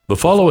The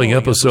following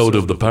episode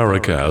of the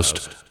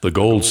Paracast, the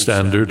gold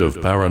standard of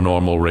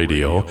paranormal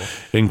radio,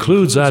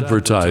 includes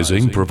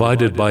advertising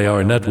provided by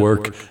our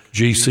network,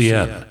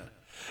 GCN.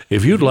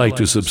 If you'd like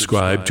to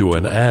subscribe to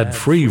an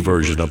ad-free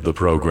version of the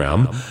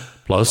program,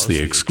 plus the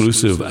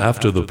exclusive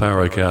After the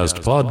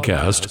Paracast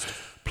podcast,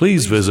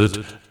 please visit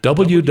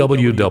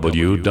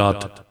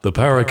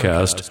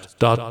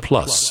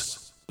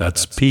www.theparacast.plus.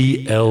 That's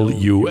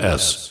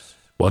P-L-U-S.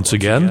 Once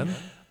again,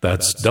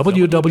 that's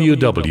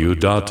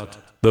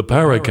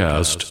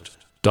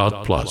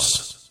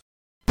www.theparacast.plus.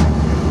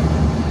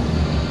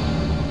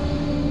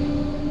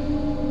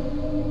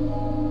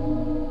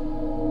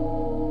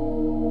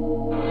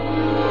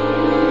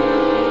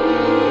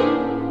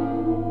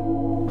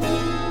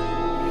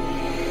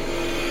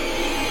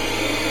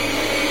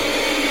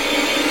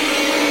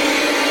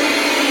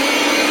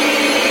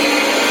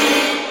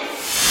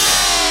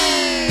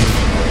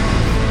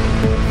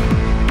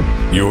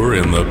 You're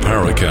in the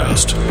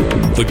Paracast,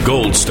 the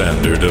gold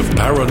standard of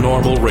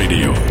paranormal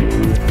radio.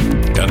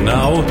 And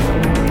now,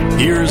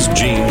 here's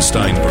Gene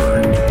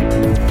Steinberg.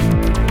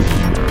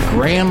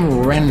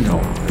 Graeme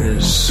Rendall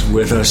is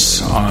with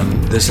us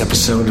on this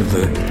episode of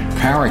the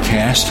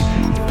Paracast.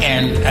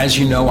 And as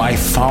you know, I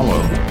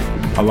follow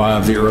a lot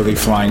of the early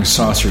flying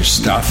saucer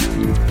stuff.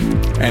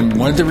 And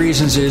one of the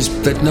reasons is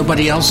that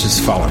nobody else is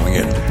following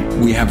it.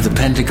 We have the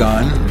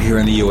Pentagon here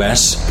in the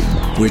U.S.,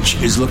 which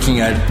is looking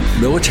at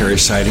military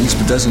sightings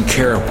but doesn't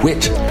care a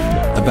whit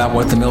about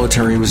what the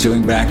military was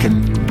doing back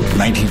in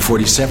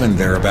 1947,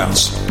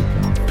 thereabouts.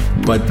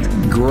 But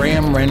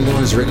Graeme Rendall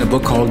has written a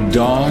book called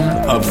Dawn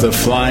of the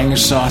Flying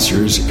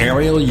Saucers,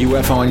 Aerial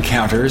UFO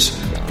Encounters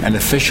and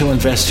Official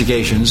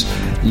Investigations,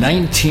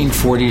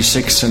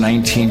 1946 to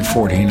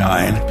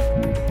 1949.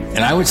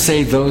 And I would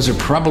say those are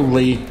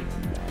probably,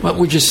 what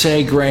would you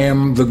say,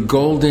 Graeme, the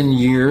golden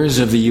years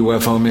of the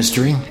UFO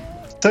mystery?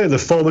 So the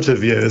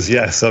formative years,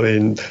 yes. I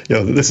mean,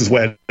 this is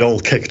where it all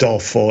kicked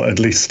off, or at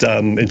least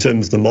in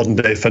terms of the modern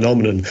day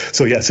phenomenon.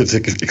 So yes, it's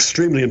an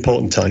extremely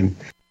important time.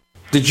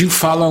 Did you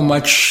follow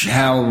much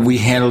how we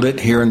handled it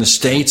here in the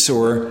States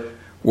or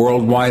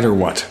worldwide or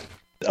what?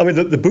 I mean,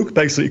 the book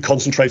basically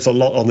concentrates a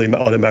lot on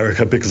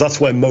America because that's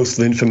where most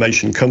of the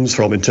information comes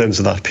from in terms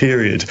of that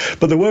period.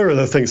 But there were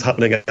other things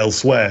happening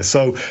elsewhere.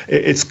 So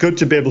it's good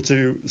to be able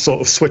to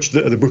sort of switch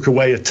the book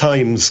away at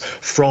times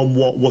from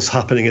what was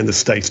happening in the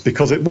States,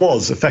 because it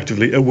was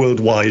effectively a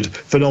worldwide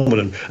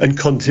phenomenon and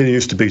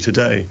continues to be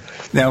today.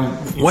 Now,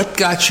 what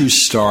got you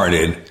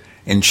started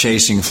in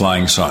chasing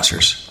flying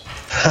saucers?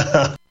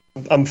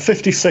 I'm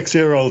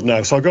 56-year-old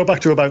now, so I go back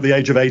to about the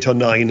age of 8 or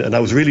 9, and I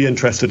was really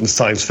interested in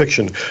science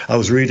fiction. I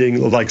was reading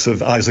the likes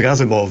of Isaac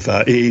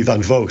Asimov, E.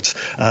 Van Vogt,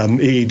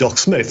 E. Doc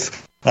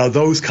Smith,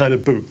 those kind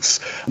of books.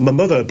 My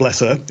mother,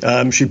 bless her,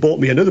 she bought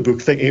me another book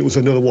thinking it was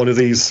another one of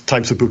these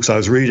types of books I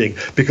was reading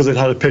because it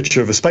had a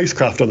picture of a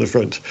spacecraft on the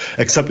front,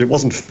 except it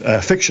wasn't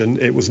fiction,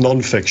 it was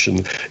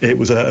non-fiction. It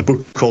was a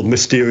book called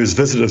Mysterious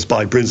Visitors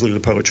by Brinsley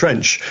Le Poet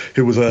Trench,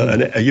 who was a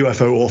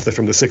UFO author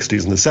from the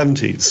 60s and the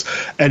 70s,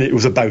 and it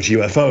was about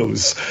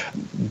UFOs.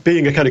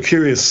 Being a kind of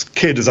curious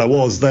kid as I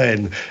was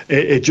then,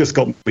 it just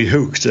got me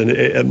hooked,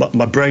 and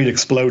my brain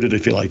exploded,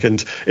 if you like,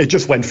 and it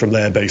just went from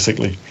there,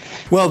 basically.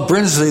 Well,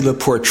 Brinsley Le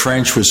Poet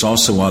Trench was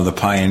also one of the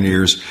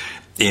pioneers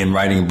in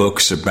writing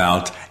books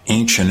about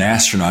ancient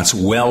astronauts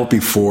well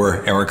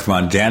before Eric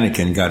von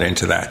Daniken got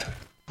into that.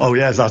 Oh,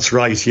 yes, that's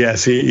right,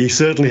 yes. He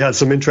certainly had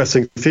some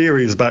interesting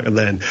theories back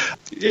then.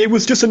 It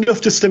was just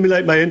enough to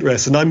stimulate my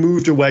interest, and I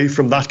moved away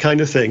from that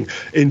kind of thing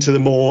into the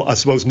more, I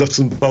suppose, nuts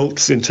and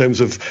bolts in terms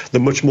of the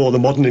much more the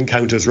modern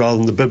encounters rather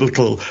than the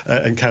biblical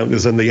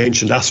encounters and the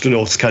ancient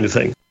astronauts kind of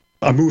thing.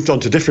 I moved on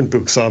to different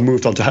books. So I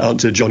moved on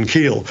to John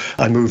Keel.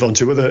 I moved on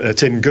to other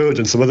Tim Good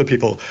and some other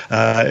people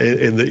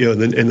in the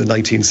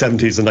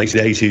 1970s and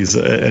 1980s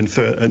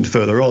and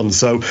further on.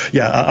 So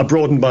yeah, I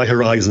broadened my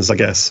horizons, I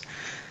guess.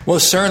 Well,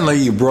 certainly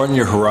you broaden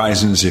your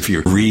horizons if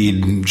you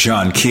read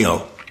John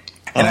Keel.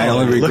 And I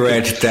only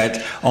regret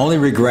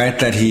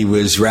that he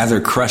was rather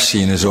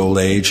crusty in his old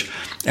age.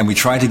 And we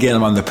tried to get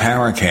him on the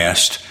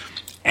Paracast,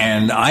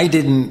 and I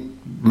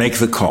didn't make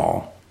the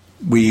call.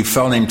 We a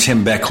fellow named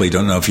Tim Beckley,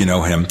 don't know if you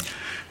know him.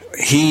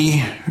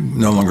 He,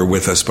 no longer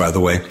with us, by the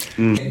way,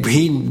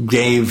 he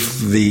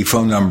gave the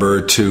phone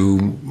number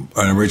to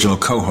an original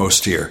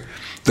co-host here.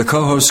 The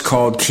co-host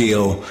called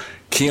Keel.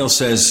 Keel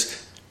says,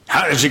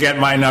 "How did you get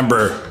my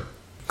number?"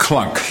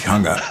 Clunk,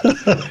 hung up.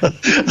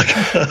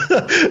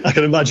 I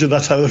can imagine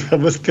that's how the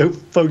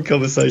phone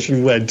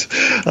conversation went.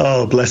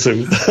 Oh, bless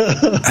him.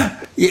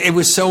 It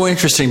was so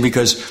interesting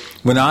because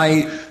when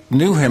I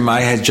knew him,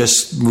 I had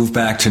just moved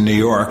back to New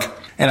York.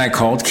 And I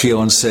called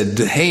Keel and said,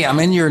 "Hey, I'm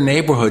in your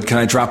neighborhood. Can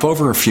I drop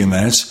over a few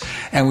minutes?"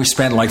 And we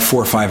spent like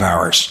 4 or 5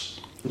 hours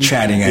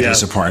chatting at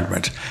his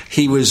apartment.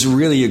 He was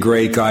really a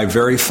great guy,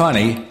 very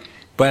funny.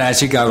 But as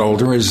he got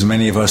older, as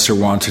many of us are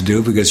wont to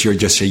do, because you're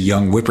just a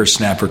young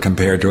whippersnapper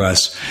compared to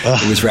us,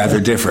 it was rather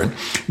different.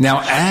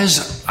 Now,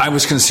 as I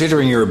was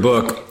considering your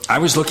book, I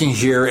was looking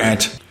here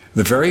at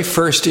the very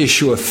first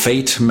issue of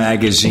Fate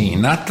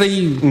magazine, not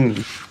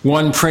the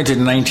one printed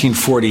in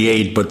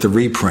 1948, but the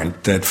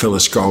reprint that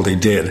Phyllis Galdi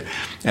did.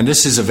 And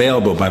this is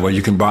available, by the way,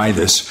 you can buy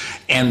this.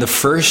 And the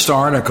first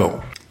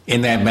article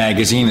in that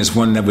magazine is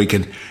one that we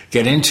could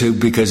get into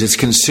because it's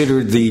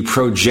considered the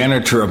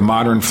progenitor of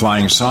modern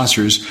flying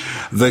saucers,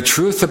 The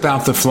Truth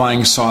About the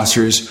Flying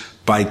Saucers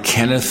by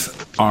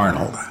Kenneth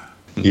Arnold.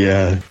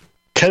 Yeah.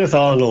 Kenneth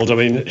Arnold, I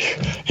mean,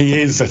 he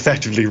is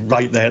effectively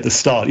right there at the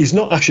start. He's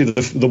not actually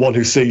the one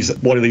who sees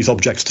one of these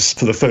objects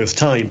for the first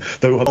time.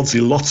 There were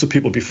obviously lots of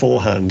people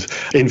beforehand,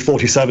 in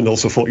 47,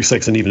 also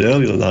 46, and even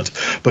earlier than that.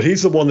 But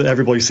he's the one that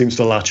everybody seems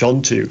to latch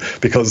onto,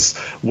 because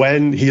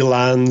when he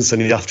lands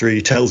and after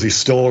he tells his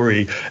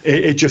story,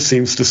 it just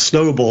seems to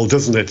snowball,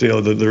 doesn't it? You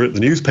know, the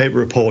newspaper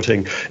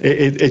reporting,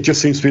 it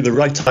just seems to be the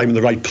right time and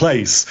the right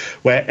place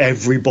where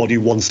everybody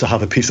wants to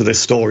have a piece of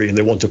this story and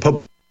they want to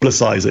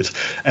publicize it.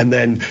 And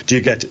then do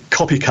you get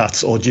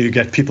copycats, or do you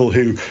get people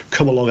who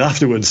come along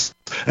afterwards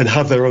and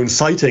have their own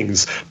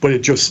sightings? But it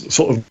just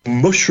sort of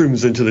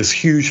mushrooms into this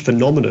huge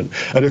phenomenon.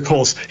 And of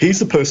course, he's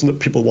the person that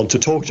people want to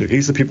talk to.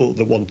 He's the people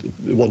that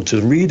want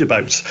to read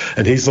about,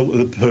 and he's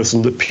the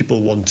person that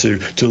people want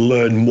to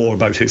learn more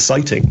about his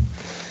sighting.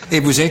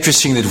 It was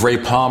interesting that Ray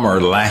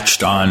Palmer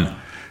latched on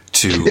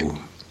to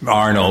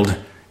Arnold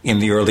in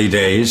the early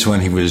days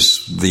when he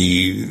was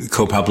the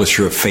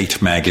co-publisher of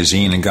Fate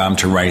magazine and got him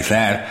to write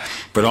that.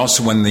 But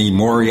also when the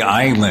Maury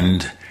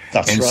Island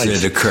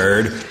incident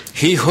occurred,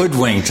 he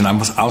hoodwinked, and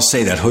I'll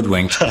say that,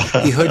 hoodwinked.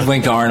 He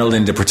hoodwinked Arnold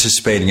into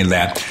participating in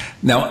that.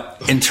 Now,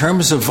 in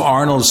terms of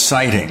Arnold's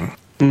sighting,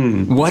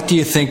 what do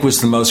you think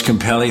was the most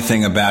compelling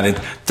thing about it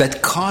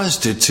that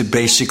caused it to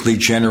basically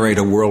generate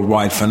a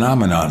worldwide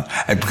phenomenon?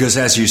 Because,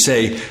 as you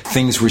say,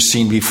 things were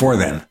seen before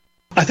then.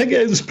 I think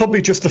it was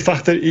probably just the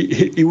fact that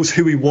he was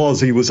who he was.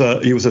 He was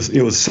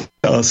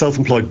a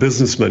self-employed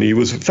businessman. He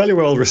was fairly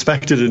well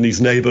respected in his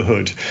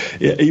neighbourhood.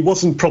 He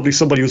wasn't probably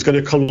somebody who was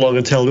going to come along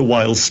and tell a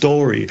wild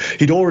story.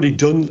 He'd already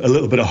done a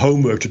little bit of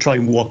homework to try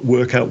and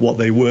work out what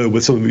they were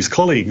with some of his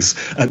colleagues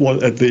at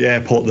the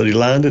airport that he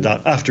landed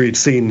at after he'd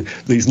seen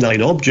these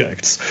 9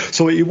 objects.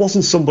 So he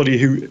wasn't somebody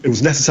who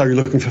was necessarily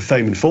looking for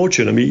fame and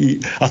fortune. I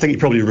mean, I think he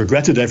probably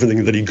regretted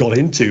everything that he got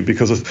into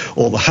because of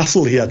all the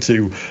hassle he had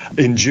to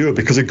endure,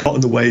 because it got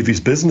in the way of his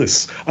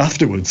business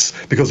afterwards,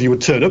 because he would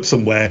turn up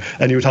somewhere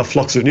and he would have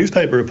flocks of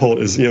newspaper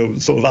reporters,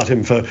 sort of at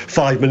him for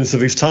 5 minutes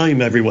of his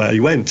time everywhere he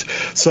went.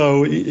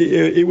 So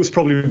it was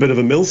probably a bit of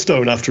a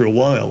millstone after a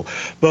while.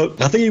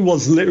 But I think it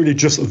was literally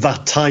just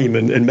that time,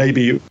 and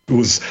maybe it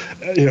was,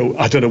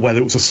 I don't know whether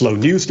it was a slow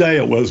news day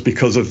or it was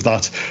because of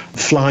that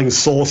flying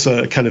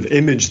saucer kind of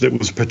image that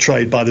was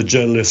portrayed by the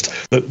journalist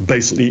that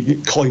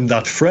basically coined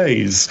that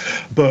phrase.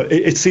 But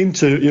it seemed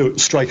to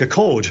strike a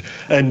chord,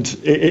 and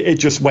it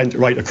just went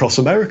right across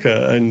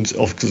America, and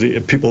obviously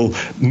people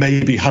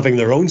maybe having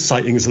their own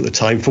sightings at the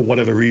time for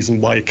whatever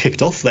reason why it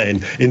kicked off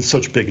then in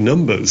such big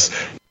numbers.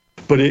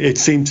 But it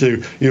seemed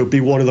to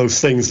be one of those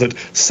things that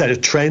set a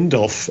trend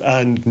off,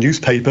 and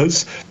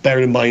newspapers,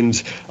 bearing in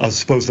mind, I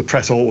suppose the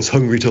press are always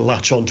hungry to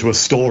latch onto a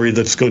story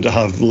that's going to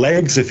have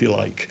legs, if you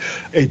like.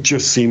 It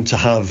just seemed to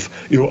have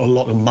a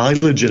lot of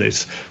mileage in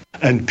it.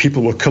 And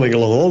people were coming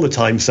along all the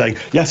time saying,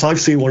 yes, I've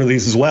seen one of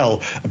these as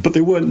well. But they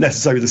weren't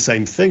necessarily the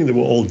same thing. They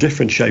were all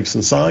different shapes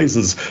and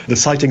sizes. The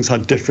sightings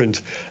had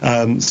different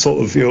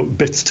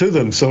bits to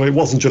them. So it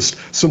wasn't just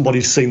somebody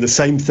seeing the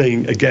same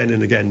thing again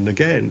and again and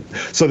again.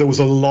 So there was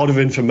a lot of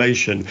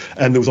information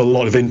and there was a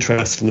lot of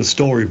interest in the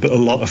story, but a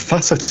lot of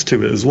facets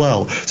to it as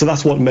well. So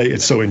that's what made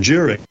it so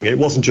enduring. It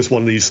wasn't just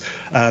one of these,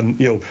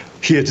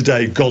 here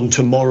today, gone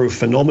tomorrow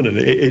phenomenon.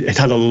 It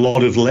had a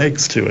lot of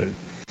legs to it.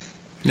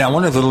 Now,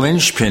 one of the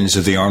linchpins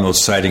of the Arnold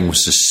sighting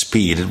was the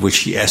speed at which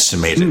he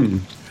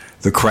estimated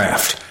the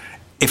craft.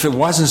 If it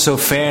wasn't so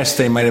fast,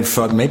 they might have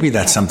thought maybe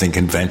that's something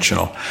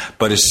conventional.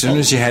 But as soon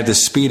as you had the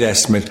speed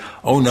estimate,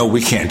 oh no,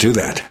 we can't do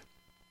that.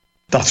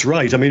 That's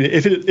right. I mean,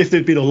 if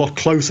they'd been a lot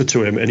closer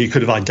to him and he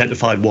could have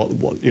identified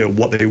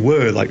what they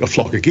were, like a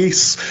flock of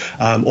geese,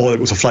 or it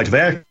was a flight of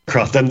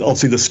aircraft, then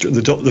obviously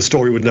the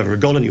story would never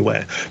have gone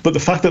anywhere. But the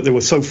fact that they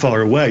were so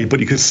far away, but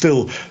you could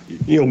still,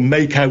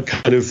 make out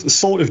kind of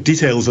sort of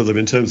details of them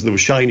in terms of they were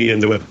shiny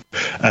and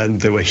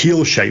they were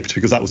heel shaped,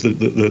 because that was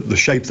the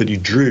shape that he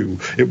drew.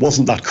 It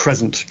wasn't that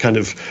crescent kind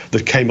of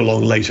that came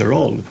along later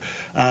on.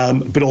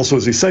 But also,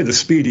 as you say, the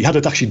speed, he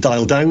had to actually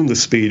dial down the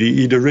speed.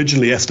 He'd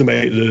originally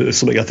estimated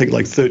something, I think,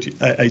 like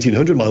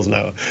 1,800 miles an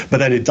hour, but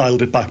then it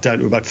dialed it back down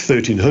to about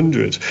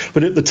 1,300.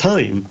 But at the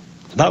time,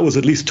 that was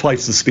at least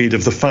twice the speed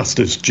of the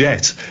fastest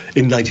jet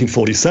in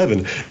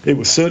 1947. It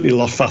was certainly a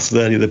lot faster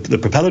than any of the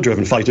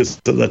propeller-driven fighters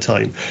at that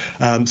time.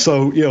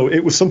 So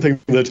it was something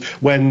that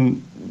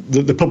when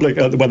the public,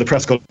 when the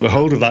press got a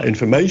hold of that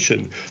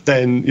information,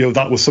 then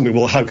that was something.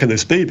 Well, how can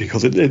this be?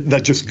 Because they're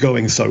just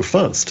going so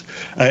fast,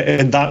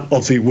 and that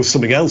obviously was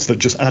something else that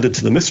just added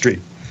to the mystery.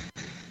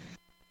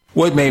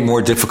 What made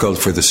more difficult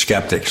for the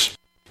skeptics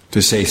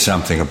to say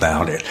something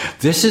about it?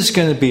 This is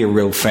going to be a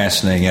real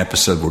fascinating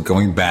episode. We're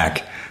going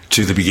back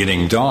to the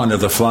beginning, dawn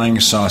of the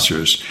flying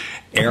saucers.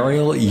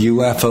 Aerial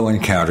UFO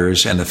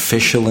Encounters and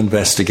Official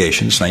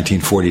Investigations,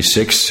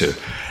 1946 to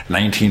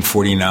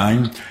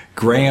 1949.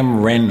 Graeme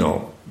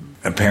Rendall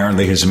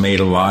apparently has made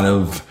a lot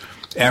of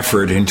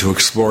effort into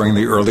exploring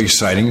the early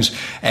sightings,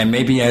 and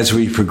maybe as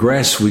we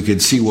progress, we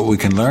could see what we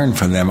can learn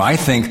from them. I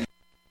think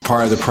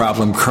part of the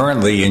problem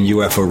currently in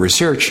UFO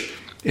research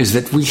is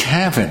that we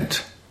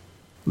haven't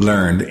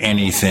learned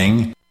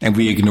anything, and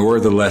we ignore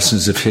the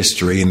lessons of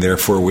history, and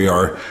therefore we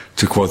are,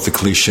 to quote the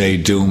cliche,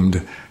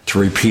 doomed to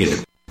repeat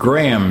it.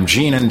 Graeme,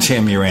 Gene, and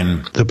Tim, you're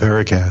in the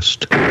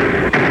Paracast.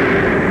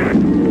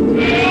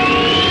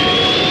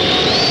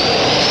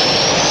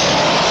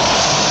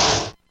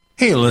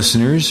 Hey,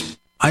 listeners.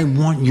 I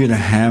want you to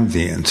have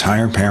the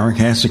entire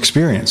Paracast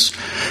experience,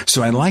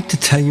 so I'd like to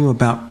tell you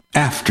about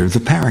After the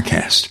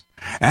Paracast.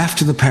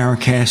 After the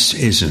Paracast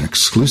is an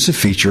exclusive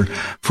feature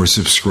for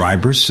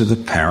subscribers to the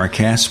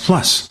Paracast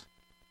Plus.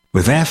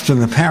 With After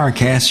the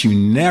Paracast, you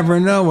never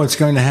know what's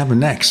going to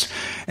happen next.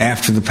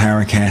 After the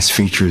Paracast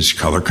features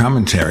color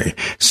commentary,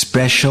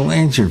 special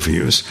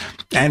interviews,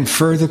 and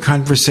further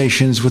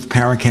conversations with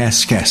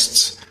Paracast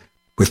guests.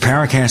 With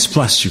Paracast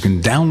Plus, you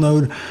can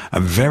download a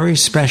very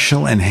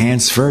special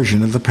enhanced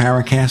version of the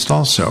Paracast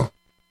also.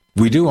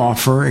 We do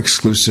offer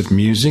exclusive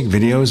music,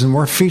 videos, and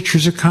more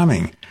features are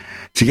coming.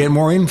 To get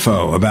more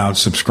info about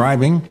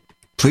subscribing,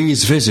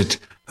 please visit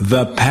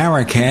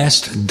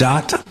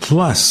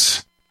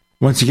theparacast.plus.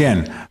 Once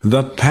again,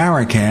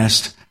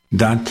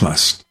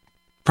 theparacast.plus.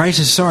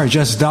 Prices are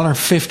just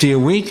 $1.50 a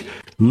week,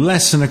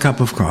 less than a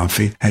cup of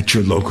coffee at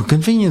your local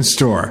convenience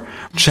store.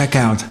 Check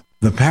out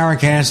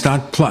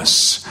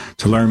theparacast.plus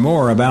to learn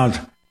more about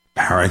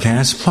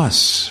Paracast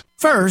Plus.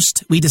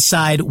 First, we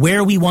decide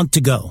where we want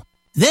to go.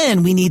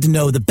 Then we need to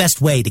know the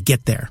best way to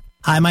get there.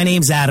 Hi, my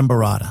name's Adam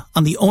Barada.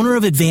 I'm the owner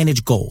of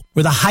Advantage Gold.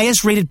 We're the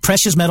highest rated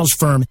precious metals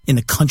firm in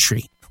the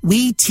country.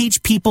 We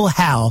teach people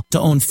how to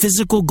own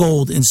physical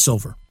gold and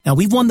silver. Now,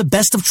 we've won the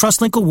Best of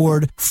TrustLink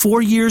Award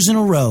 4 years in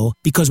a row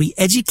because we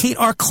educate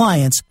our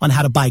clients on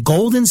how to buy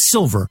gold and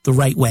silver the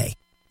right way.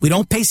 We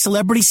don't pay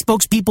celebrity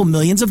spokespeople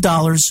millions of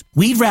dollars.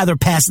 We'd rather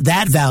pass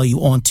that value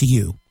on to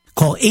you.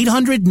 Call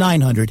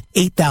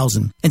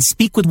 800-900-8000 and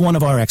speak with one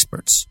of our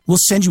experts. We'll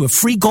send you a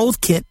free gold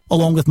kit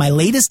along with my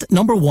latest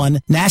 #1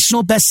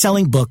 national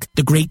best-selling book,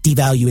 The Great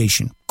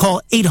Devaluation.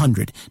 Call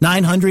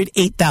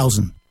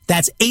 800-900-8000.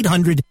 That's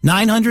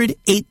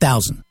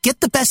 800-900-8000.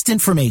 Get the best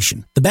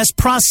information, the best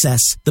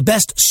process, the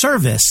best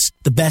service,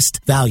 the best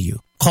value.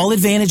 Call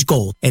Advantage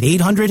Gold at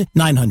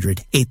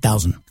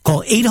 800-900-8000.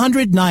 Call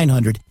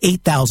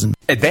 800-900-8000.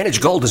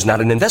 Advantage Gold is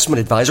not an investment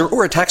advisor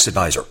or a tax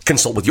advisor.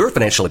 Consult with your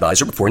financial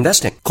advisor before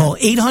investing. Call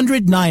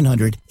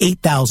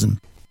 800-900-8000.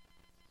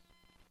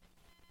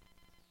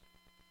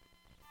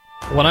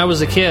 When I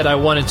was a kid, I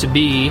wanted to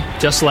be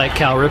just like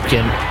Cal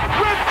Ripken.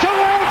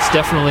 It's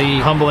definitely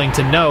humbling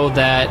to know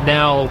that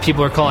now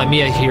people are calling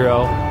me a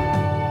hero.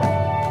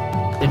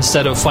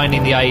 Instead of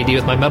finding the IED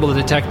with my metal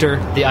detector,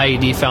 the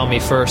IED found me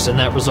first, and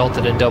that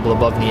resulted in double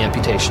above-knee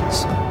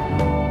amputations.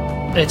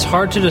 It's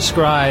hard to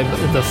describe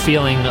the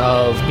feeling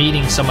of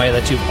meeting somebody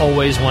that you've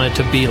always wanted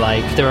to be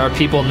like. There are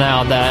people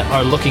now that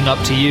are looking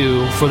up to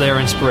you for their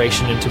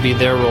inspiration and to be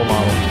their role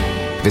model.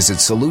 Visit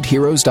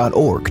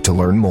SaluteHeroes.org to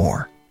learn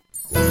more.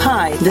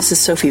 Hi, this is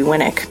Sophie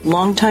Winnick,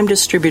 longtime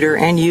distributor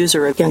and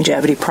user of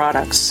Longevity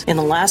products. In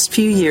the last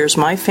few years,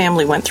 my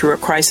family went through a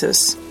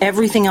crisis.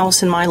 Everything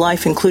else in my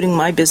life, including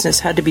my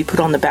business, had to be put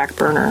on the back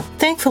burner.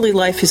 Thankfully,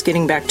 life is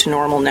getting back to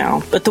normal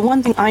now. But the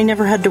one thing I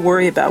never had to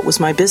worry about was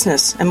my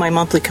business and my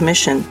monthly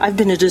commission. I've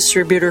been a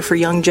distributor for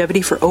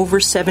Longevity for over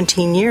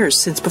 17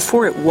 years, since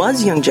before it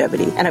was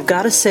Longevity. And I've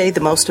got to say, the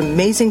most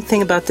amazing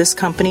thing about this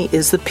company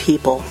is the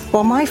people.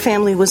 While my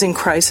family was in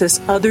crisis,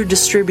 other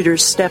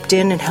distributors stepped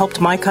in and helped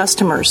my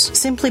customers,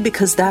 simply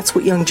because that's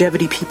what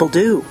Longevity people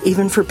do,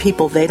 even for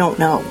people they don't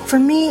know. For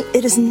me,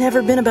 it has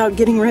never been about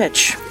getting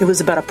rich. It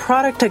was about a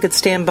product I could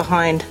stand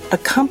behind, a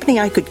company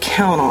I could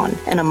count on,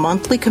 and a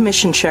monthly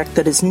commission check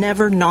that has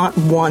never, not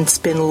once,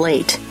 been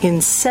late in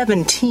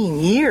 17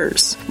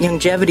 years.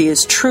 Longevity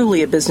is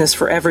truly a business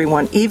for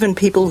everyone, even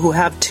people who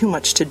have too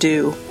much to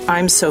do.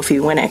 I'm Sophie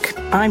Winnick.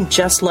 I'm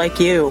just like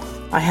you.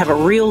 I have a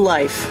real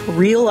life,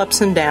 real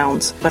ups and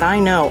downs, but I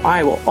know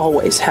I will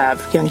always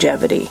have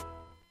Longevity.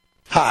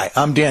 Hi,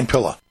 I'm Dan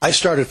Pilla. I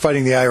started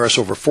fighting the IRS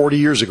over 40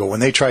 years ago when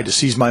they tried to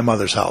seize my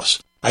mother's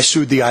house. I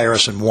sued the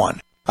IRS and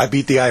won. I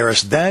beat the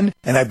IRS then,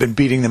 and I've been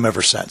beating them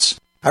ever since.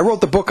 I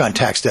wrote the book on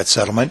tax debt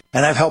settlement,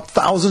 and I've helped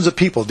thousands of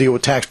people deal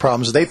with tax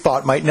problems they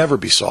thought might never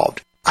be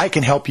solved. I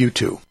can help you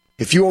too.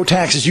 If you owe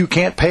taxes you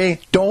can't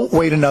pay, don't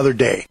wait another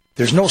day.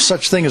 There's no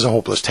such thing as a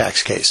hopeless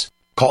tax case.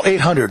 Call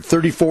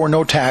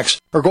 800-34-NO-TAX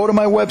or go to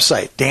my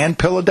website,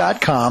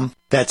 danpilla.com.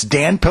 That's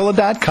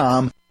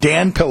danpilla.com,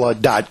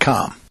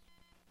 danpilla.com.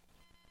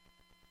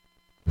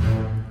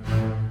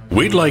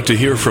 We'd like to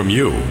hear from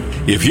you.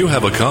 If you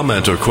have a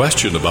comment or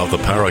question about the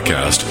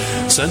Paracast,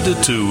 send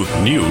it to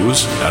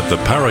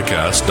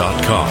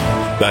news@theparacast.com.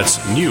 That's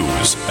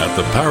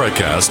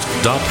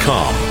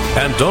news@theparacast.com.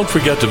 And don't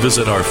forget to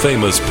visit our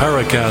famous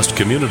Paracast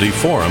community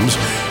forums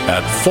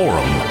at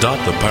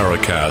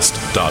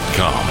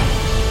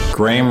forum.theparacast.com.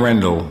 Graeme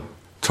Rendall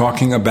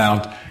talking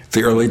about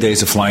the early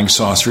days of flying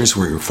saucers.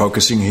 We're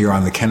focusing here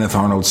on the Kenneth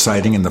Arnold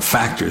sighting and the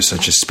factors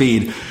such as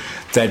speed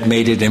that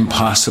made it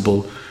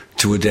impossible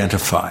to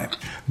identify.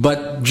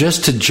 But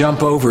just to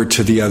jump over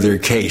to the other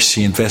case,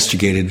 he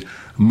investigated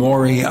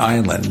Maury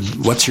Island.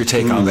 What's your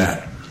take on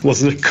that?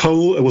 Wasn't it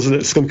coal? Wasn't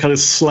it some kind of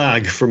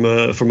slag from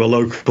a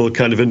local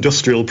kind of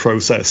industrial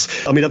process?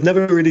 I mean, I've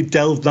never really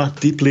delved that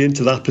deeply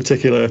into that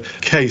particular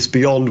case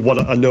beyond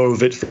what I know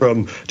of it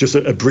from just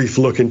a brief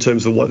look in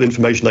terms of what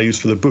information I used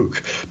for the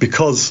book.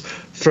 Because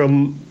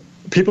from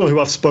people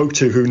who I've spoke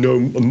to who know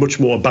much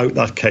more about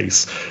that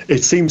case,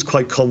 it seems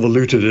quite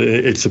convoluted.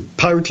 It's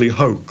apparently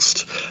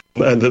hoaxed,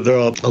 and that there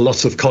are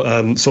lots of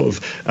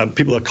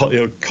people that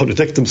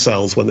contradict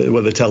themselves when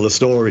they tell the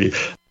story.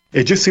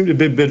 It just seemed to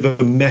be a bit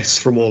of a mess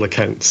from all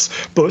accounts.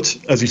 But,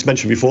 as you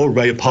mentioned before,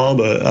 Ray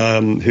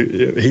Palmer,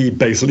 he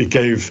basically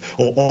gave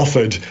or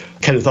offered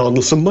Kenneth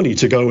Arnold some money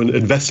to go and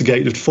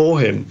investigate it for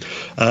him.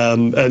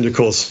 Kenneth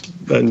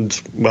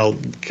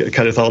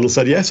Arnold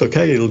said, yes,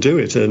 okay, he'll do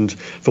it. And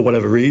for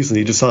whatever reason,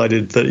 he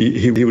decided that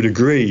he would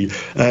agree.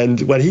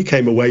 And when he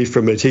came away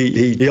from it,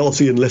 he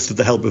also enlisted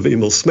the help of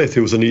Emil Smith,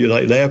 who was a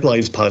United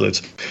Airlines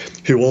pilot,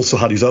 who also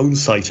had his own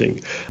sighting.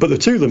 But the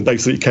two of them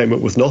basically came up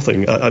with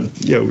nothing. I'm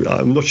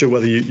not sure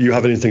whether you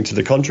have anything to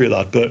the contrary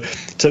of that, but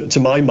to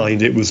my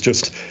mind, it was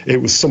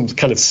some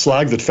kind of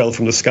slag that fell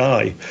from the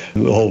sky,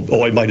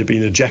 or it might have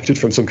been ejected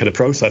from some kind of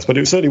process. But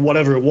it was certainly,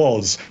 whatever it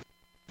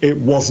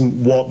wasn't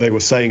what they were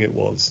saying it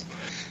was.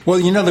 Well,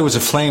 there was a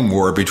flame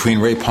war between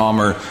Ray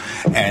Palmer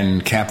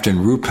and Captain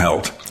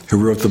Ruppelt, who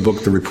wrote the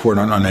book, The Report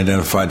on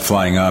Unidentified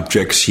Flying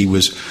Objects. He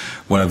was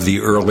one of the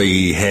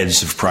early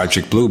heads of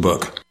Project Blue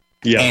Book.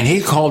 Yeah. And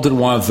he called it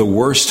one of the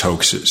worst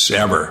hoaxes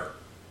ever.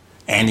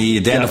 And he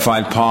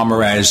identified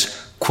Palmer as,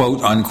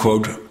 quote,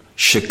 unquote,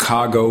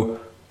 Chicago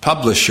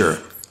publisher.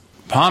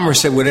 Palmer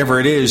said, whatever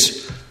it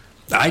is,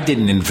 I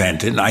didn't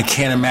invent it. I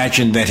can't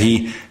imagine that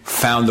he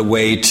found a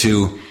way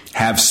to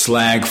have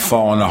slag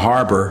fall in the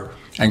harbor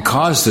and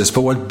cause this.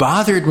 But what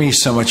bothered me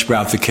so much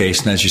about the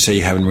case, and as you say,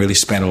 you haven't really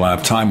spent a lot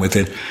of time with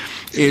it,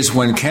 is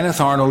when Kenneth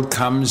Arnold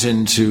comes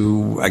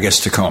into, I guess,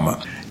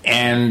 Tacoma,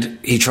 and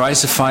he tries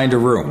to find a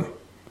room.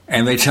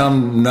 And they tell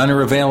him none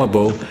are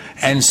available.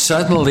 And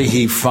suddenly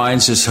he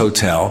finds this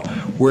hotel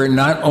where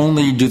not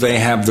only do they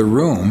have the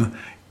room,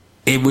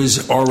 it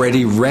was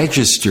already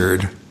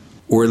registered,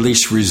 or at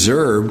least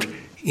reserved,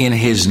 in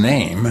his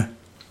name.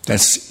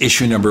 That's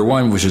issue number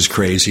one, which is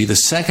crazy. The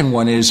second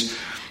one is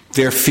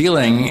they're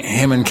feeling,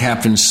 him and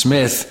Captain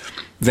Smith,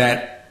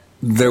 that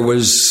there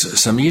was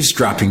some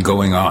eavesdropping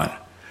going on.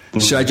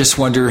 So I just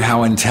wonder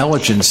how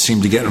intelligence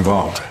seemed to get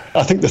involved.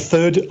 I think the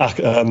third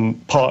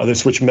part of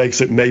this, which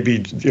makes it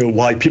maybe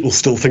why people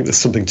still think there's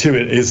something to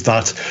it, is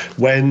that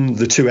when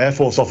the two Air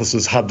Force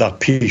officers had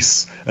that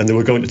piece and they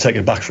were going to take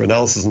it back for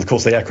analysis, and of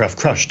course the aircraft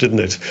crashed, didn't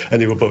it?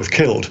 And they were both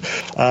killed.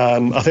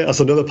 I think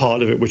that's another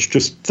part of it which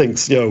just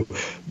thinks,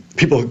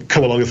 people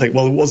come along and think,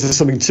 well, was there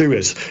something to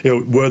it?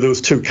 Were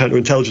those two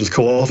counterintelligence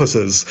corps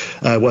officers,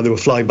 when they were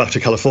flying back to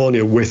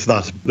California with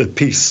the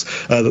piece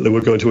that they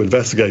were going to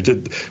investigate,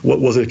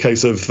 was it a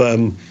case of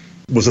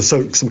was there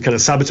some kind of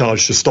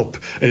sabotage to stop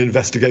an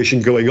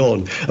investigation going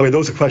on? I mean,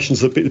 those are questions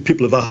that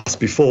people have asked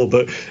before,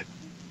 but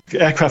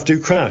aircraft do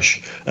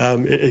crash.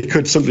 It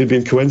could simply be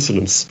a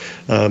coincidence.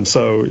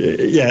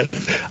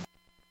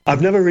 I've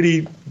never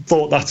really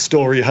thought that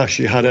story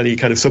actually had any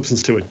kind of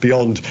substance to it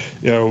beyond,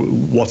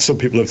 what some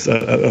people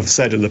have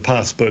said in the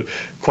past. But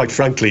quite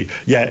frankly,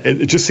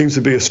 it just seems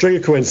to be a string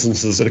of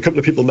coincidences and a couple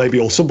of people maybe,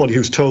 or somebody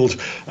who's told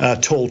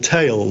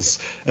tales.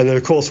 And then,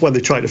 of course, when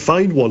they tried to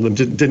find one of them,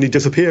 didn't he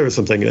disappear or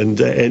something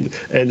and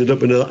ended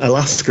up in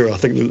Alaska? I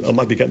think I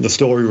might be getting the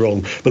story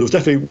wrong, but it was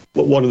definitely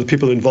one of the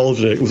people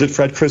involved in it. Was it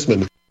Fred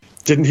Chrisman?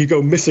 Didn't he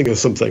go missing or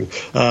something?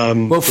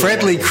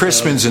 Fred Lee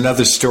Chrisman's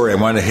another story. I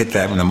want to hit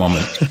that in a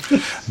moment.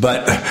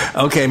 But,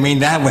 okay,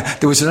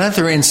 there was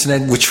another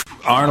incident which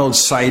Arnold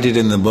cited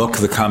in the book,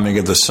 The Coming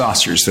of the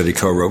Saucers, that he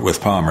co-wrote with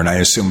Palmer, and I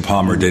assume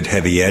Palmer did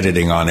heavy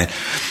editing on it.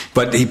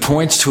 But he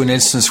points to an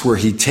instance where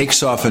he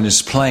takes off in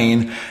his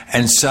plane,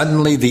 and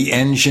suddenly the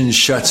engine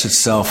shuts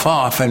itself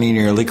off, and he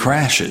nearly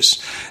crashes.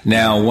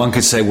 Now, one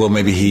could say, well,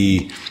 maybe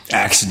he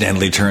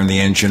accidentally turned the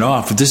engine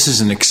off, but this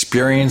is an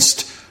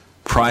experienced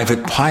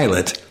private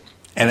pilot,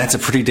 and that's a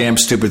pretty damn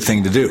stupid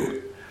thing to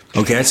do.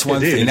 Okay, that's one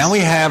thing. Now we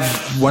have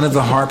one of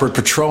the harbor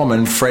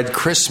patrolmen, Fred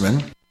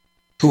Chrisman,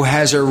 who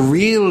has a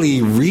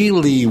really,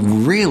 really,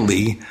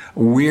 really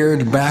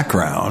weird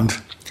background,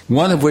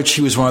 one of which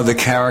he was one of the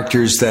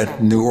characters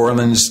that New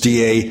Orleans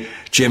DA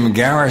Jim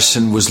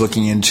Garrison was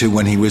looking into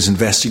when he was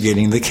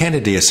investigating the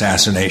Kennedy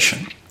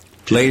assassination.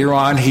 Later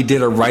on, he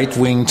did a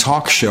right-wing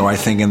talk show, I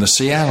think, in the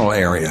Seattle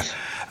area.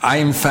 I,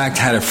 in fact,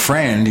 had a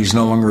friend, he's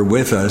no longer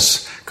with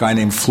us, a guy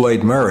named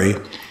Floyd Murray,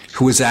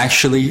 who was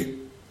actually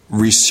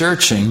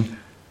researching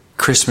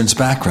Chrisman's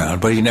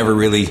background, but he never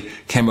really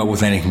came up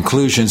with any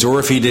conclusions, or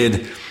if he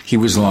did, he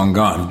was long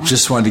gone.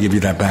 Just wanted to give you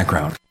that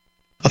background.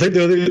 I think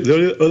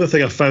the other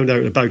thing I found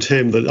out about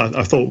him that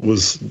I thought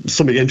was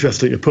something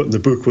interesting to put in the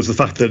book was the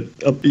fact that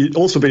he'd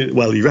also been,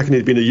 well, he reckoned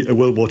he'd been a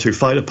World War II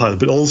fighter pilot,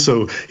 but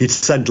also he'd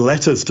sent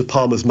letters to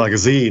Palmer's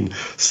magazine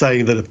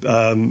saying that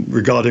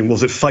regarding,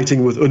 was it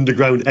fighting with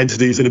underground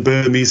entities in a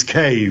Burmese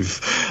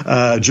cave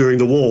during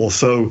the war.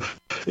 So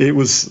it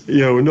was,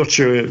 I'm not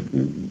sure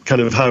kind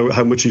of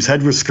how much his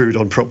head was screwed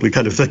on properly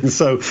kind of thing.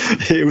 So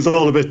it was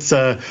all a bit,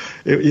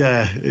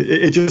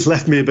 it just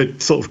left me a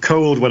bit sort of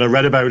cold when I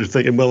read about it,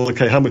 thinking, well,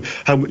 okay, how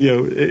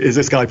is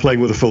this guy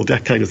playing with a full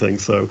deck kind of thing?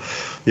 So,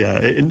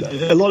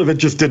 a lot of it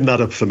just didn't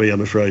add up for me,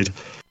 I'm afraid.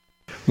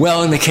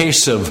 Well, in the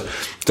case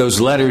of those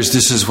letters,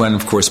 this is when,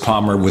 of course,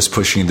 Palmer was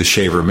pushing the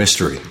Shaver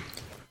mystery.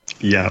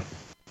 Yeah.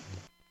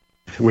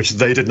 Which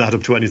they didn't add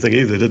up to anything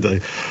either, did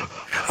they?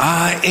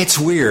 It's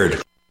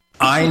weird.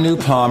 I knew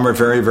Palmer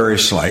very, very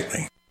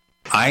slightly.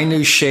 I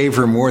knew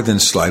Shaver more than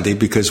slightly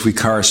because we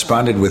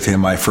corresponded with him,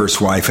 my first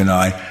wife and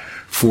I,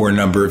 for a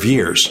number of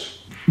years.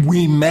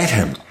 We met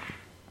him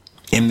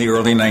in the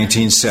early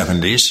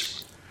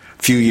 1970s,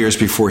 a few years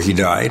before he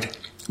died.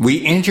 We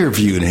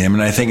interviewed him,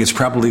 and I think it's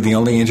probably the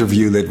only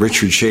interview that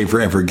Richard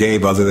Shaver ever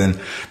gave, other than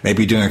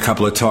maybe doing a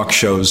couple of talk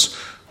shows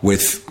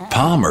with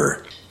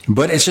Palmer.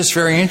 But it's just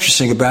very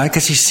interesting about it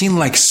because he seemed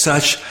like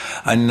such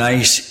a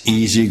nice,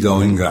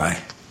 easygoing guy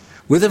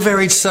with a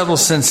very subtle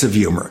sense of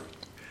humor.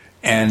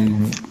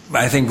 And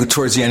I think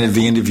towards the end of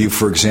the interview,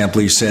 for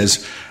example,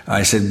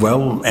 I said,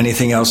 well,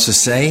 anything else to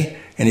say?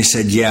 And he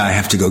said, yeah, I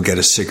have to go get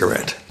a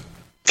cigarette.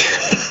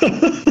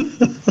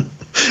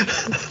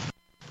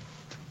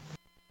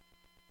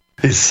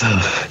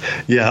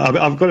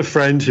 I've got a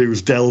friend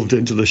who's delved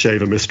into the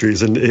Shaver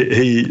mysteries, and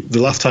the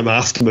last time I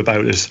asked him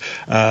about it,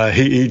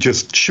 he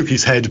just shook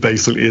his head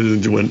basically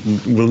and went,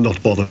 "Will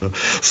not bother."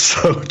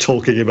 So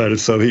talking about it.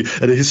 So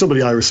he's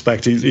somebody I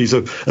respect. He's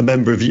a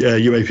member of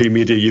UAP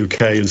Media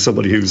UK and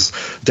somebody who's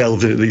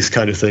delved into these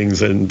kind of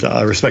things, and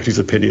I respect his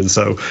opinion.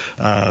 So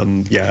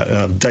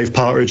Dave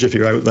Partridge, if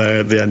you're out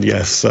there, then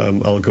yes,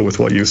 I'll go with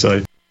what you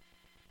say.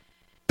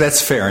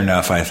 That's fair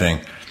enough, I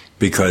think,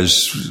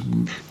 because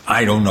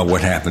I don't know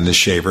what happened to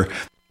Shaver.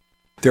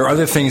 There are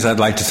other things I'd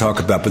like to talk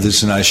about, but this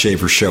is not a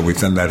Shaver show. We've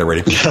done that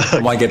already. I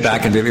want to get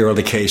back into the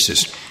early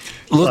cases.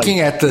 Looking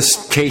at the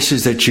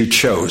cases that you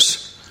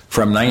chose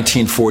from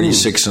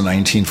 1946 to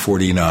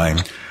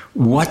 1949,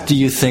 what do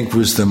you think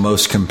was the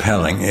most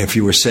compelling? If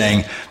you were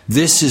saying,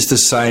 this is the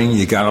sighting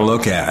you got to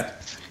look at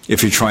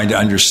if you're trying to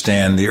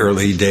understand the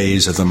early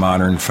days of the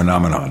modern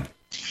phenomenon.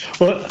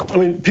 Well, I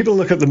mean, people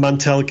look at the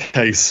Mantell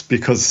case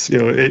because,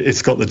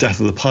 it's got the death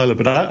of the pilot,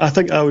 but I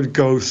think I would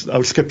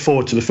skip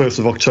forward to the 1st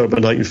of October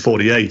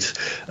 1948,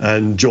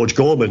 and George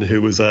Gorman,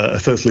 who was a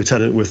first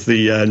lieutenant with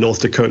the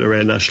North Dakota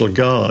Air National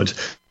Guard,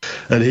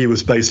 and he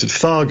was based at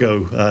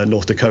Fargo,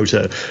 North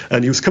Dakota,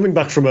 and he was coming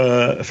back from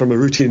a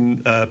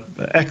routine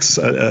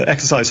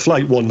exercise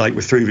flight one night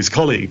with 3 of his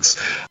colleagues.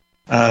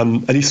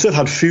 And he still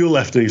had fuel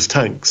left in his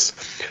tanks.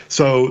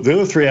 So the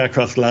other 3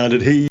 aircraft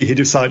landed. He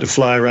decided to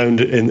fly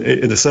around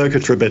in the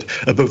circuit for a bit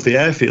above the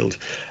airfield.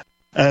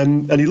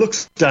 And he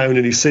looks down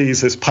and he sees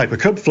this Piper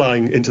Cub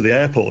flying into the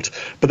airport.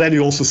 But then he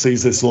also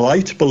sees this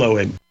light below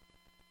him.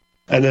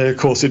 And then, of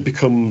course, it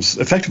becomes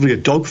effectively a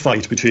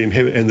dogfight between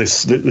him and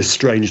this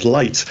strange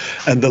light.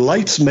 And the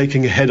light's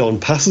making head-on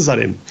passes at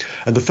him.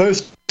 And the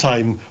first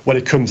time when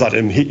it comes at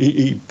him,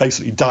 he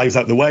basically dives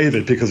out the way of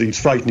it because he's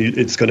frightened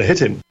it's going to hit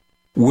him.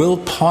 We'll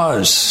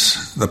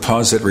pause, the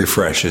pause that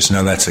refreshes.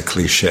 No, that's a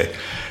cliche.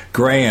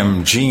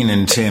 Graeme, Gene,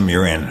 and Tim,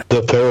 you're in.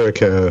 The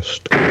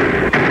Paracast.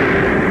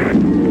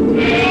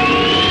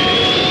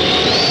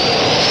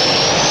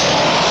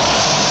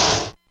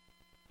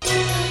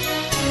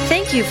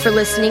 Thank you for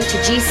listening to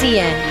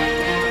GCN.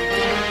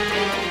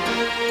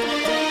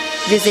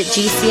 Visit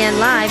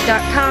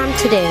GCNlive.com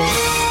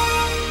today.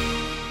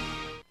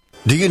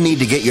 Do you need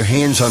to get your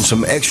hands on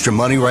some extra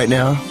money right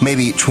now?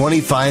 Maybe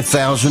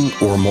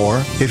 $25,000 or more?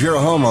 If you're a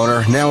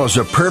homeowner, now is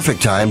a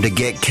perfect time to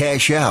get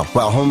cash out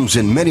while homes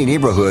in many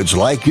neighborhoods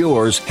like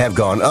yours have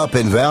gone up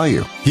in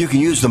value. You can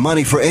use the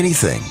money for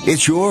anything.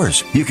 It's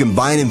yours. You can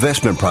buy an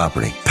investment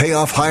property, pay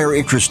off higher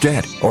interest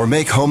debt, or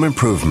make home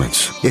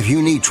improvements. If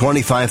you need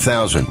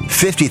 $25,000,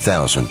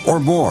 $50,000 or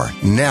more,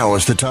 now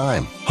is the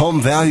time.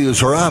 Home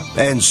values are up,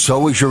 and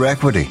so is your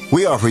equity.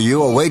 We offer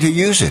you a way to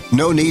use it.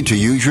 No need to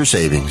use your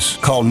savings.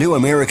 Call New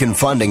American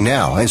Funding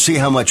now and see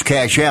how much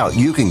cash out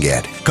you can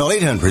get. Call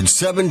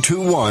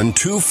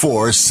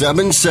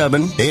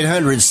 800-721-2477.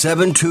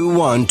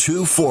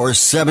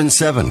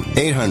 800-721-2477.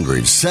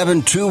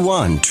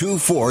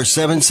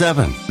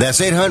 800-721-2477.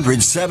 That's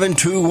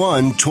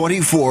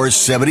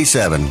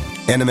 800-721-2477.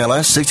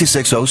 NMLS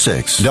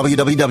 6606.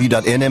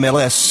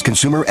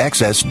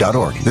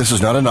 www.nmlsconsumeraccess.org. This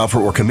is not an offer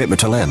or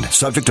commitment to lend.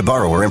 Subject to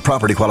borrower and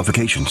property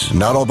qualifications.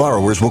 Not all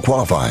borrowers will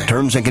qualify.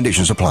 Terms and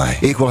conditions apply.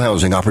 Equal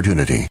housing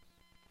opportunity.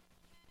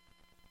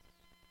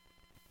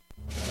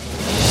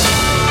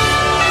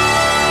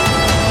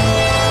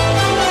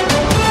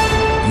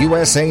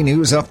 USA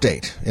News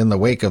Update. In the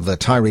wake of the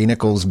Tyree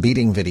Nichols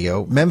beating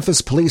video, Memphis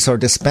police are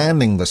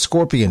disbanding the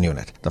Scorpion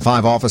unit. The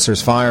 5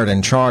 officers fired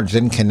and charged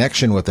in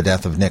connection with the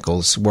death of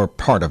Nichols were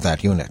part of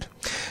that unit.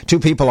 2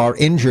 people are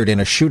injured in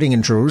a shooting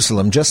in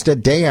Jerusalem just a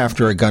day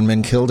after a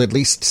gunman killed at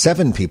least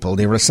 7 people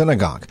near a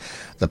synagogue.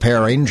 The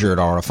pair injured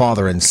are a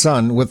father and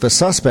son, with the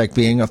suspect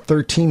being a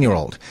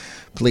 13-year-old.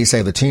 Police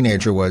say the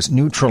teenager was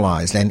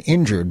neutralized and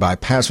injured by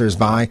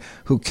passers-by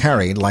who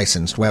carried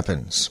licensed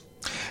weapons.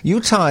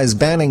 Utah is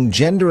banning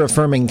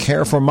gender-affirming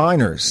care for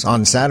minors.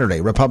 On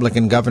Saturday,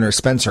 Republican Governor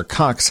Spencer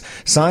Cox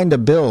signed a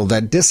bill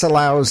that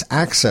disallows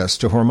access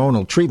to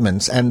hormonal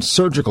treatments and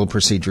surgical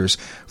procedures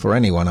for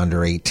anyone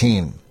under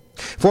 18.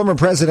 Former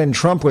President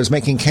Trump was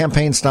making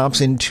campaign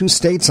stops in 2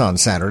 states on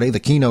Saturday, the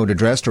keynote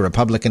address to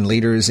Republican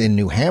leaders in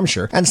New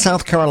Hampshire and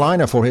South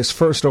Carolina for his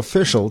first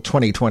official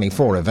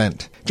 2024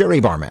 event.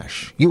 Jerry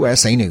Barmash,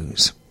 USA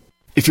News.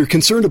 If you're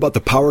concerned about the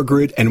power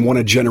grid and want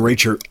to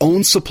generate your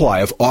own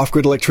supply of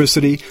off-grid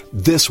electricity,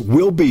 this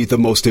will be the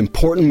most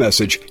important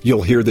message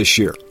you'll hear this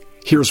year.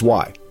 Here's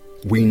why.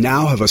 We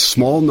now have a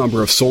small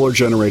number of solar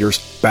generators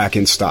back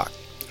in stock.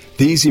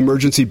 These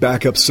emergency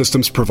backup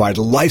systems provide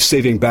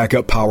life-saving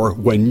backup power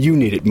when you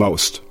need it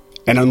most.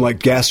 And unlike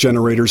gas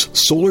generators,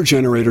 solar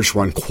generators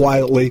run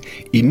quietly,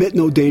 emit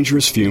no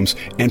dangerous fumes,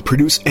 and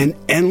produce an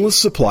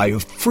endless supply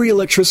of free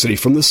electricity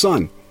from the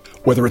sun.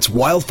 Whether it's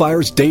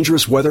wildfires,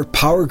 dangerous weather,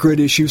 power grid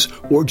issues,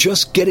 or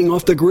just getting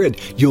off the grid,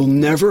 you'll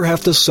never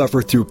have to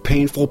suffer through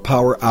painful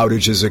power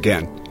outages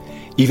again.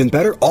 Even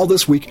better, all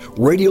this week,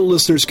 radio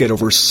listeners get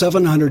over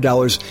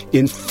 $700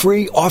 in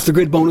free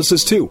off-the-grid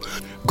bonuses, too.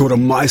 Go to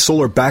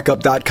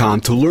mysolarbackup.com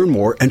to learn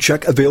more and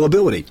check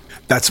availability.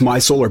 That's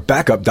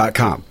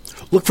mysolarbackup.com.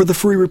 Look for the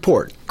free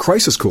report,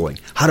 Crisis Cooling,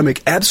 how to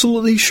make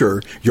absolutely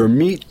sure your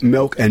meat,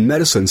 milk, and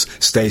medicines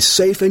stay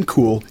safe and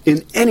cool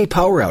in any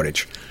power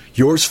outage.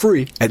 Yours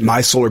free at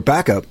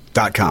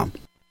mysolarbackup.com.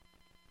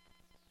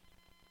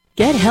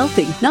 Get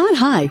healthy, not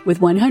high, with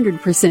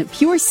 100%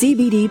 pure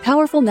CBD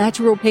powerful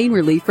natural pain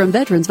relief from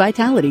Veterans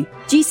Vitality.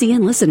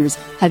 GCN listeners,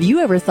 have you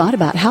ever thought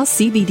about how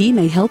CBD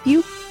may help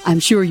you? I'm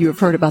sure you have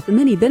heard about the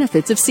many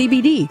benefits of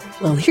CBD.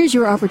 Well, here's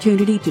your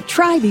opportunity to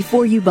try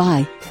before you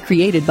buy.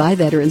 Created by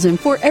veterans and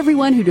for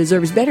everyone who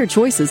deserves better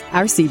choices,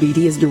 our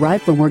CBD is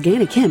derived from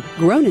organic hemp,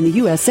 grown in the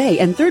USA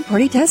and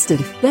third-party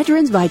tested.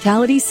 Veterans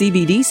Vitality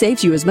CBD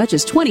saves you as much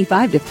as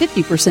 25 to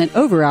 50%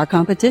 over our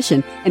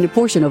competition, and a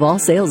portion of all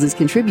sales is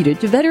contributed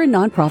to veteran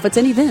nonprofits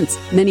and events.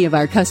 Many of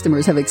our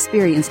customers have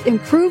experienced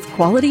improved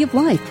quality of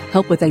life,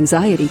 help with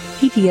anxiety,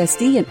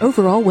 PTSD, and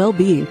overall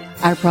well-being.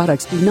 Our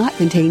products do not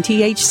contain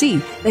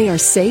THC. They are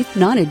safe,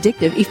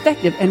 non-addictive,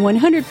 effective, and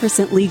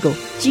 100% legal.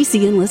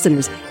 GCN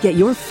listeners, get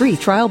your free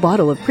trial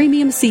bottle of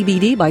premium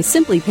CBD by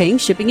simply paying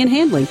shipping and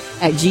handling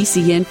at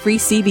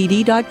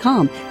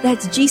GCNFreeCBD.com.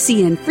 That's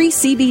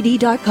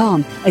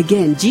GCNFreeCBD.com.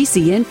 Again,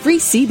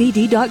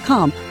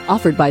 GCNFreeCBD.com.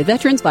 Offered by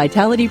Veterans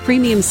Vitality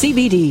Premium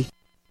CBD.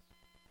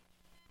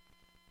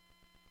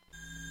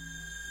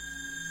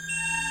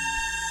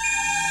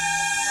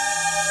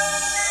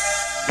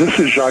 This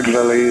is Jacques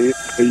Vallée.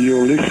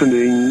 You're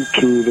listening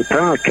to the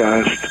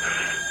Paracast,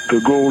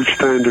 the gold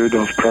standard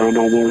of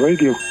paranormal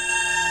radio.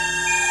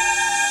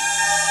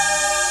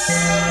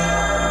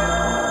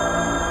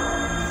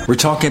 We're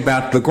talking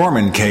about the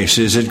Gorman case,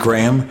 is it,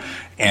 Graeme?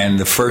 And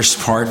the first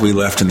part we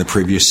left in the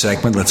previous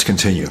segment. Let's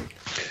continue.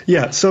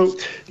 Yeah, so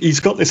he's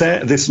got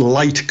this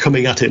light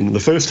coming at him. The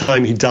first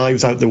time he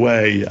dives out the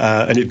way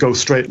and it goes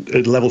straight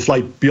at level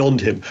flight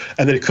beyond him.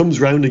 And then it comes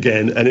round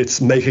again and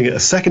it's making it a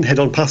second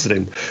head-on pass at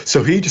him.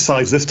 So he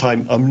decides this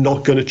time, I'm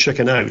not going to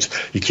chicken out.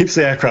 He keeps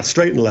the aircraft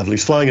straight and level.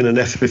 He's flying in an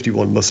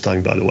F-51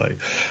 Mustang, by the way.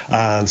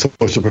 So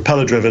it's a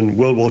propeller-driven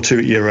World War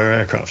II era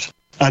aircraft.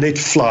 And it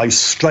flies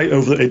straight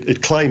over,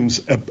 it climbs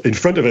in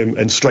front of him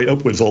and straight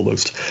upwards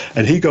almost.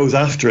 And he goes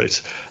after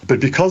it.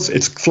 But because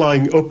it's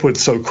flying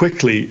upwards so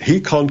quickly,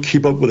 he can't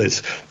keep up with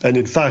it. And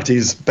in fact,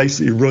 he's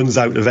basically runs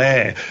out of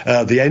air.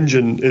 The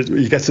engine,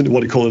 he gets into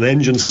what he call an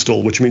engine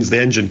stall, which means the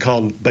engine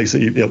can't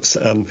basically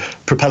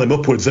propel him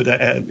upwards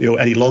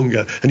any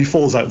longer. And he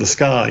falls out of the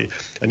sky.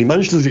 And he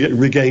manages to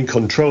regain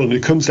control, and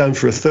it comes down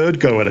for a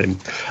third go at him.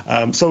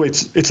 So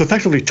it's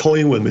effectively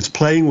toying with him. It's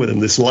playing with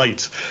him, this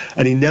light.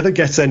 And he never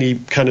gets any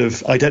kind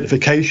of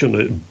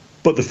identification,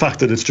 but the fact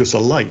that it's just a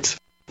light.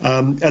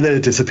 And then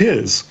it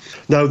disappears.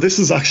 Now, this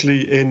is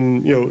actually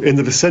in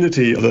the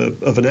vicinity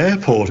of an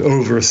airport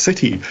over a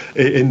city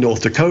in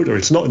North Dakota.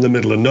 It's not in the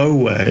middle of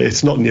nowhere.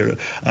 It's not near,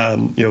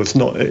 it's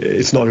not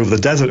over the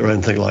desert or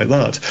anything like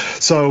that.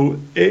 So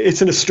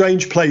it's in a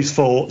strange place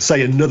for,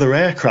 say, another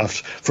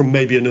aircraft from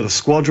maybe another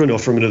squadron or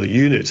from another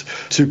unit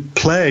to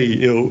play,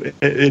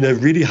 in a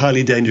really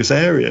highly dangerous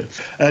area.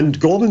 And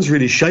Gorman's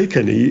really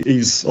shaken.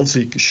 He's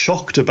obviously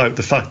shocked about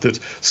the fact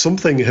that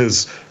something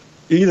has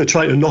either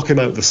trying to knock him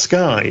out of the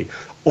sky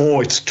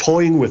or it's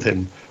toying with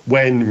him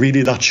when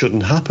really that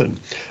shouldn't happen.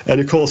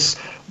 And of course,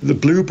 the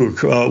Blue Book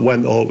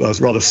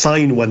Project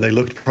Sign, when they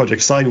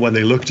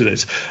looked at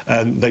it,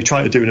 and they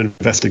tried to do an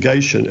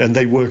investigation, and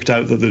they worked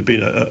out that there'd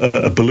been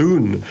a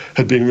balloon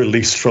had been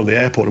released from the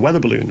airport, a weather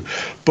balloon.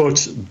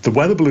 But the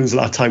weather balloons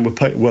at that time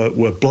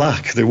were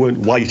black. They weren't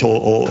white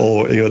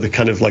or the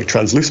kind of like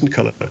translucent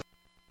colour.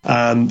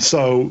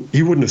 So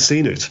he wouldn't have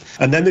seen it.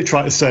 And then they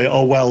try to say,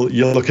 oh, well,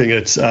 you're looking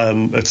at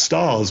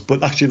stars,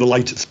 but actually the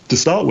light to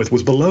start with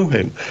was below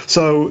him.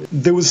 So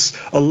there was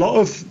a lot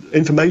of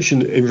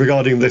information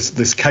regarding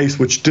this case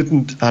which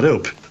didn't add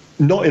up.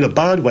 Not in a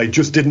bad way,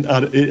 just didn't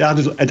add. It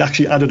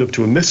actually added up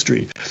to a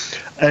mystery,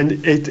 and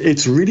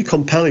it's really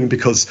compelling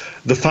because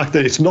the fact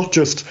that it's not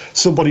just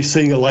somebody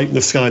seeing a light in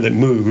the sky that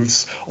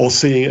moves or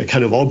seeing a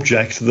kind of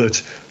object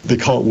that they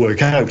can't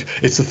work out.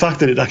 It's the fact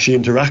that it actually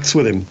interacts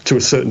with him to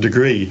a certain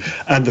degree,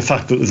 and the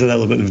fact that there's an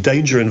element of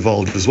danger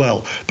involved as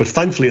well. But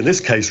thankfully, in this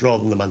case,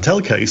 rather than the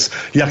Mantell case,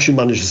 he actually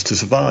manages to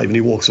survive, and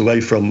he walks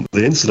away from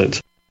the incident.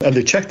 And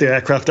they checked the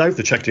aircraft out,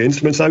 they checked the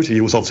instruments out,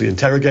 he was obviously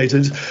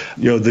interrogated.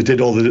 They did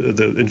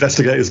the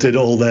investigators did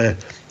all their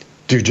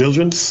due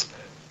diligence,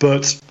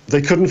 but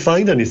they couldn't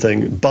find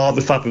anything, bar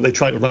the fact that they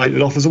tried to write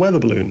it off as a weather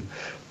balloon.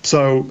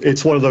 So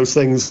it's one of those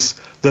things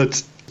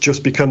that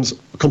just becomes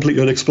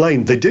completely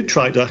unexplained. They did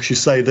try to actually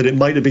say that it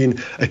might have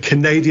been a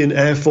Canadian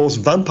Air Force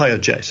Vampire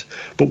jet,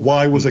 but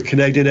why was a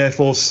Canadian Air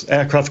Force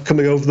aircraft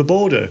coming over the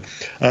border?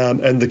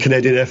 And the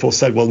Canadian Air Force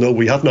said, well, no,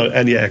 we have not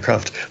any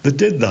aircraft that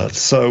did that.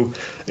 So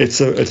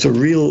it's a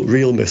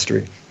real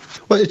mystery.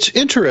 Well, it's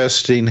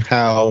interesting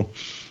how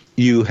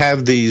you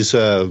have these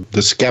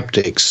the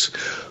skeptics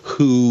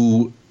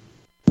who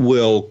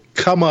will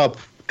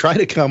try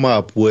to come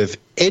up with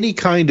any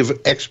kind of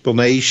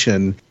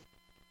explanation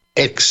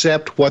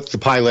except what the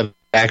pilot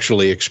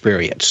actually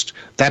experienced.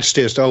 That's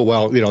just,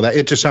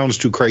 it just sounds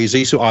too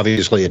crazy, so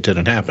obviously it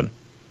didn't happen.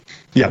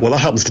 Yeah, well, that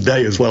happens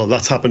today as well.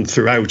 That's happened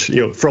throughout,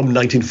 from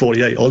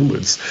 1948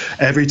 onwards.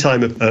 Every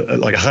time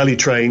a highly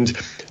trained,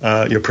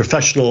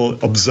 professional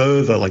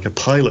observer, like a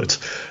pilot,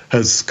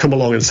 has come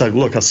along and said,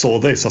 look, I saw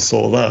this, I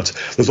saw that.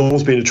 There's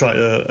always been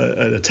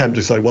an attempt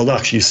to say, well, no,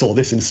 actually, you saw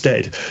this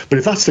instead. But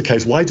if that's the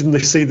case, why didn't they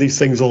see these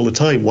things all the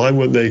time? Why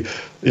weren't they,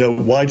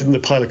 why didn't the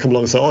pilot come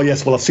along and say, oh,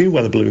 yes, well, I've seen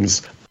weather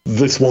balloons.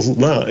 This wasn't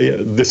that.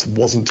 This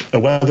wasn't a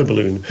weather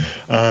balloon.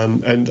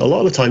 And a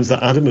lot of the times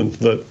they're adamant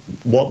that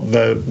what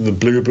the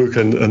Blue Book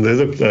and the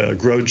other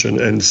Grudge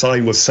and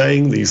Sign were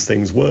saying these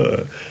things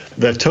were.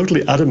 They're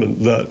totally adamant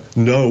that,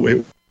 no,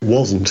 it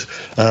wasn't.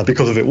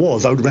 Because if it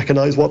was, I would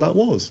recognize what that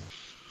was.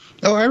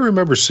 Oh, I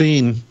remember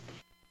seeing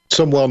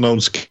some well-known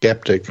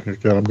skeptic, I'm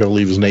going to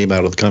leave his name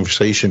out of the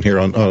conversation here,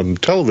 on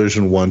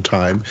television one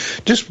time,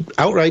 just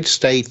outright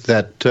state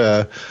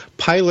that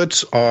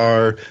pilots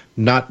are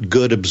not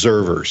good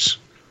observers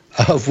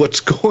of what's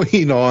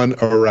going on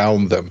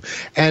around them.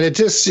 And it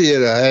just,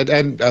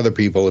 and other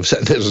people have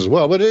said this as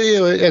well, but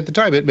at the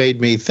time it made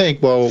me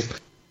think, well,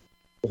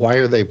 why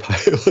are they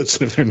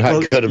pilots if they're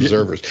not good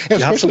observers?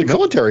 And especially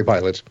military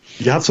pilots.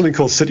 You have something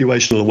called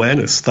situational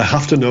awareness. They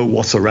have to know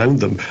what's around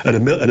them. And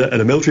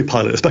a military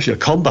pilot, especially a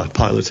combat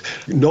pilot,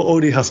 not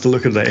only has to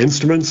look at their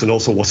instruments and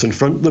also what's in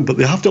front of them, but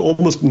they have to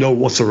almost know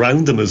what's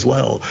around them as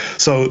well.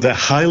 So they're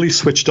highly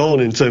switched on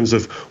in terms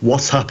of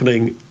what's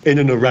happening in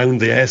and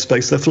around the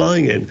airspace they're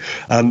flying in.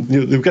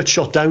 They'll get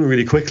shot down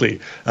really quickly.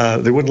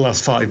 They wouldn't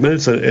last 5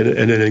 minutes in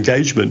an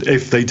engagement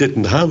if they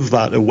didn't have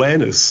that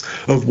awareness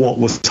of what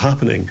was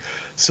happening.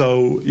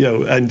 So,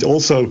 and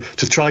also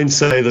to try and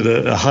say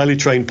that a highly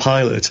trained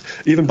pilot,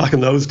 even back in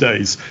those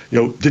days,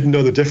 didn't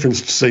know the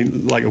difference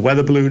between like a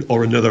weather balloon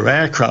or another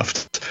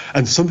aircraft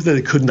and something that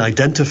they couldn't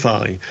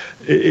identify.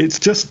 It's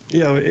just,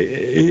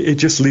 it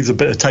just leaves a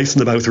bit of taste in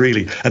the mouth,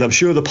 really. And I'm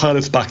sure the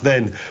pilots back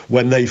then,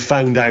 when they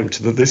found out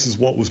that this is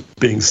what was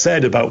being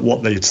said about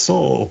what they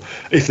saw,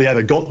 if they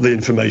ever got the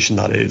information,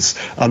 that is,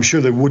 I'm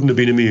sure they wouldn't have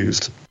been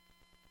amused.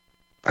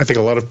 I think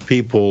a lot of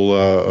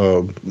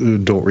people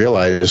don't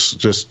realize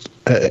just,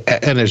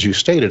 and as you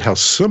stated, how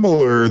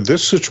similar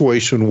this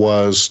situation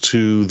was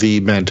to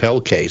the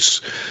Mantell case,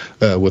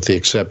 with the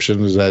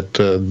exception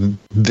that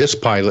this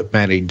pilot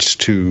managed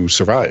to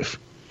survive.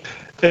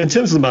 In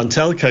terms of the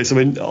Mantell case, I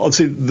mean,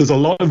 obviously, there's a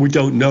lot we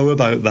don't know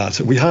about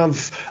that. We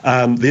have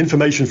the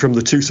information from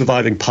the two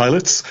surviving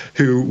pilots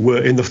who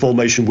were in the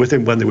formation with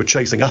him when they were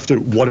chasing after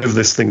whatever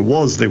this thing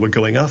was they were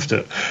going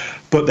after.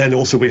 But then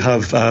also we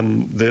have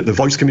the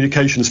voice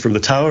communications from the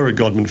tower at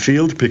Godman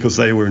Field, because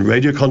they were in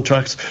radio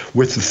contact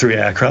with the three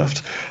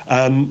aircraft.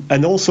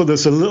 And also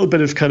there's a little bit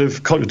of kind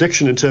of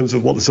contradiction in terms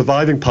of what the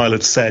surviving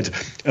pilots said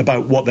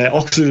about what their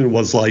oxygen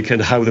was like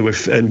and how they were.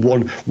 And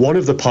one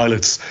of the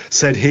pilots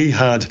said he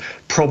had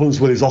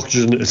problems with his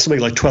oxygen at something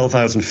like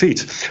 12,000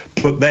 feet.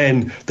 But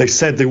then they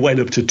said they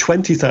went up to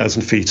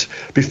 20,000 feet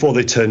before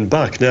they turned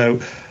back. Now,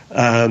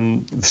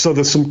 So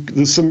there's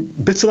some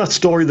bits of that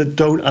story that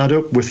don't add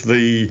up with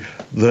the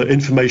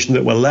information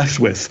that we're left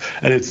with,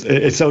 and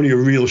it's only a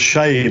real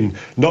shame.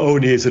 Not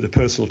only is it a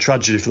personal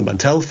tragedy for the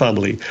Mantell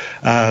family,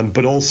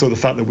 but also the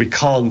fact that we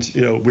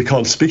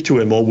can't speak to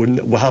him, or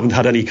we haven't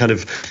had any kind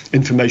of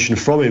information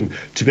from him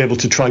to be able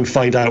to try and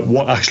find out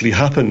what actually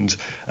happened,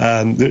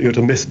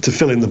 to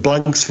fill in the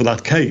blanks for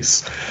that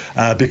case,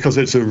 because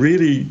it's a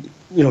really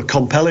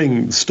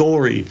compelling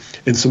story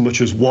in so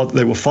much as what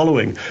they were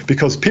following,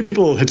 because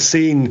people had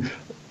seen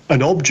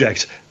an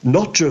object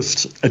not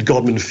just at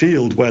Godman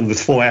Field when the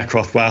 4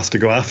 aircraft were asked to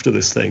go after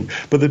this thing,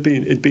 but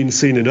it'd been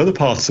seen in other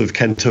parts of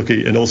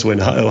Kentucky and also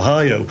in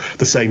Ohio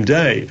the same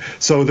day.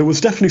 So there was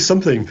definitely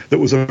something that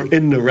was in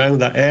and around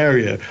that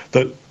area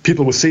that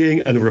people were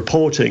seeing and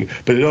reporting,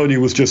 but it only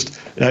was just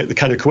the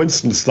kind of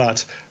coincidence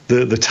that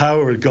the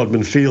tower at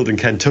Godman Field in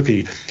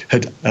Kentucky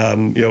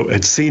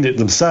had seen it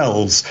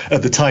themselves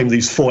at the time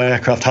these 4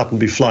 aircraft happened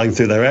to be flying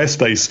through their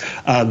airspace,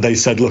 and they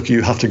said, look,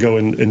 you have to go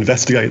and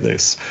investigate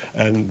this.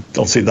 And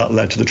obviously that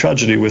led to the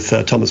tragedy with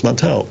Thomas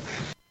Mantell.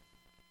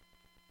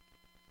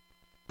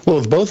 Well,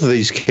 with both of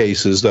these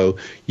cases, though,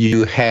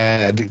 you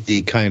had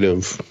the kind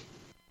of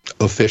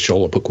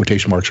official, I'll put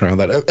quotation marks around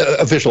that,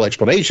 official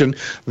explanation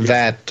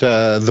that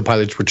the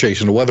pilots were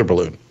chasing a weather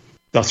balloon.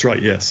 That's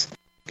right, yes.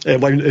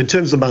 In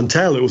terms of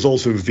Mantell, it was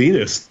also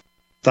Venus.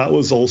 That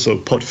was also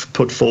put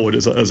forward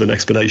as an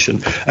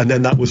explanation, and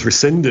then that was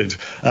rescinded.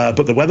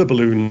 But the weather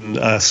balloon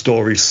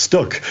story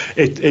stuck.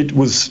 It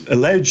was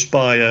alleged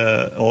by,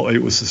 or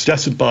it was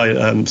suggested by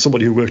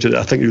somebody who worked at,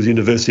 I think it was the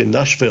University in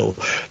Nashville,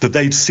 that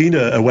they'd seen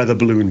a weather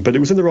balloon, but it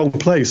was in the wrong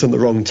place and the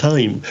wrong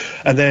time.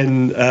 And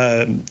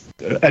then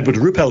Edward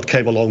Ruppelt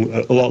came along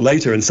a lot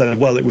later and said,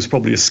 well, it was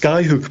probably a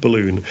skyhook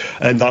balloon,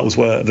 and that was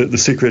where the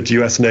secret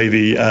US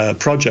Navy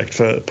project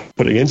for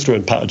putting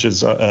instrument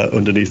packages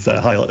underneath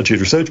high-altitude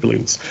research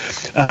balloons.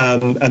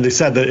 And they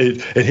said that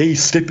he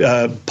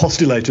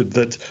postulated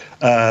that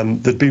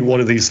there'd been one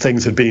of these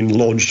things had been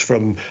launched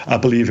from, I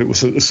believe it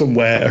was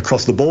somewhere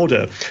across the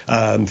border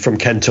from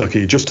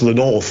Kentucky, just to the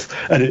north,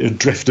 and it had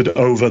drifted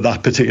over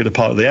that particular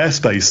part of the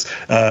airspace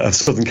of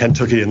southern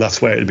Kentucky, and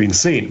that's where it had been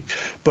seen.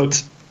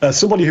 But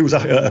somebody who was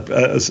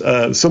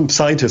some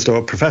scientist or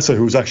a professor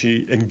who was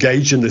actually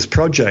engaged in this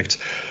project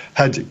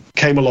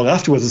came along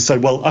afterwards and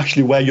said, well,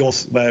 actually, where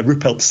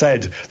Ruppelt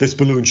said this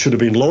balloon should have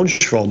been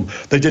launched from,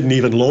 they didn't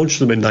even launch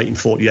them in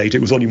 1948.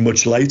 It was only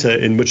much later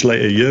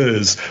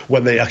years,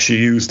 when they actually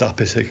used that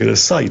particular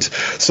site.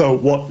 So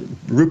what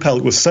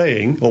Ruppelt was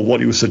saying, or what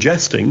he was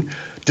suggesting,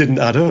 didn't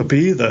add up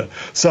either.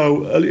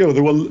 So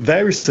there were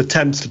various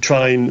attempts to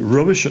try and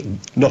rubbish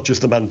not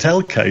just the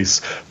Mantell case,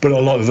 but a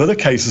lot of other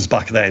cases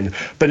back then.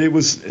 But it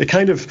was a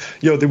kind of,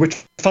 they would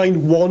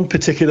find one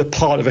particular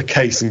part of a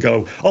case and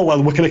go, oh,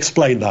 well, we can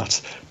explain that.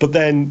 But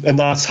then, and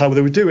that's how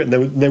they would do it.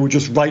 And they would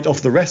just write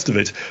off the rest of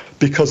it,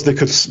 because they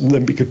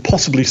could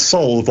possibly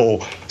solve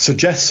or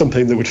suggest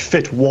something that would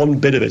fit one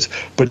bit of it,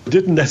 but it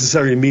didn't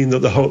necessarily mean that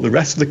the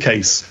rest of the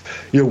case,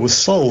 was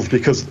solved,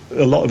 because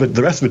a lot of it,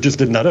 the rest of it just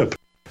didn't add up.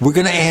 We're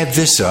going to add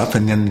this up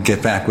and then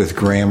get back with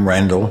Graeme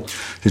Rendall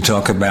to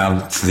talk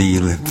about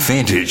the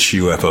vintage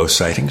UFO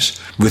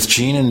sightings. With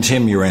Gene and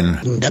Tim, you're in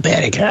the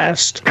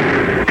Paracast.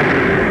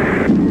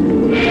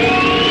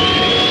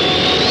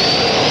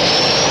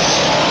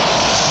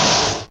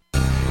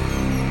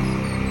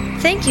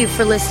 Thank you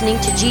for listening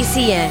to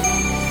GCN.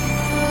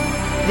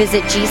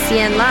 Visit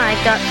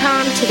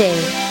GCNlive.com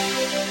today.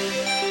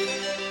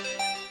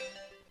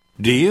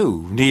 Do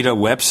you need a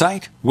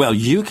website? Well,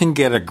 you can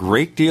get a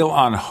great deal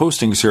on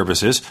hosting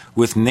services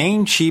with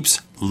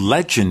Namecheap's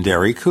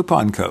legendary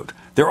coupon code.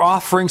 They're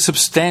offering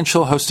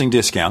substantial hosting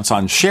discounts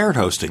on shared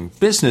hosting,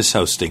 business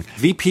hosting,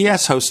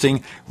 VPS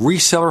hosting,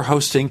 reseller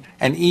hosting,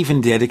 and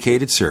even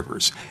dedicated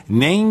servers.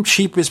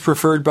 Namecheap is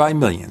preferred by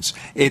millions.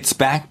 It's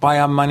backed by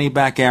a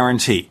money-back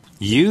guarantee.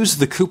 Use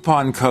the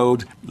coupon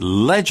code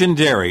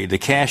LEGENDARY to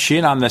cash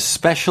in on the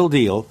special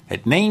deal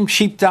at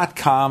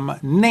Namecheap.com,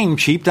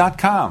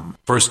 Namecheap.com.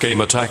 First came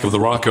Attack of the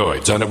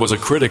Rockoids, and it was a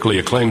critically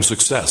acclaimed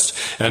success.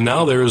 And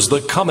now there's The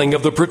Coming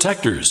of the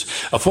Protectors.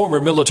 A former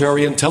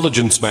military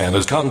intelligence man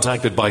is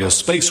contacted by a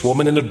space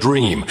woman in a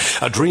dream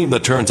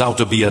that turns out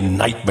to be a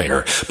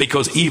nightmare,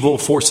 because evil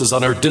forces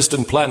on our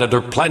distant planet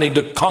are planning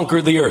to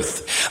conquer the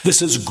Earth.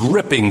 This is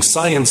gripping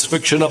science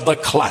fiction of the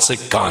classic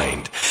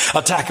kind.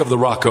 Attack of the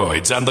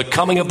Rockoids and The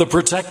Coming of the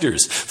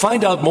Protectors.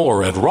 Find out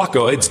more at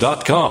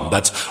rockoids.com.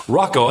 That's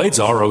rockoids,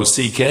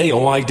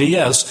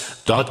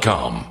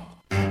 ROCKOIDS.com.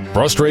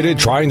 Frustrated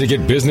trying to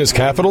get business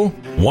capital?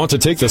 Want to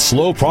take the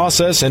slow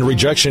process and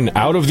rejection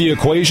out of the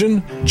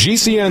equation?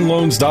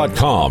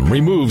 GCNloans.com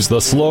removes the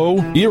slow,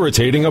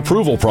 irritating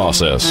approval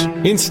process.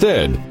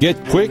 Instead,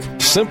 get quick,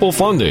 simple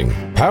funding.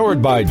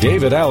 Powered by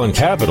David Allen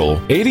Capital,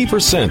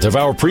 80% of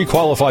our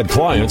pre-qualified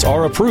clients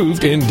are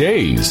approved in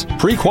days.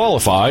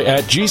 Pre-qualify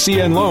at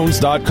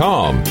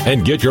GCNloans.com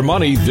and get your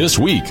money this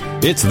week.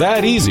 It's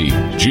that easy.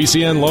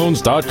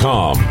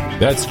 GCNloans.com.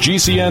 That's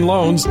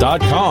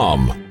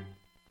GCNloans.com.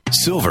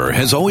 Silver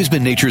has always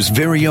been nature's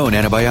very own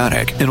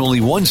antibiotic, and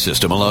only one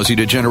system allows you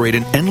to generate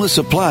an endless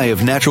supply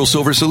of natural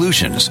silver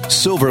solutions.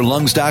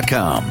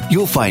 SilverLungs.com.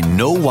 You'll find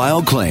no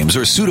wild claims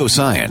or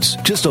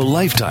pseudoscience, just a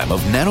lifetime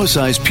of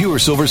nano-sized pure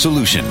silver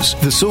solutions.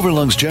 The Silver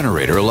Lungs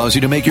generator allows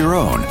you to make your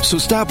own, so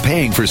stop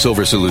paying for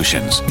silver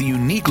solutions. The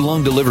unique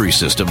lung delivery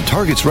system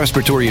targets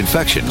respiratory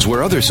infections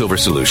where other silver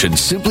solutions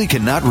simply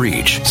cannot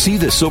reach. See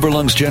the Silver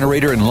Lungs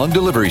generator and lung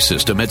delivery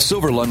system at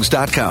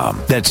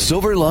SilverLungs.com. That's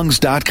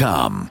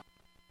SilverLungs.com.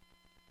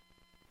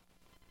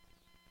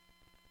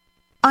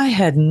 I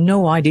had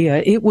no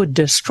idea it would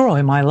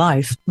destroy my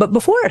life. But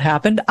before it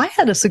happened, I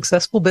had a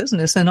successful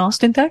business in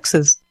Austin,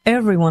 Texas.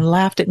 Everyone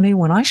laughed at me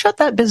when I shut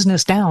that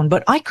business down,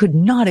 but I could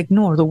not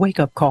ignore the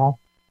wake-up call.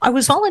 I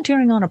was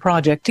volunteering on a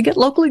project to get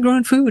locally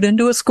grown food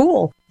into a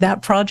school.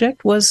 That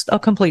project was a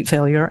complete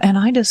failure, and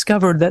I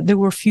discovered that there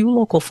were few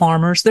local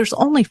farmers. There's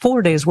only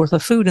 4 days worth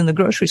of food in the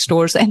grocery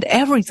stores, and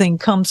everything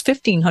comes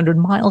 1,500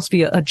 miles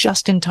via a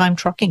just-in-time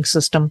trucking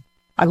system.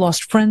 I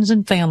lost friends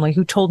and family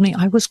who told me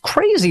I was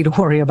crazy to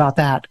worry about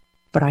that,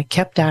 but I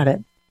kept at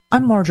it.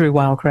 I'm Marjorie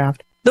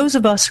Wildcraft. Those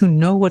of us who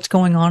know what's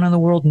going on in the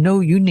world know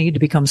you need to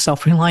become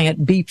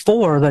self-reliant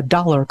before the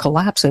dollar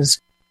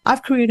collapses.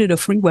 I've created a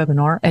free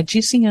webinar at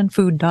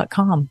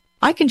gcnfood.com.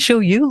 I can show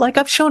you, like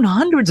I've shown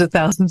hundreds of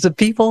thousands of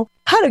people,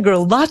 how to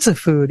grow lots of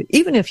food,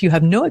 even if you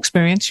have no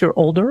experience, you're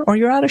older, or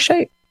you're out of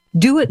shape.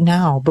 Do it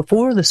now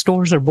before the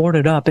stores are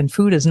boarded up and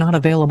food is not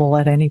available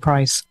at any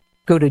price.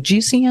 Go to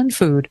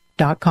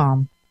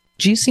gcnfood.com.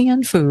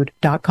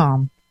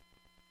 gcnfood.com.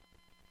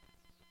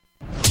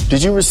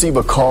 Did you receive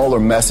a call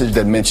or message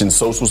that mentioned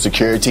Social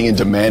Security and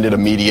demanded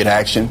immediate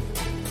action?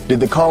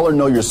 Did the caller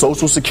know your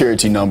Social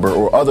Security number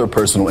or other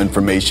personal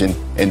information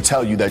and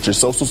tell you that your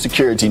Social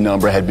Security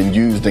number had been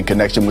used in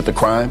connection with the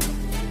crime?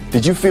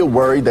 Did you feel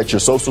worried that your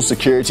Social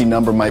Security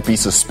number might be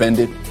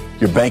suspended,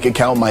 your bank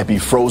account might be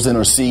frozen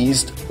or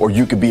seized, or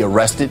you could be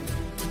arrested?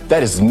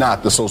 That is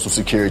not the Social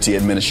Security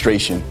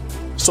Administration.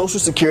 Social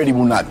Security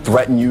will not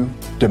threaten you,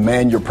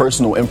 demand your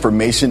personal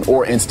information,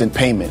 or instant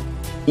payment,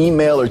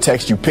 email or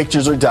text you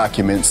pictures or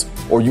documents,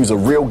 or use a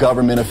real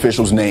government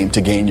official's name to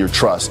gain your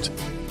trust.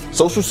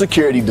 Social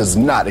Security does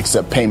not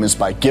accept payments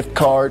by gift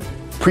card,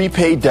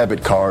 prepaid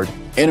debit card,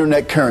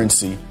 internet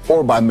currency,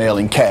 or by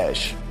mailing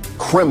cash.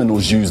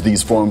 Criminals use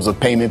these forms of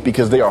payment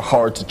because they are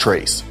hard to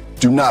trace.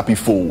 Do not be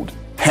fooled.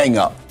 Hang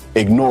up.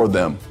 Ignore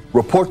them.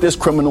 Report this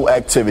criminal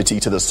activity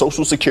to the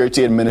Social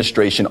Security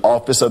Administration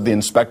Office of the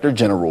Inspector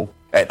General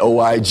at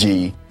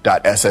oig.ssa.gov.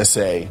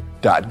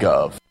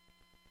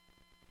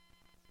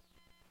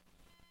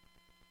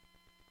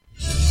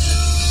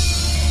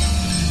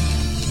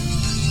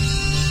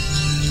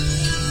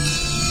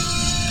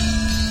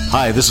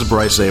 Hi, this is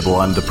Bryce Abel.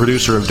 I'm the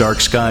producer of Dark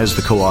Skies,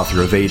 the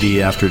co-author of AD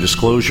After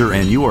Disclosure,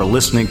 and you are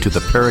listening to the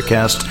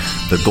Paracast,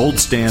 the gold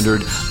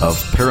standard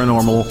of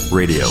paranormal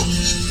radio.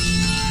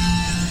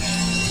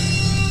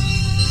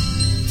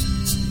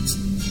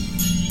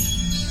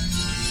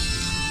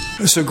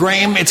 So,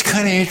 Graeme, it's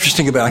kind of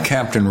interesting about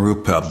Captain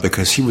Ruppelt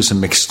because he was a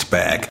mixed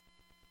bag.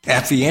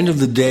 At the end of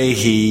the day,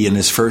 he, in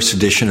his first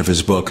edition of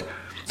his book,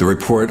 The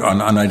Report on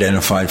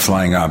Unidentified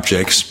Flying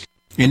Objects,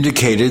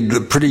 indicated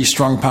the pretty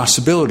strong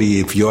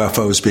possibility of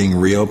UFOs being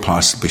real,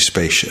 possibly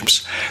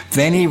spaceships.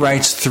 Then he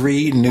writes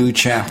 3 new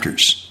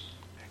chapters.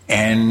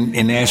 And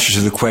in answer to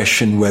the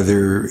question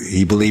whether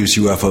he believes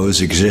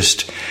UFOs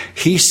exist,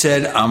 he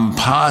said, I'm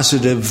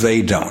positive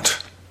they don't.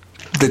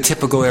 The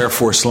typical Air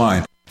Force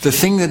line. The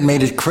thing that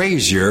made it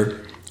crazier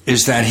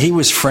is that he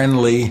was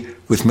friendly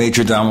with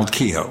Major Donald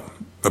Kehoe,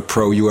 a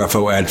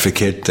pro-UFO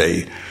advocate,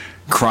 a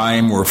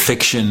crime or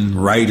fiction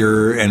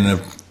writer, and a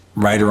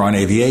writer on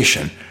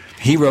aviation.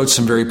 He wrote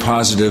some very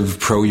positive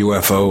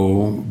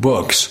pro-UFO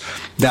books.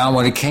 Now,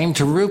 when it came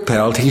to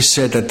Ruppelt, he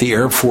said that the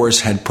Air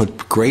Force had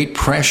put great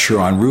pressure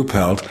on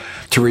Ruppelt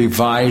to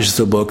revise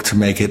the book to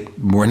make it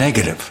more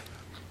negative.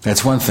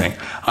 That's one thing.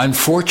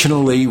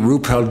 Unfortunately,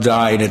 Ruppelt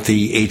died at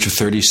the age of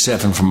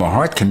 37 from a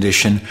heart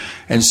condition,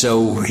 and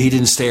so he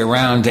didn't stay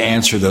around to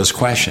answer those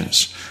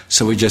questions.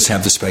 So we just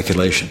have the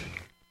speculation.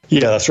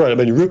 Yeah, that's right. I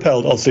mean,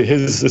 Ruppelt, obviously,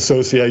 his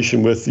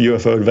association with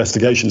UFO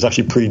investigations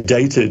actually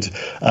predated,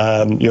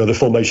 the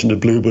formation of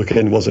Blue Book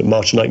in, was it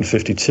March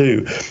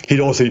 1952?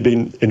 He'd also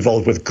been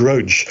involved with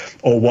Grudge,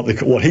 or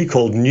what he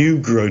called New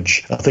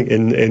Grudge, I think,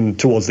 in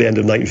towards the end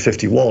of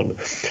 1951.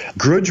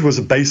 Grudge was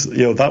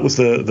that was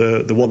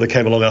the one that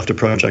came along after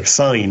Project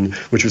Sign,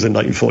 which was in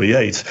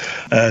 1948,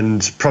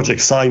 and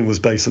Project Sign was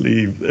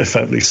basically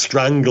effectively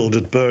strangled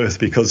at birth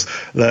because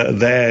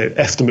their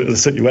estimate of the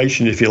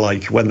situation, if you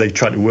like, when they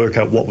tried to work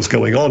out what was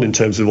going on in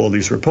terms of all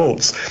these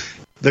reports,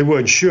 they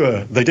weren't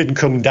sure. They didn't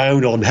come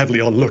down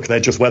heavily on, look, they're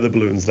just weather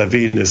balloons, they're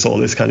Venus, all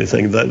this kind of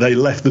thing. They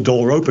left the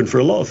door open for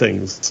a lot of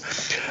things.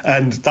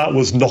 And that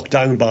was knocked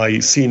down by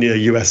senior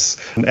US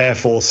Air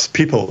Force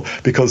people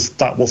because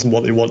that wasn't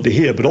what they wanted to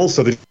hear. But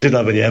also they didn't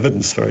have any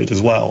evidence for it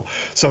as well.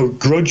 So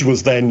Grudge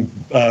was then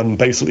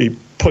basically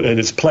put in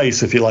its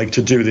place, if you like,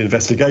 to do the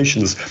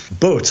investigations,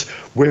 but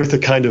with the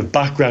kind of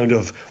background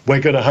of we're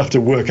going to have to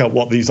work out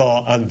what these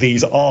are, and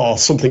these are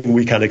something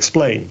we can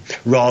explain,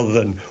 rather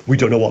than we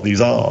don't know what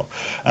these are.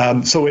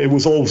 So it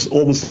was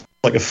almost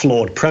like a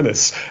flawed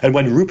premise. And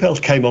when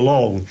Ruppelt came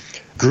along,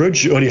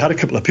 Grudge only had a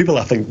couple of people,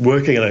 I think,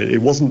 working on it.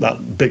 It wasn't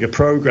that big a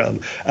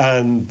program,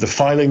 and the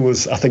filing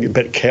was, I think, a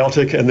bit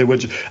chaotic, and they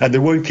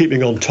weren't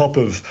keeping on top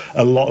of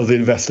a lot of the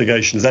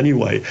investigations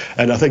anyway.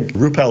 And I think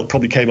Ruppelt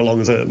probably came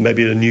along as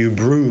maybe a new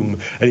broom,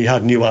 and he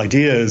had new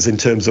ideas in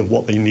terms of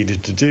what they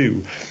needed to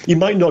do. He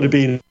might not have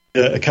been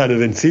a kind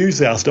of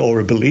enthusiast or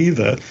a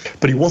believer,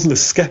 but he wasn't a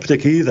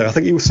skeptic either. I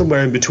think he was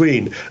somewhere in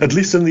between, at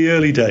least in the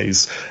early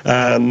days.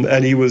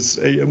 And he was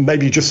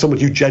maybe just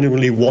someone who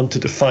genuinely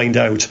wanted to find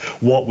out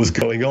what was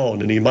going on.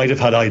 And he might have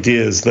had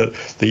ideas that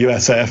the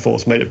US Air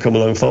Force might have come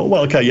along and thought,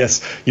 well, okay,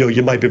 yes,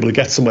 you might be able to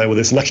get somewhere with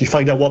this and actually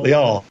find out what they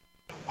are,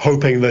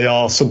 hoping they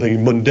are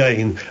something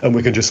mundane and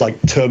we can just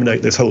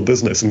terminate this whole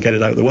business and get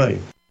it out of the way.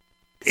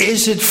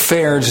 Is it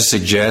fair to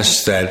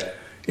suggest that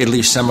at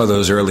least some of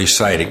those early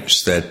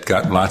sightings that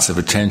got lots of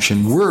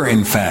attention were,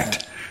 in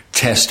fact,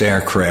 test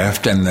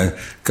aircraft, and the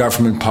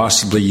government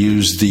possibly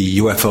used the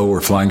UFO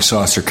or flying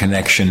saucer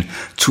connection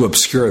to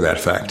obscure that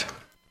fact?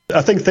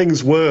 I think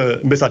things were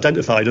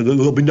misidentified, and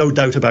there'll be no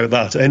doubt about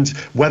that. And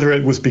whether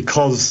it was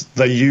because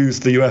they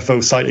used the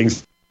UFO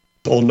sightings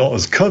or not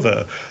as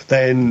cover,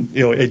 then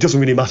it doesn't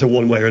really matter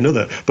one way or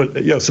another. But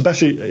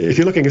especially if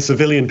you're looking at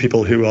civilian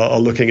people who are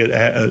looking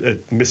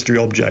at mystery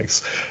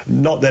objects,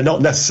 they're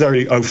not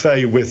necessarily au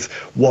fait with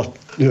what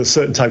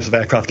certain types of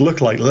aircraft look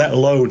like, let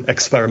alone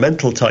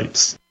experimental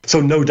types.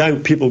 So no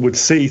doubt people would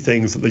see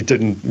things that they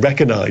didn't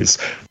recognize,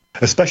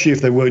 especially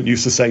if they weren't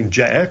used to saying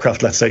jet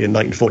aircraft, let's say in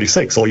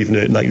 1946 or even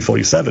in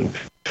 1947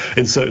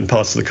 in certain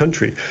parts of the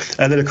country.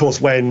 And then, of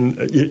course,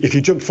 if you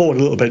jump forward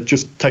a little bit,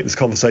 just take this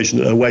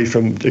conversation away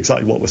from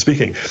exactly what we're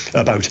speaking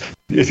about.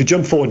 If you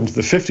jump forward into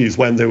the 50s,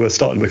 when they were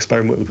starting to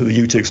experiment with the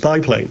U-2 spy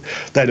plane,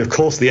 then, of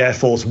course, the Air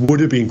Force would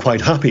have been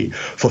quite happy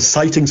for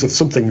sightings of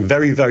something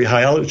very, very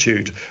high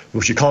altitude,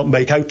 which you can't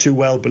make out too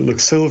well, but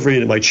looks silvery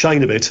and it might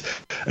shine a bit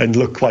and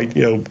look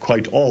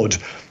quite odd.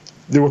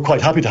 They were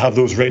quite happy to have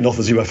those written off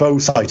as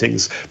UFO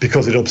sightings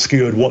because it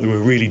obscured what they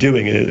were really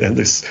doing in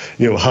this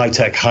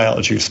high-tech,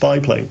 high-altitude spy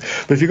plane.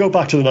 But if you go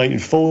back to the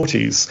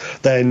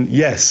 1940s, then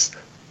yes,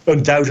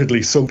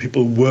 undoubtedly some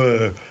people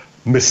were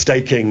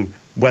mistaking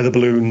weather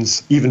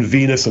balloons, even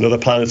Venus and other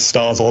planets,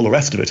 stars, all the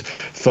rest of it,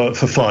 for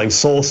flying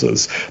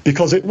saucers,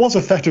 because it was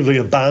effectively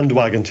a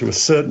bandwagon to a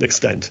certain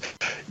extent.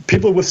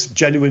 People were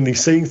genuinely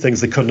seeing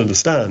things they couldn't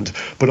understand,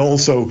 but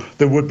also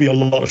there would be a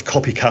lot of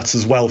copycats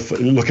as well,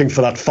 looking for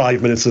that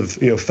 5 minutes of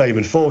fame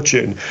and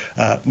fortune.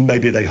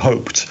 Maybe they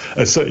hoped,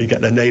 certainly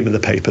get their name in the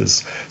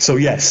papers. So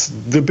yes,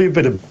 there'd be a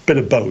bit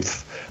of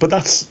both. But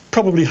that's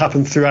probably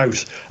happened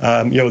throughout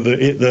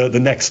the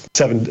next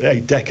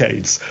 7-8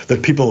 decades,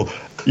 that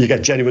you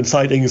get genuine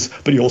sightings,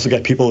 but you also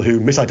get people who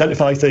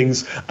misidentify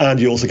things, and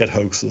you also get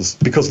hoaxes,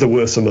 because there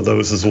were some of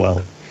those as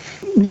well.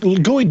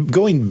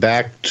 Going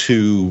back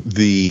to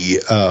the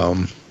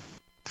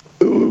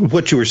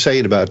what you were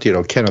saying about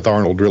Kenneth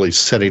Arnold really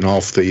setting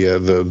off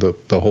the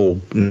whole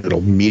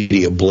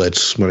media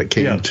blitz when it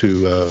came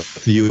to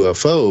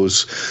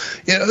UFOs.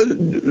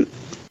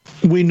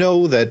 We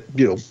know that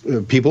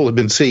people have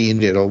been seeing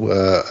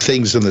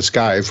things in the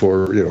sky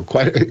for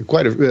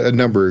quite a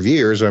number of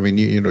years. I mean,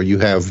 you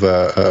have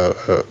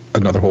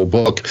another whole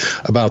book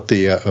about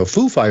the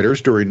Foo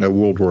Fighters during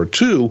World War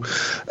II.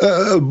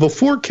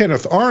 Before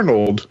Kenneth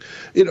Arnold,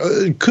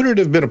 could it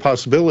have been a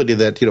possibility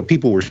that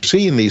people were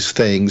seeing these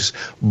things,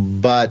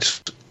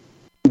 but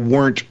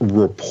weren't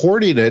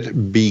reporting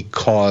it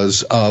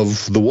because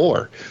of the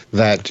war?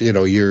 That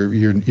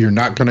you're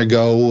not going to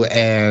go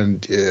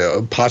and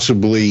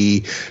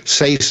possibly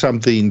say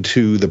something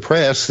to the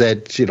press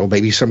that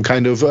maybe some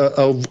kind of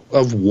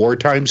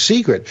wartime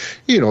secret,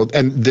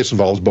 and this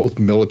involves both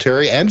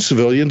military and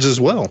civilians as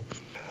well.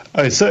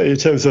 Certainly in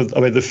terms of,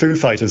 the Foo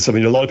Fighters, a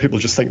lot of people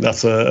just think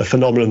that's a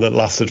phenomenon that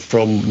lasted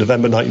from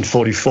November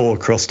 1944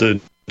 across to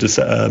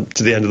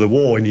the end of the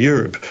war in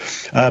Europe.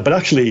 But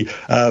actually,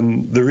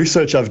 the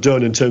research I've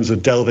done in terms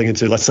of delving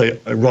into, let's say,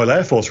 Royal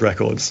Air Force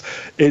records,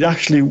 it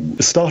actually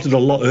started a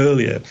lot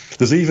earlier.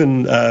 There's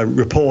even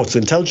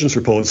intelligence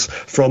reports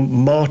from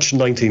March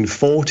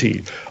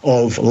 1940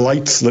 of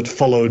lights that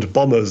followed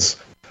bombers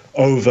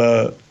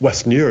over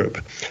Western Europe.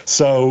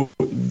 So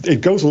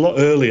it goes a lot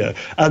earlier,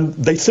 and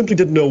they simply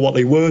didn't know what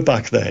they were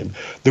back then.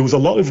 There was a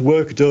lot of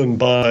work done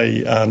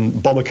by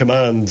Bomber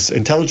Command's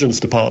intelligence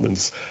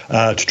departments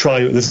to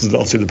try, this is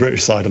obviously the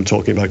British side I'm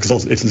talking about,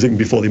 because it's even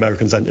before the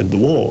Americans entered the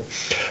war,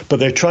 but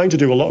they're trying to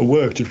do a lot of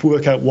work to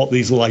work out what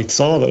these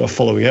lights are that are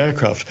following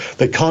aircraft.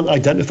 They can't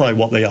identify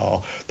what they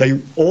are. They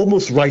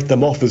almost write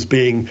them off as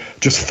being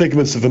just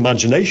figments of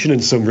imagination in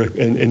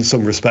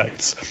some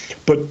respects,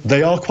 but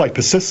they are quite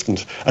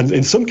persistent. And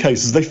in some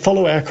cases, they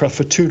follow aircraft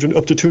for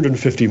up to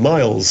 250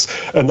 miles.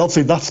 And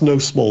obviously, that's no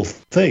small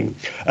thing.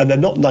 And they're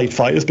not night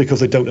fighters because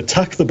they don't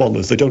attack the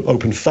bombers. They don't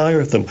open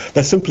fire at them.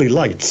 They're simply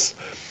lights.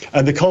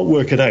 and they can't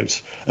work it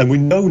out. And we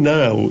know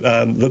now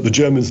that the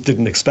Germans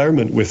didn't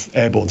experiment with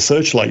airborne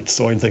searchlights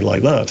or anything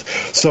like that.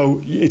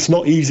 So it's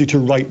not easy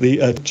to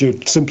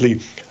to simply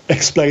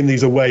explain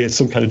these away as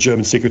some kind of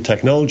German secret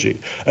technology.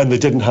 And they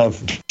didn't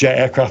have jet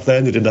aircraft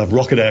then, they didn't have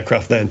rocket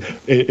aircraft then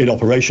in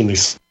operation. They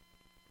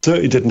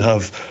certainly didn't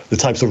have the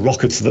types of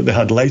rockets that they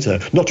had later,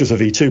 not just the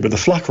V2, but the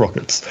flak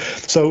rockets.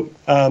 So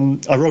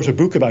I wrote a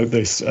book about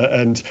this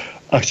and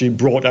actually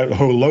brought out a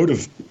whole load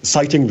of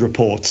sighting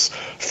reports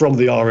from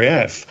the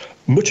RAF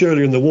much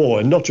earlier in the war,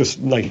 and not just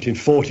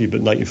 1940,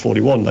 but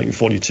 1941,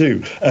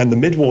 1942, and the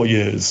mid-war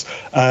years.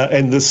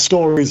 And there's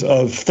stories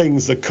of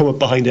things that come up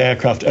behind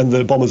aircraft and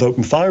the bombers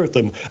open fire at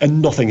them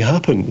and nothing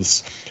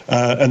happens.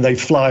 And they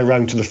fly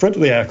around to the front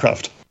of the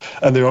aircraft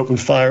and they open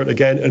fire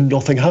again and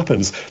nothing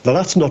happens. Now,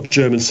 that's not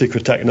German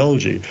secret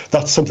technology.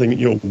 That's something,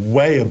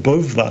 way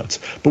above that.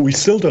 But we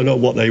still don't know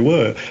what they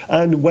were.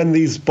 And when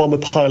these bomber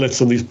pilots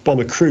and these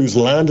bomber crews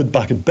landed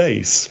back at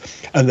base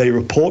and they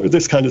reported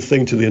this kind of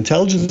thing to the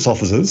intelligence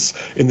officers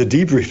in the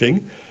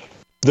debriefing,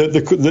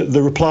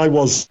 the reply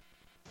was,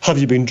 "Have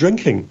you been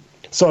drinking?"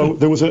 So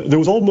there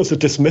was almost a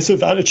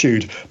dismissive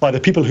attitude by the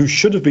people who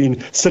should have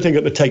been sitting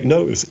at the take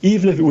notice,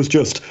 even if it was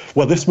just,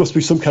 well, this must be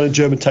some kind of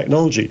German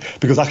technology,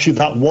 because actually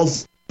that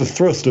was the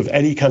thrust of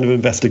any kind of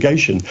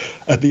investigation.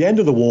 At the end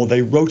of the war,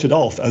 they wrote it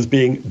off as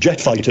being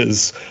jet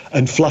fighters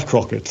and flak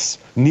rockets,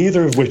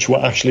 neither of which were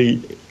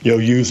actually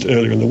used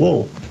earlier in the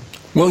war.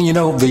 Well,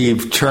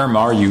 the term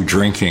 "are you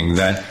drinking,"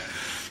 that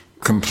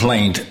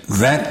complaint,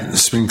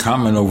 that's been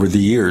common over the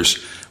years.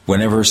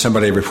 Whenever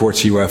somebody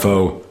reports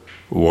UFO,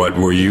 what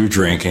were you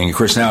drinking? Of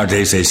course,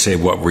 nowadays they say,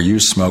 what were you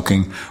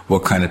smoking?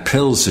 What kind of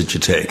pills did you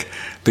take?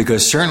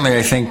 Because certainly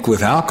I think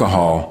with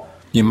alcohol,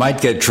 you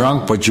might get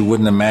drunk, but you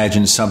wouldn't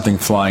imagine something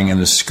flying in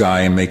the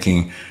sky and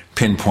making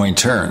pinpoint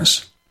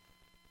turns.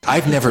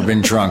 I've never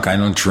been drunk. I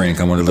don't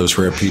drink. I'm one of those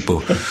rare people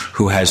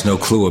who has no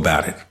clue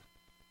about it.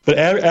 But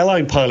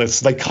airline pilots,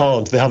 they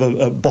can't. They have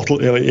a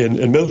bottle,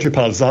 in military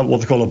pilots, they have what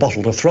they call a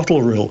bottle to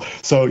throttle rule.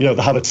 So, they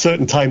have a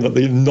certain time that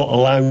they're not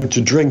allowed to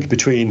drink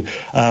between,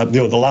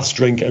 the last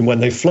drink and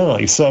when they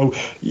fly. So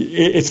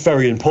it's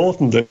very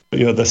important that,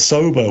 they're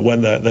sober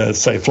when they're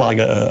say, flying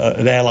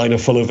an airliner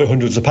full of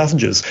hundreds of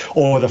passengers,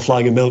 or they're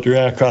flying a military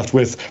aircraft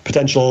with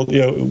potential,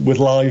 with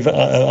live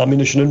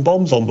ammunition and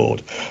bombs on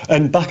board.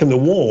 And back in the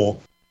war,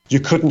 you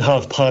couldn't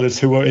have pilots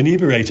who were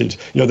inebriated.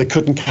 They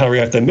couldn't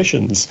carry out their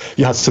missions.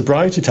 You had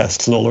sobriety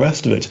tests and all the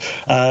rest of it.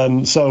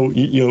 So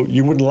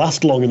you wouldn't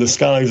last long in the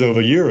skies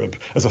over Europe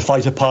as a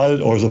fighter pilot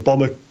or as a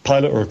bomber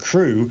pilot or a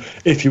crew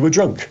if you were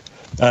drunk.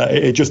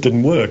 It just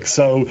didn't work.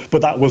 So,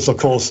 but that was, of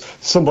course,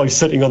 somebody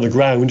sitting on the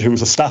ground who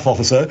was a staff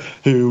officer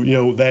who,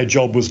 their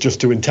job was just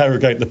to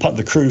interrogate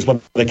the crews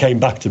when they came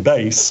back to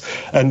base.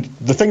 And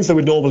the things they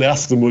would normally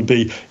ask them would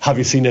be, have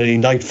you seen any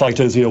night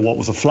fighters? What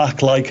was the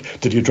flak like?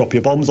 Did you drop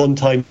your bombs on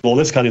time? All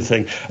this kind of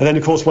thing. And then,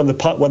 of course, when the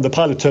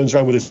pilot turns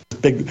around with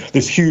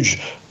this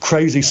huge,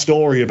 crazy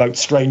story about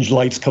strange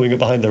lights coming up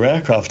behind their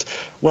aircraft,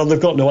 well,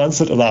 they've got no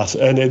answer to that.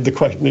 And the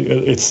question,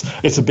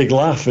 it's a big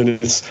laugh, and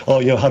it's,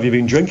 have you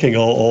been drinking?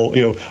 Or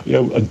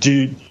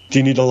do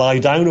you need to lie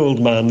down,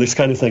 old man? This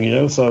kind of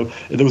thing, So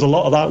there was a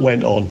lot of that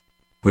went on.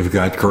 We've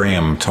got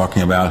Graeme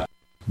talking about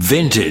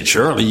vintage,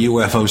 early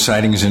UFO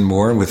sightings and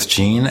more with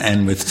Gene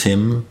and with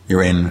Tim.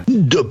 You're in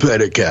the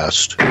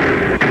Paracast.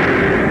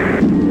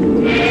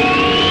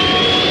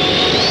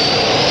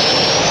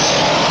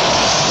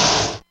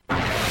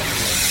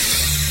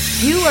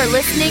 You are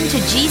listening to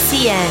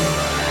GCN.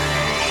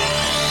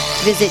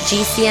 Visit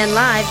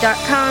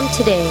GCNlive.com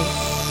today.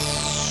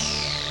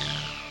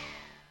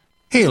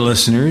 Hey,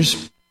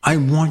 listeners, I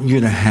want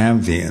you to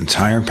have the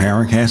entire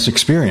Paracast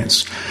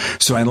experience.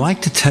 So I'd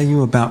like to tell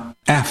you about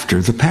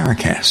After the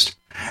Paracast.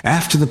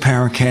 After the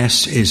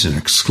Paracast is an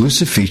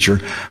exclusive feature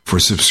for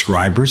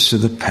subscribers to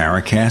the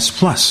Paracast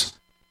Plus.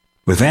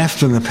 With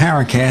After the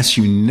Paracast,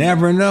 you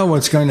never know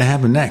what's going to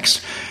happen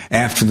next.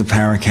 After the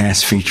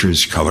Paracast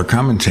features color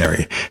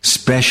commentary,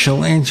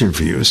 special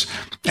interviews,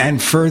 and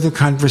further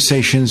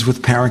conversations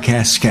with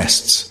Paracast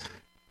guests.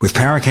 With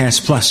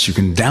Paracast Plus, you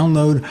can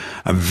download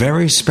a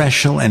very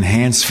special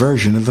enhanced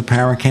version of the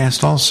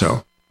Paracast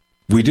also.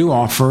 We do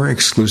offer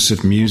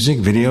exclusive music,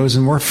 videos,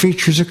 and more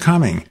features are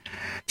coming.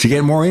 To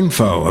get more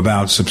info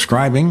about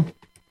subscribing,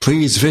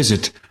 please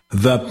visit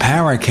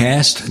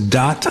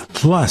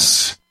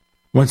theparacast.plus.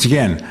 Once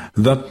again,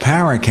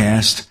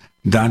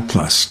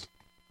 theparacast.plus.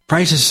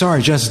 Prices are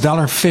just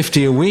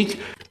 $1.50 a week,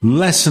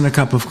 less than a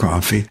cup of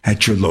coffee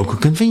at your local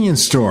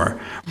convenience store.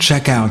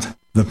 Check out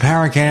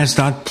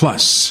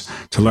theparacast.plus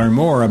to learn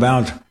more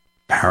about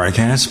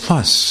Paracast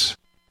Plus.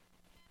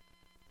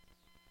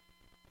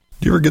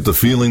 Do you ever get the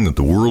feeling that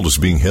the world is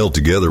being held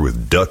together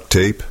with duct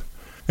tape?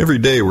 Every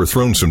day we're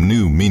thrown some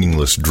new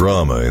meaningless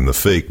drama in the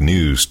fake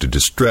news to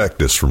distract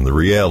us from the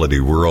reality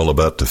we're all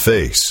about to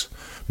face.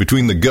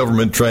 Between the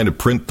government trying to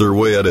print their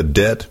way out of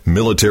debt,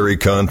 military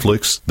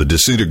conflicts, the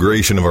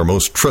disintegration of our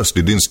most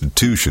trusted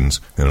institutions,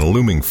 and a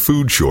looming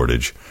food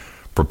shortage,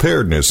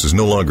 preparedness is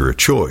no longer a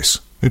choice.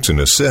 It's a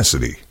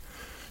necessity.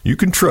 You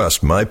can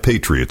trust My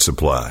Patriot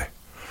Supply.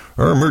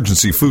 Our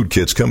emergency food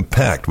kits come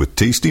packed with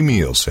tasty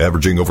meals,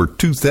 averaging over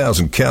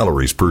 2,000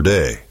 calories per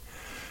day.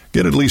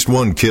 Get at least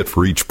one kit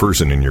for each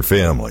person in your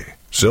family.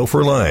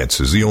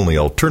 Self-reliance is the only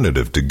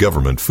alternative to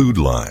government food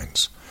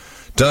lines.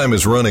 Time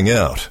is running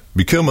out.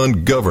 Become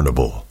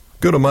ungovernable.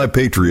 Go to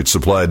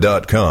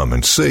MyPatriotSupply.com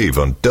and save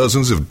on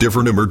dozens of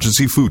different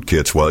emergency food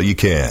kits while you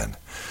can.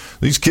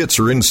 These kits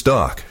are in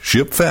stock,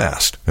 ship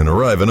fast, and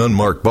arrive in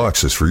unmarked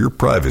boxes for your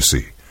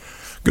privacy.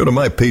 Go to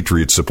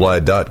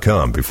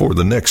MyPatriotSupply.com before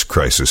the next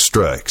crisis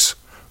strikes.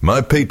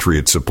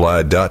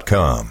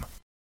 MyPatriotSupply.com.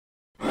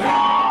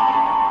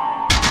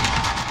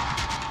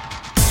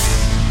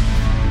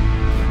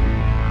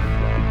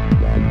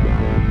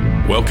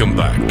 Welcome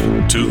back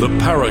to the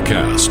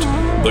Paracast,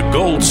 the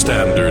gold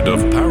standard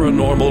of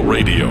paranormal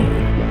radio.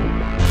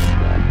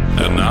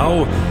 And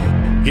now,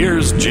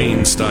 here's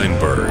Gene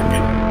Steinberg.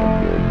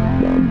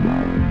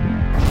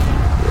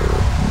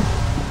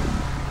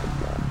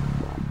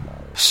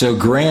 So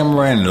Graeme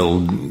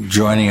Rendall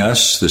joining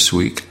us this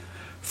week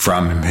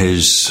from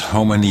his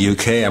home in the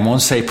UK. I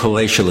won't say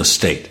palatial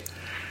estate,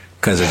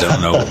 because I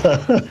don't know.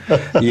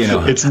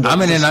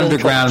 I'm in an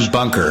underground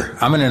bunker.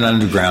 I'm in an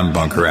underground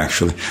bunker,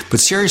 actually. But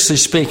seriously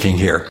speaking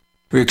here,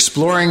 we're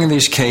exploring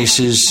these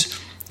cases,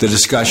 the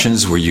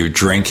discussions where you're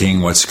drinking,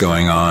 what's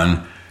going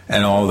on,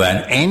 and all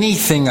that.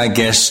 Anything, I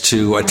guess,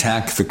 to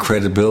attack the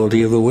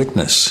credibility of the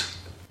witness.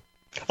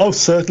 Oh,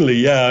 certainly,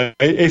 yeah.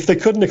 If they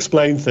couldn't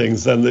explain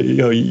things, then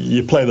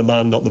you play the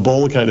man, not the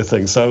ball, kind of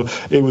thing. So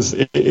it was.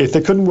 If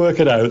they couldn't work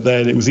it out,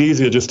 then it was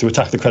easier just to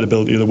attack the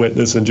credibility of the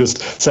witness and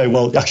just say,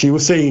 well, actually, you were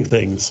seeing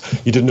things.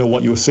 You didn't know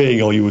what you were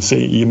seeing, or you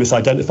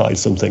misidentified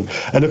something.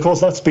 And of course,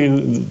 that's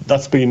been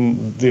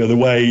the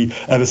way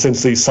ever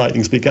since these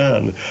sightings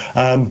began.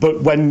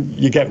 But when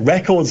you get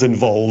records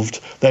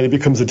involved, then it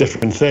becomes a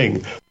different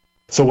thing.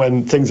 So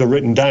when things are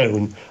written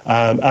down,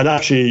 and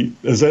actually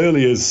as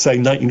early as, say,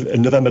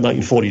 November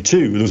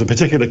 1942, there was a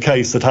particular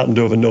case that happened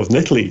over in northern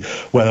Italy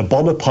where a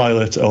bomber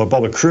pilot, or a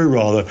bomber crew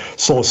rather,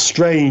 saw a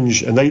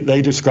strange, and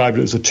they described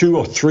it as a 200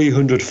 or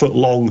 300 foot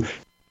long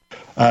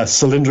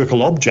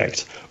cylindrical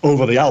object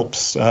over the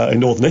Alps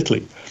in northern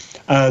Italy.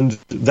 And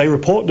they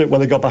reported it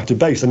when they got back to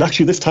base. And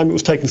actually, this time it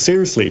was taken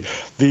seriously.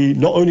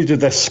 Not only did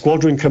their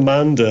squadron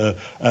commander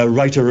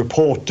write a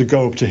report to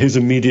go up to his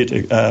immediate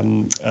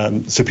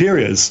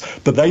superiors,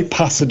 but they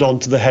passed it on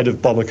to the head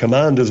of Bomber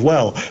Command as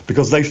well,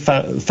 because they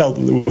felt that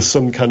there was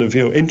some kind of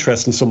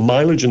interest and some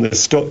mileage in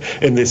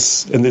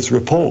this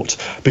report,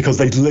 because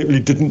they literally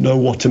didn't know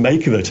what to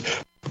make of it.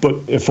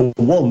 But for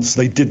once,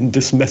 they didn't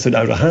dismiss it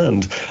out of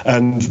hand.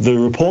 And the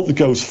report that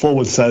goes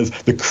forward says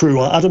the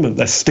crew are adamant,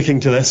 they're sticking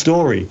to their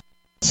story.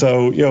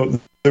 So,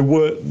 there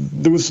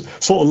was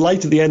sort of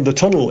light at the end of the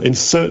tunnel in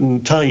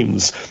certain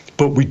times,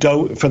 but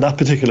for that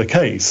particular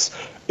case,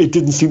 it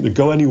didn't seem to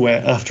go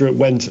anywhere after it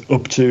went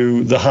up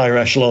to the higher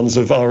echelons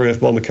of RAF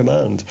Bomber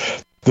Command.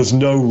 There's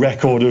no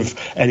record of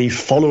any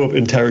follow-up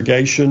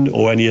interrogation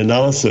or any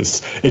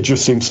analysis. It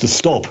just seems to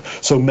stop.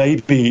 So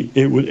maybe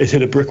it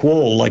hit a brick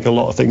wall like a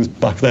lot of things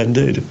back then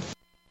did.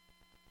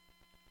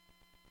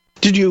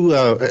 Did you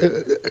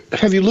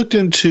have you looked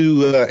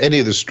into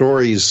any of the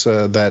stories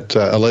that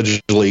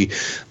allegedly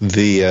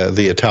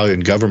the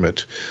Italian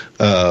government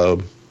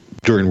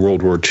during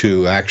World War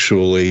II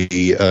actually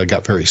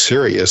got very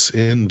serious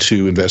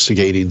into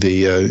investigating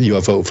the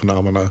UFO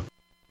phenomena?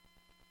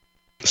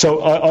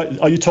 So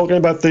are you talking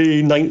about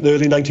the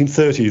early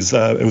 1930s?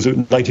 It was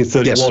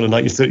 1931 yes. And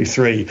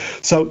 1933.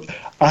 So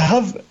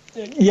I've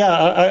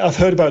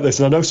heard about this,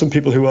 and I know some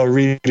people who are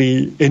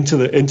really into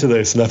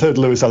this, and I've heard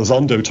Luis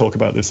Elizondo talk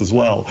about this as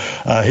well.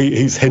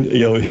 He's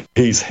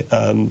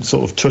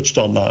sort of touched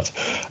on that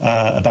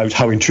about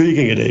how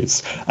intriguing it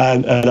is,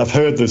 and I've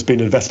heard there's been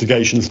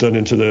investigations done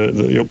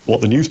into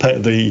what the newspaper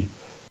the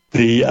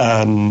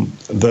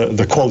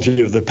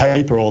quality of the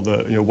paper, or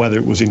whether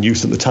it was in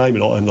use at the time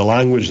and the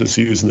language that's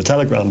used in the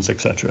telegrams,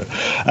 etc.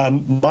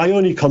 My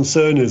only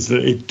concern is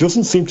that it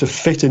doesn't seem to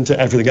fit into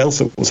everything else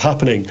that was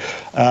happening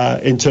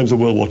in terms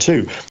of World War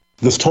II.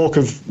 There's talk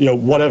of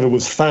whatever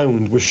was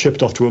found was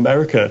shipped off to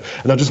America,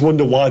 and I just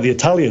wonder why the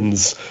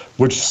Italians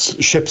would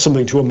ship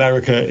something to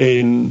America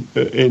in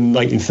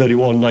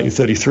 1931,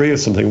 1933 or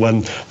something,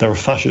 when they're a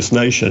fascist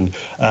nation,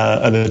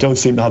 and they don't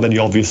seem to have any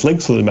obvious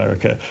links with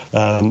America,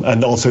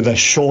 and also they're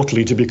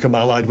shortly to become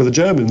allied with the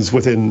Germans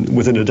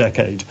within a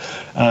decade.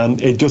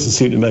 It doesn't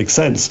seem to make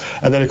sense.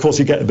 And then, of course,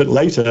 you get a bit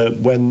later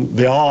when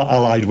they are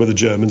allied with the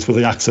Germans with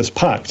the Axis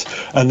Pact,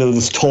 and then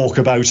there's talk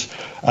about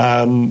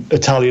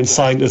Italian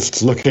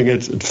scientists looking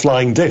at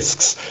flying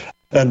discs,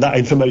 and that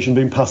information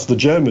being passed to the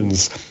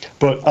Germans.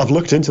 But I've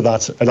looked into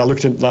that, and I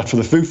looked into that for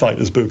the Foo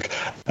Fighters book,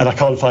 and I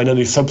can't find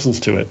any substance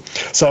to it.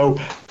 So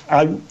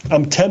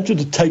I'm tempted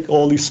to take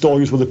all these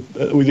stories with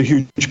a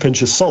huge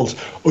pinch of salt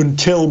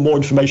until more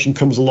information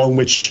comes along,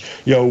 which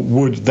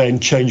would then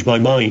change my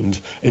mind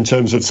in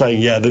terms of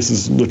saying, yeah, this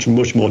is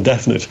much more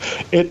definite.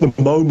 At the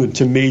moment,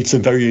 to me, it's a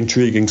very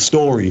intriguing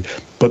story,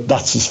 but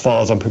that's as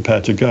far as I'm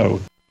prepared to go.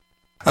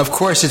 Of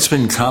course, it's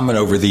been common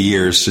over the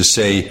years to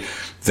say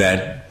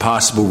that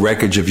possible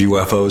wreckage of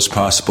UFOs,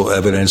 possible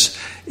evidence,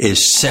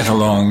 is sent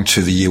along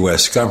to the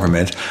U.S.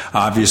 government.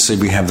 Obviously,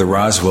 we have the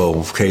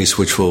Roswell case,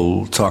 which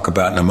we'll talk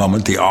about in a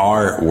moment, the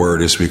R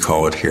word, as we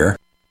call it here.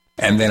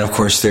 And then, of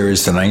course, there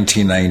is the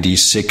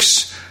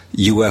 1996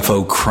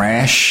 UFO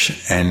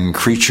crash and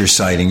creature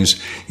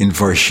sightings in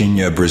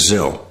Varginha,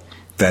 Brazil,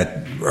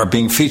 that are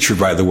being featured,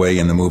 by the way,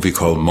 in the movie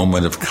called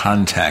Moment of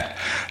Contact,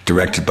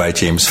 directed by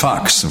James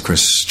Fox. Of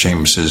course,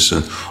 James is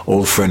an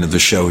old friend of the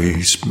show.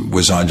 He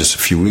was on just a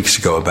few weeks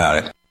ago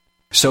about it.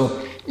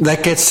 So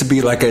that gets to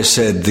be, like I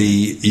said, the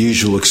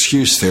usual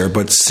excuse there.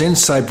 But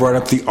since I brought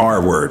up the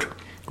R word,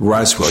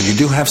 Roswell, you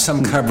do have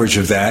some coverage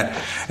of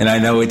that, and I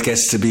know it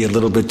gets to be a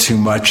little bit too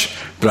much,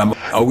 but I'm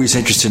always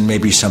interested in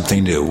maybe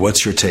something new.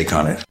 What's your take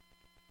on it?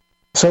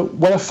 So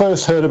when I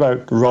first heard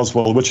about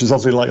Roswell, which is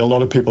obviously like a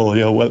lot of people,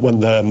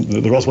 when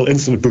the Roswell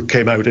Incident book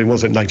came out, it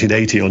was in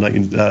 1980 or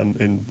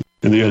in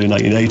the early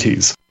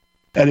 1980s.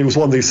 And it was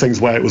one of these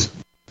things where it was,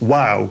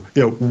 wow,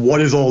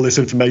 what is all this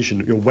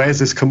information? Where's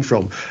this come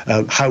from?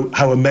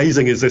 How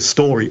amazing is this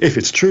story, if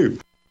it's true?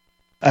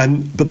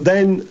 But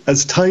then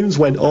as times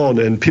went on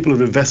and people have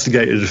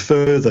investigated it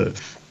further,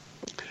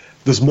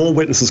 there's more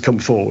witnesses come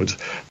forward.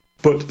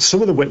 But some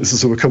of the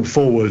witnesses who have come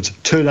forward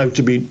turn out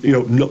to be,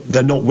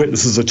 they're not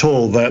witnesses at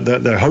all. They're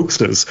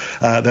hoaxers.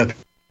 They're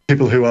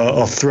people who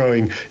are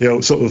throwing,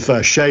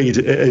 shade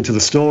into the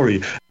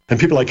story. And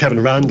people like Kevin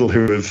Rendall,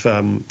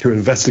 who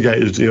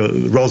investigated,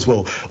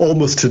 Roswell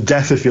almost to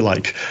death, if you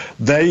like,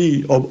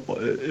 they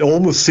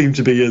almost seem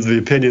to be of the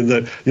opinion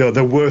that,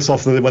 they're worse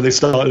off than when they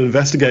started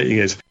investigating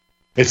it.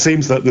 It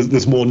seems that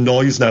there's more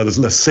noise now, there's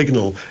less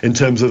signal in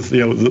terms of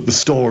the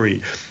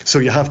story. So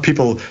you have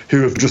people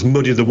who have just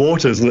muddied the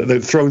waters and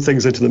they've thrown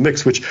things into the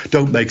mix which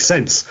don't make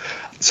sense.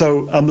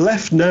 So I'm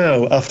left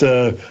now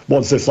after,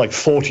 what's this, like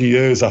 40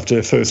 years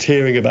after first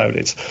hearing about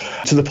it,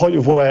 to the point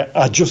of where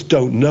I just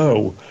don't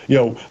know.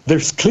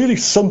 There's clearly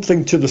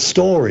something to the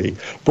story,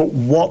 but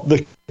what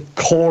the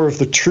core of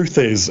the truth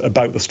is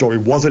about the story.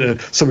 Was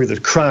it something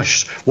that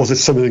crashed? Was it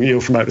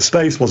something from outer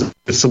space? Was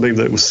it something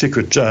that was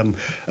secret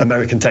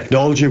American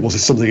technology? Was it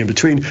something in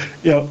between?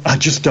 I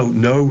just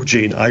don't know,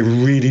 Gene. I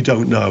really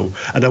don't know.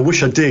 And I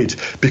wish I did,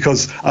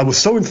 because I was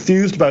so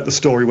enthused about the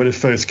story when it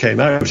first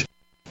came out.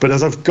 But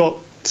as I've got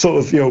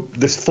sort of,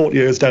 this 40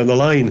 years down the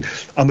line,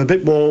 I'm a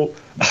bit more,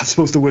 I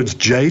suppose the word's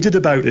jaded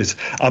about it.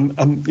 I'm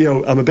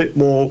a bit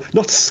more,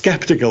 not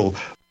skeptical,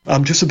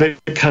 I'm just a bit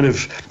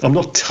I'm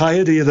not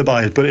tired either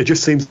by it, but it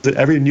just seems that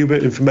every new bit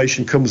of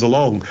information comes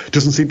along,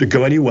 doesn't seem to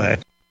go anywhere.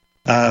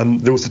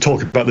 There was the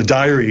talk about the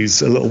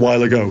diaries a little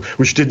while ago,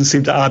 which didn't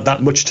seem to add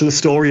that much to the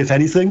story, if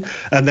anything.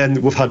 And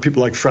then we've had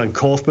people like Frank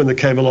Kaufman that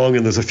came along,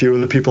 and there's a few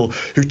other people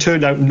who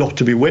turned out not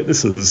to be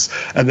witnesses.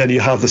 And then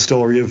you have the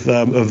story of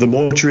the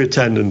mortuary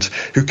attendant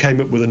who came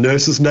up with a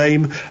nurse's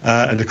name,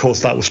 and of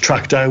course that was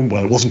tracked down.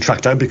 Well, it wasn't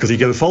tracked down because he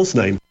gave a false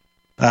name.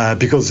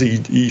 Because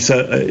he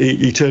said,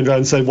 he turned around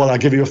and said, well, I'll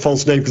give you a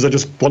false name because I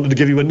just wanted to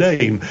give you a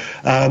name.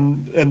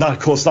 And that, of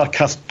course, that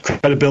cast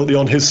credibility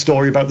on his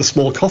story about the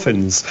small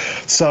coffins.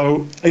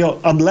 So,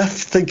 I'm left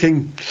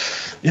thinking,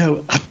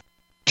 I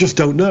just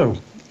don't know.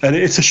 And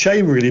it's a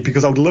shame, really,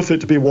 because I would love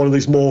it to be one of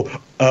these more,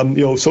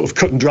 sort of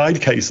cut and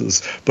dried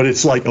cases. But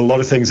it's like a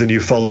lot of things in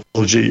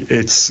ufology.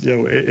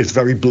 It's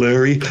very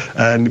blurry,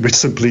 and we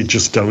simply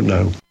just don't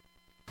know.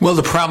 Well,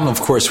 the problem,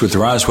 of course, with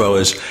Roswell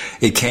is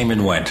it came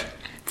and went.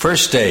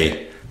 First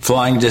day,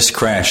 flying disc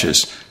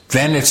crashes.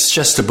 Then it's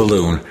just a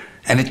balloon,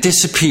 and it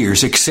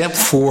disappears, except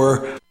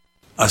for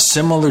a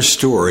similar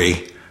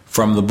story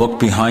from the book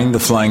Behind the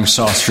Flying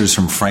Saucers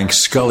from Frank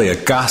Scully,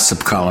 a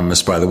gossip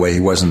columnist, by the way. He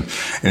wasn't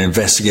an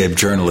investigative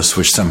journalist,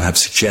 which some have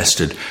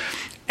suggested.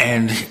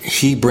 And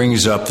he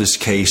brings up this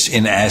case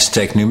in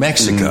Aztec, New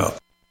Mexico.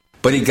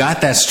 But he got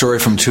that story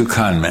from two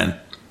con men,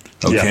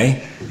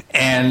 okay? Yeah.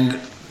 And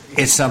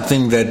it's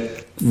something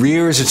that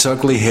rears its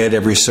ugly head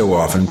every so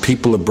often.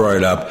 People have brought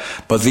it up,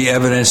 but the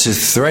evidence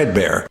is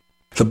threadbare.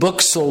 The book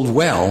sold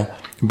well,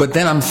 but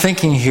then I'm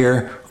thinking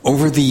here,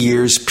 over the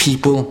years,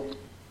 people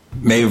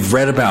may have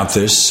read about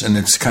this, and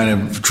it's kind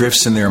of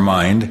drifts in their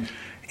mind,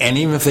 and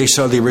even if they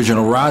saw the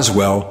original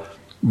Roswell,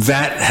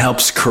 that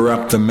helps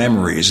corrupt the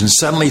memories. And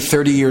suddenly,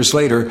 30 years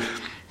later,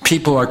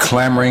 people are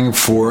clamoring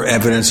for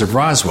evidence of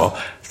Roswell.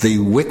 The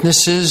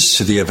witnesses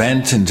to the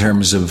event in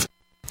terms of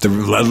the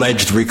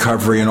alleged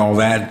recovery and all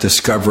that,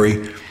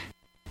 discovery,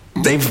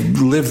 they've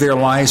lived their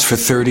lives for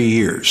 30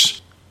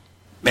 years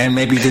and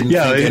maybe didn't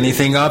think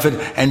anything of it.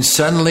 And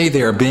suddenly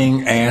they're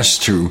being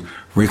asked to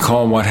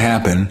recall what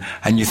happened.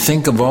 And you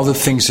think of all the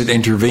things that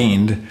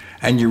intervened,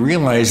 and you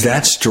realize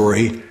that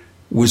story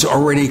was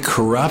already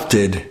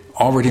corrupted,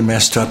 already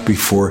messed up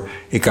before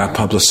it got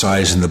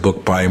publicized in the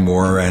book by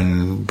Moore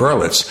and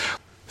Berlitz.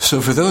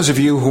 So for those of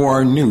you who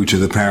are new to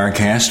the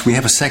Paracast, we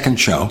have a second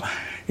show.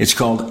 It's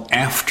called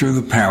After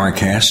the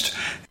Paracast.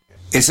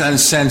 It's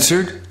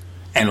uncensored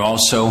and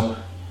also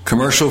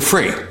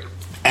commercial-free.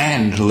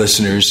 And,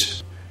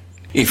 listeners,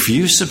 if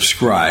you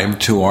subscribe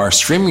to our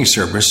streaming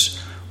service,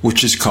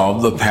 which is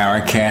called the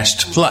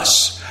Paracast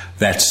Plus,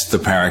 That's the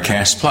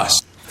Paracast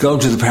Plus. Go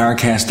to the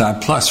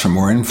Paracast.plus for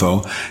more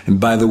info. And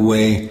by the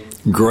way,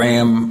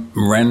 Graeme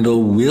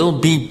Rendall will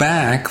be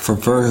back for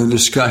further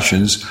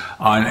discussions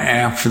on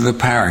After the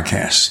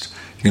Paracast.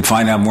 You can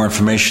find out more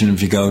information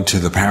if you go to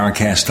the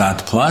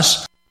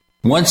Paracast.plus.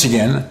 Once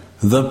again,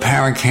 the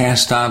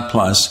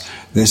Paracast.plus.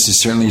 This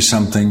is certainly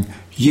something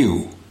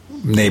you,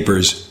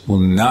 neighbors, will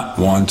not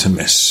want to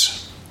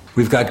miss.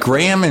 We've got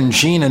Graeme and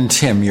Jean and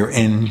Tim. You're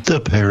in the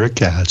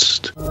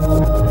Paracast.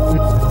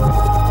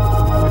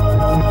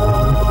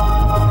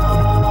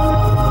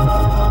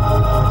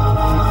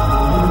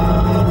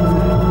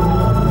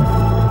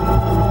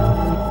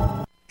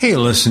 Hey,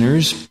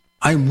 listeners.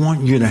 I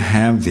want you to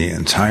have the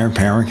entire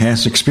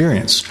Paracast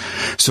experience.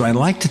 So I'd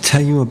like to tell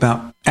you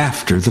about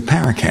After the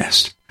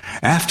Paracast.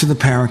 After the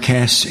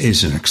Paracast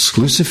is an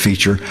exclusive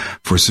feature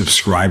for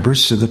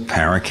subscribers to the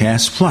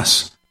Paracast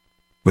Plus.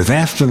 With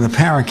After the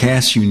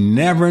Paracast, you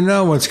never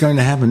know what's going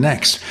to happen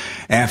next.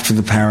 After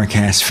the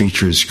Paracast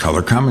features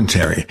color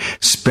commentary,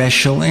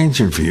 special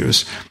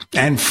interviews,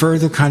 and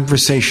further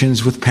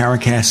conversations with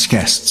Paracast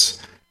guests.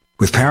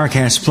 With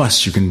Paracast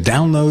Plus, you can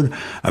download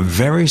a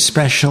very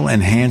special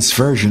enhanced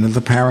version of the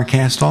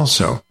Paracast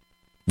also.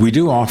 We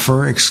do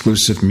offer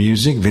exclusive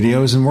music,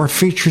 videos, and more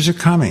features are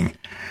coming.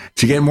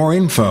 To get more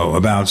info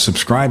about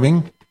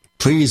subscribing,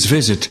 please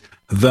visit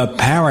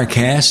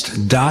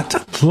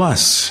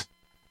theparacast.plus.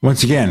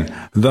 Once again,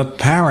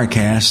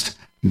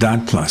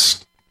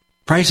 theparacast.plus.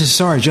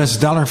 Prices are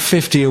just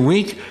 $1.50 a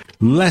week,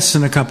 less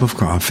than a cup of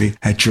coffee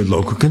at your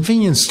local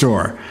convenience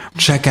store.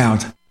 Check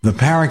out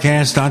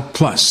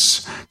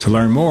theparacast.plus to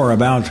learn more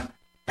about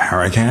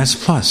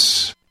Paracast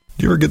Plus.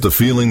 Do you ever get the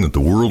feeling that the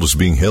world is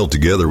being held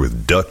together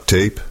with duct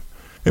tape?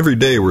 Every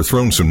day we're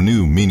thrown some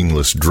new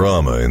meaningless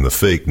drama in the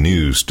fake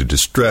news to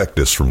distract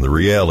us from the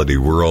reality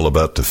we're all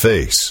about to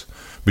face.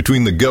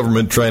 Between the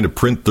government trying to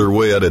print their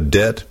way out of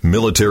debt,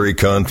 military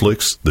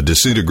conflicts, the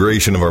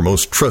disintegration of our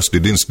most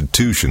trusted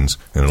institutions,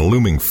 and a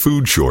looming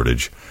food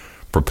shortage,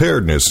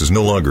 preparedness is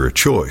no longer a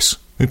choice.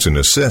 It's a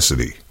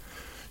necessity.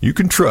 You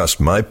can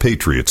trust My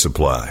Patriot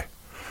Supply.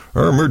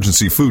 Our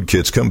emergency food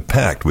kits come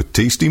packed with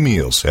tasty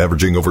meals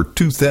averaging over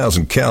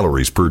 2,000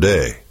 calories per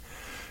day.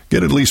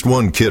 Get at least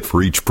one kit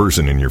for each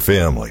person in your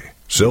family.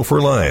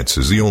 Self-reliance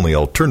is the only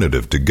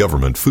alternative to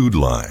government food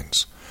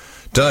lines.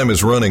 Time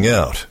is running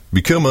out.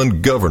 Become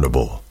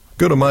ungovernable.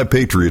 Go to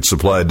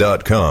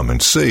MyPatriotSupply.com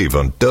and save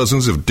on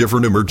dozens of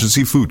different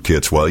emergency food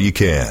kits while you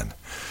can.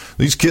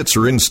 These kits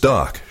are in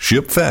stock,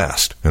 ship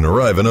fast, and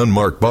arrive in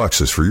unmarked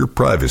boxes for your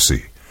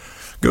privacy.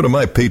 Go to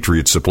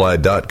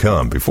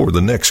MyPatriotSupply.com before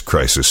the next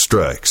crisis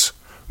strikes.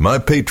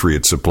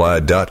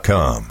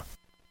 MyPatriotSupply.com.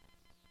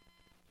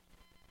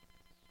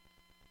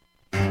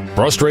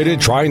 Frustrated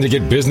trying to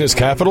get business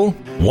capital?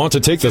 Want to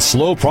take the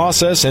slow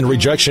process and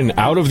rejection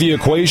out of the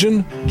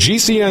equation?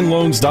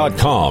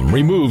 GCNloans.com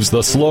removes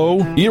the slow,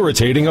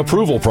 irritating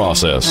approval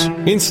process.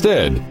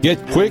 Instead,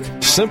 get quick,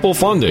 simple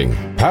funding.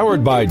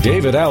 Powered by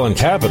David Allen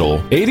Capital,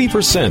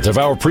 80% of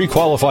our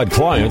pre-qualified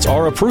clients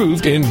are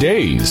approved in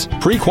days.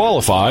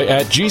 Pre-qualify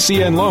at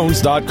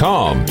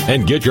GCNloans.com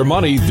and get your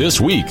money this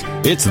week.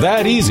 It's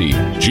that easy.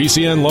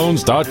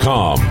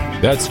 GCNloans.com.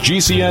 That's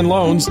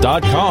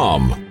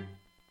GCNloans.com.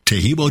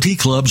 Tahibo Tea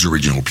Club's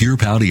original Pure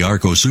Pouty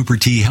Arco Super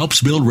Tea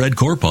helps build red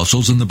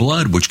corpuscles in the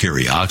blood, which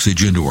carry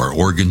oxygen to our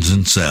organs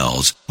and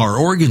cells. Our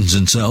organs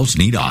and cells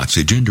need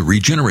oxygen to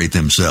regenerate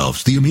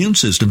themselves. The immune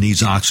system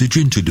needs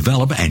oxygen to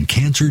develop, and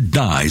cancer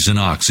dies in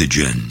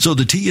oxygen. So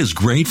the tea is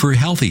great for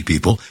healthy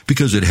people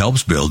because it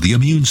helps build the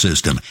immune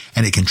system,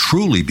 and it can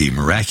truly be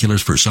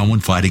miraculous for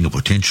someone fighting a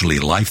potentially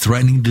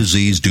life-threatening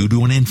disease due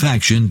to an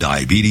infection,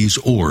 diabetes,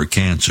 or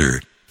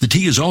cancer. The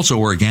tea is also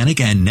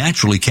organic and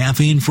naturally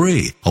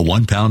caffeine-free. A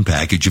 1-pound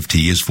package of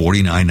tea is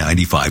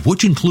 $49.95,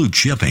 which includes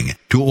shipping.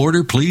 To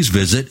order, please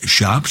visit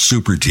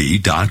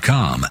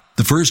shopsupertea.com.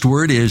 The first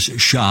word is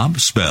shop,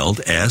 spelled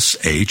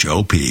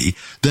S-H-O-P,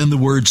 then the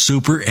word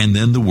super, and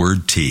then the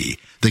word tea.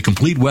 The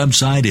complete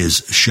website is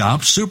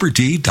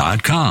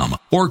shopsupertea.com,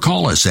 or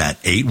call us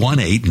at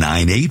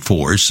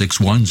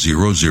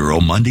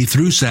 818-984-6100 Monday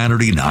through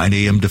Saturday, 9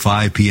 a.m. to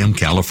 5 p.m.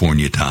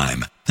 California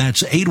time.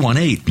 That's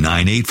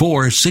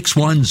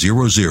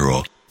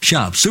 818-984-6100.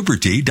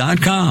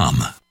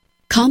 ShopSuperTea.com.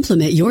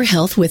 Complement your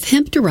health with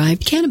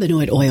hemp-derived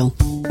cannabinoid oil.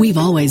 We've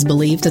always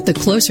believed that the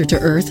closer to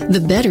Earth, the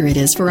better it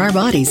is for our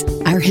bodies.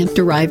 Our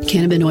hemp-derived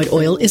cannabinoid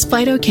oil is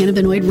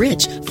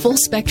phytocannabinoid-rich,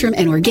 full-spectrum,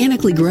 and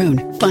organically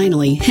grown.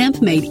 Finally,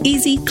 hemp made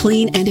easy,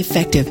 clean, and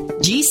effective.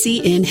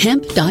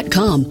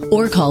 GCNhemp.com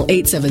or call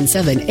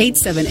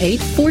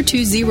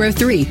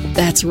 877-878-4203.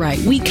 That's right,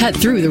 we cut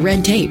through the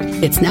red tape.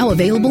 It's now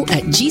available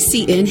at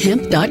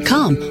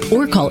GCNhemp.com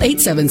or call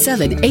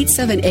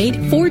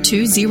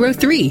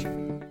 877-878-4203.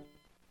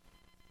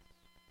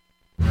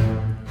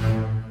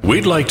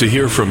 We'd like to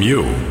hear from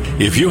you.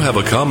 If you have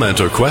a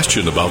comment or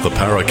question about the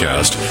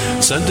Paracast,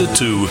 send it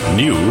to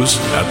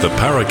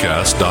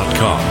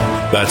news@theparacast.com.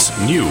 That's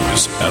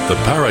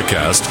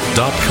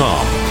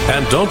news@theparacast.com.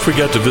 And don't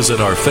forget to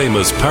visit our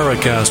famous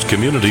Paracast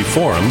community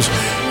forums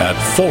at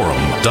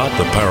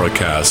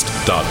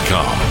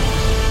forum.theparacast.com.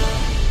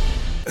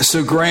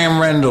 So, Graeme,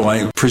 Rendall,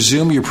 I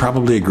presume you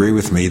probably agree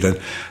with me that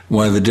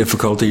one of the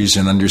difficulties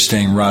in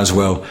understanding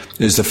Roswell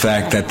is the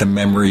fact that the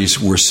memories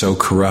were so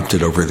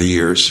corrupted over the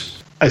years.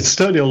 It's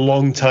certainly a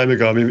long time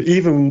ago. I mean,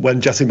 even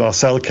when Jesse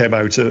Marcel came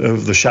out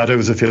of the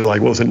shadows, if you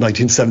like, what was it,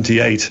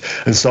 1978,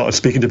 and started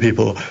speaking to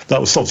people, that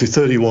was obviously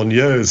 31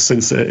 years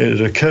since it had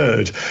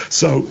occurred.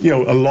 So,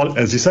 a lot,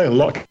 as you say, a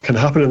lot can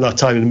happen in that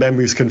time, and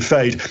memories can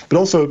fade. But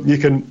also, you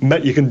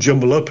can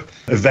jumble up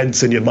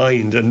events in your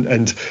mind,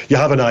 and you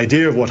have an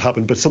idea of what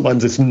happened, but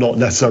sometimes it's not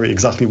necessarily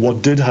exactly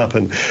what did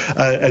happen.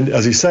 And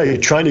as you say,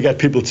 trying to get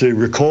people to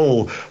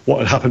recall what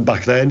had happened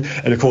back then,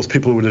 and of course,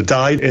 people would have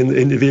died in the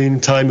intervening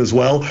time as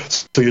well.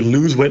 So you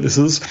lose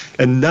witnesses,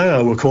 and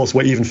now, of course,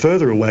 we're even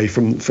further away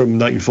from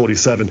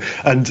 1947,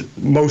 and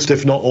most,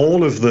 if not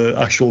all, of the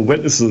actual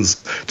witnesses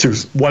to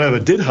whatever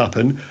did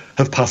happen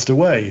have passed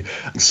away.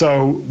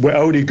 So we're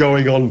only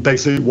going on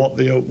basically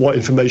what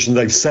information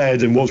they've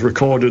said and what's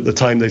recorded at the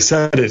time they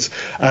said it,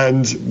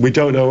 and we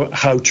don't know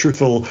how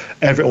truthful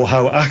or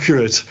how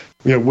accurate,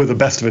 with the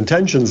best of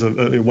intentions of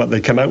what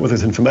they came out with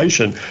as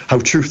information, how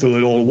truthful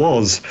it all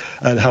was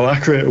and how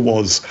accurate it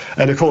was.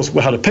 And of course,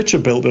 we had a picture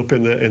built up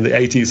in the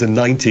 80s and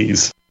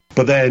 90s.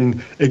 But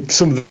then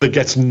some of it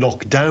gets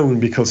knocked down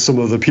because some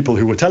of the people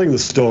who were telling the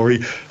story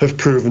have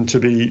proven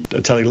to be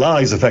telling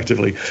lies,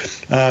 effectively.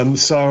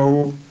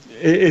 So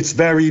it's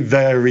very,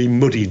 very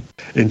muddy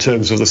in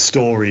terms of the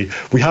story.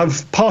 We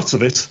have parts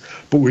of it,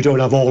 but we don't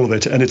have all of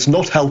it. And it's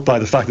not helped by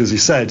the fact, as you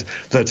said,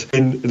 that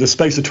in the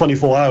space of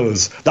 24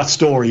 hours, that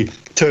story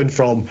turned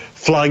from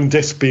flying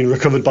disc being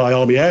recovered by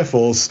Army Air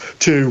Force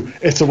to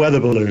it's a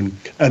weather balloon.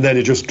 And then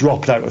it just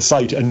dropped out of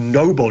sight, and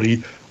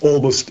nobody,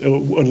 almost,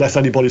 unless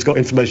anybody's got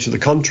information to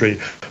the contrary,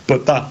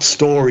 but that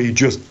story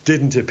just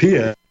didn't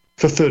appear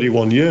for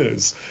 31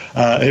 years.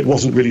 It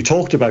wasn't really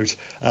talked about,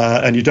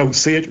 and you don't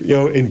see it,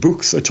 in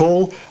books at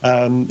all.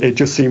 It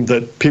just seemed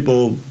that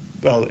people,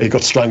 it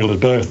got strangled at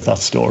birth, that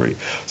story.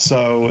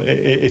 So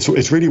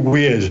it's really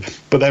weird.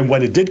 But then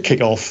when it did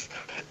kick off,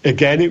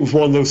 again, it was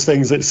one of those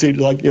things that seemed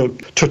like,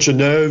 touch a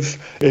nerve.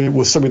 It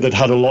was something that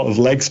had a lot of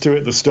legs to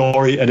it, the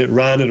story, and it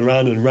ran and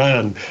ran and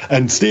ran.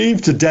 And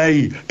Steve,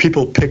 today,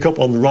 people pick up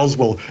on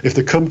Roswell if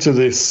they come to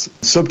this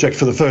subject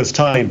for the first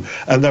time,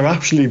 and they're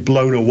actually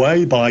blown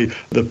away by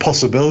the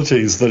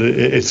possibilities that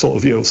it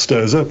sort of,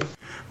 stirs up.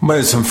 But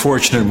it's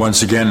unfortunate,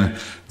 once again,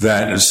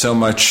 that so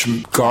much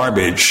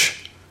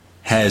garbage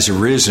has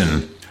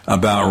arisen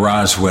about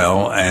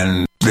Roswell,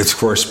 and it's, of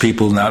course,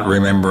 people not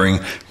remembering,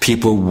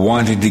 people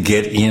wanting to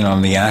get in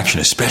on the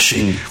action,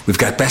 especially we've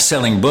got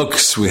best-selling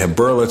books, we have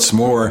Berlitz,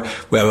 Moore,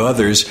 we have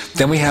others.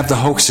 Then we have the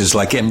hoaxes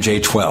like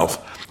MJ-12,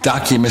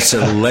 documents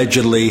that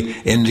allegedly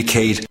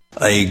indicate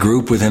a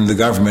group within the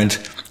government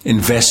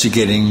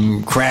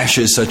investigating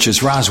crashes such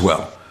as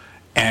Roswell.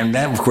 And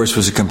that, of course,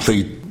 was a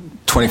complete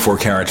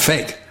 24-karat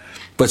fake.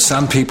 But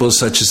some people,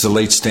 such as the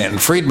late Stanton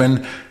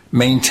Friedman,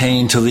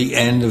 maintained till the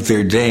end of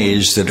their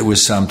days that it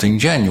was something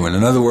genuine.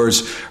 In other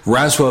words,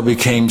 Roswell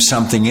became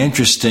something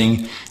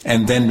interesting,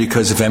 and then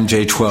because of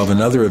MJ-12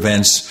 and other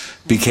events,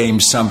 became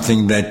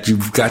something that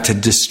you've got to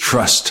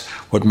distrust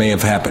what may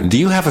have happened. Do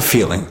you have a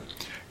feeling,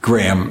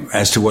 Graeme,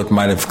 as to what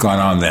might have gone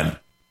on then?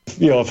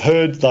 I've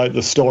heard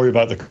the story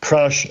about the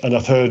crash, and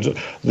I've heard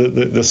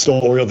the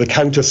story or the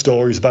counter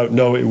stories about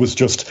it was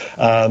just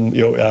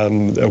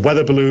a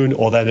weather balloon,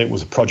 or then it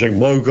was Project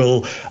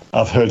Mogul.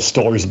 I've heard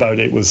stories about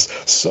it was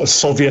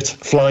Soviet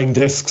flying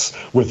discs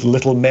with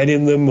little men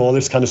in them, all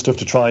this kind of stuff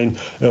to try and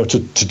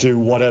to do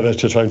whatever,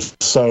 to try and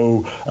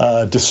sow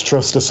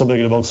distrust or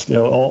something amongst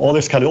all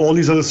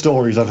these other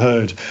stories I've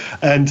heard.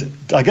 And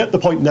I get the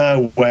point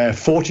now where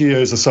 40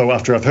 years or so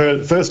after I've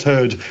first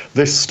heard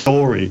this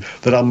story,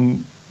 that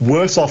I'm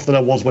worse off than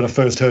I was when I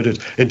first heard it,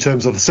 in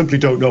terms of I simply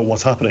don't know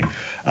what's happening.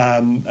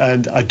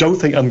 And I don't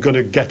think I'm going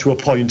to get to a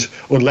point,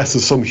 unless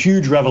there's some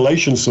huge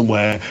revelation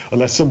somewhere,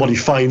 unless somebody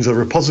finds a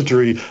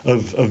repository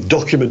of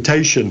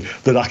documentation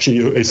that actually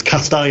is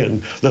cast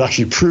iron, that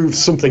actually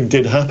proves something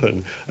did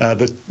happen,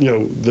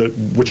 that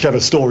whichever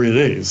story it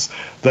is,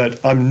 that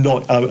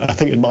I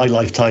think in my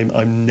lifetime,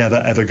 I'm never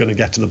ever going to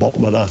get to the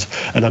bottom of that.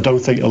 And I don't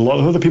think a lot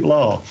of other people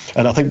are.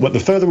 And I think the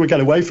further we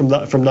get away from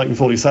that, from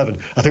 1947,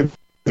 I think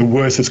the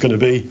worse it's going to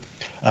be.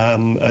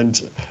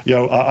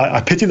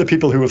 I pity the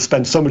people who have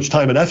spent so much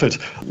time and effort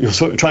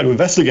sort of trying to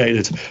investigate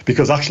it,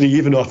 because actually,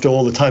 even after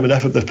all the time and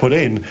effort they've put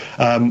in,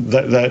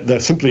 they're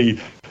simply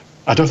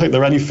I don't think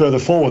they're any further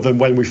forward than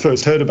when we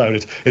first heard about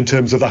it in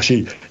terms of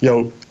actually,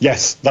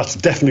 yes, that's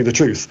definitely the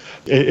truth.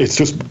 It's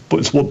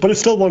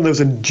still one of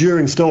those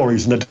enduring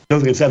stories, and I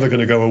don't think it's ever going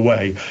to go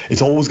away.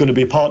 It's always going to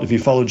be a part of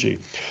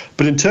ufology.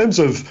 But in terms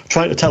of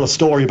trying to tell a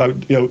story about,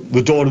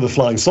 the dawn of the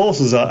flying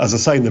saucers, as I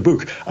say in the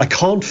book, I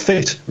can't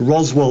fit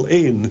Roswell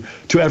in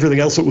to everything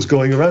else that was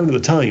going around at the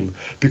time,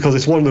 because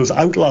it's one of those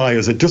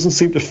outliers. It doesn't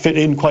seem to fit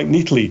in quite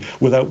neatly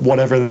without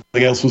whatever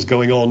everything else was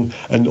going on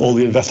and all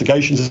the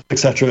investigations,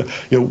 etc.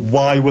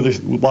 Why were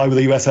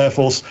the US Air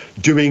Force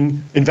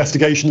doing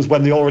investigations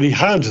when they already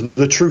had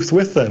the truth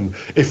with them?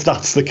 If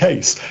that's the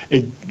case,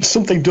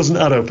 something doesn't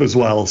add up as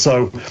well.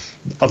 So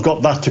I've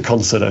got that to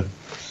consider.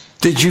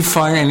 Did you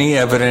find any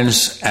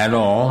evidence at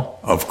all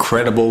of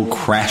credible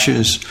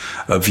crashes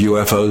of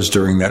UFOs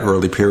during that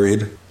early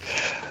period?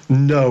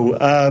 No,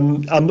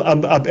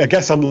 I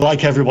guess I'm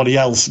like everybody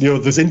else.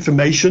 There's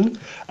information,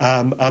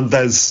 and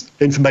there's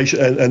information,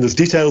 and there's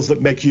details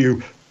that make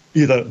you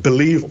either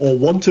believe or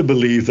want to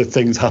believe that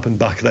things happened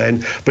back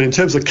then. But in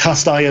terms of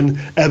cast iron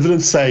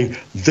evidence saying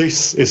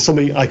this is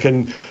something I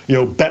can,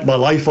 bet my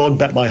life on,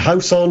 bet my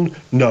house on,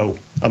 no,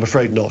 I'm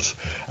afraid not.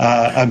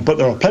 But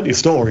there are plenty of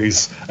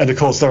stories, and of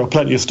course there are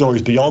plenty of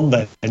stories beyond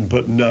then.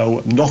 But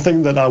no,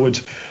 nothing that I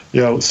would,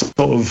 sort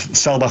of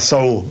sell my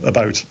soul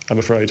about, I'm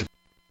afraid.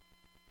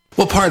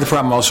 Well, part of the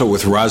problem also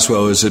with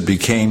Roswell is it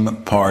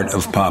became part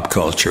of pop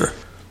culture.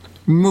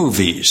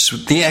 Movies.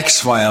 The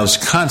X-Files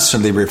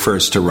constantly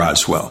refers to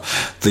Roswell.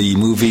 The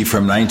movie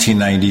from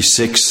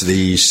 1996,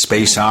 the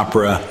space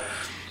opera,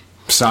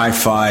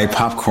 sci-fi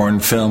popcorn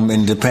film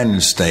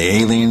Independence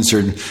Day. Aliens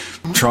are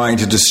trying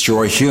to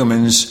destroy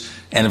humans.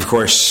 And, of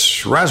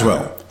course,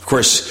 Roswell. Of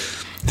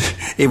course,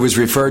 it was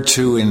referred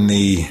to in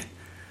the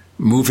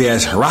movie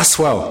as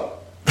Roswell.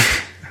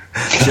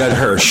 Judd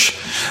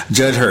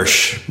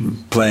Hirsch,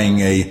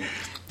 playing a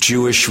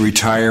Jewish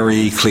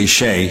retiree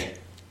cliche,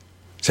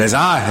 says,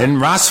 in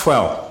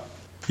Roswell,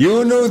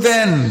 you knew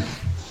then.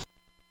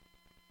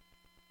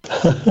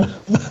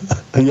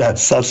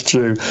 Yes, that's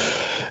true.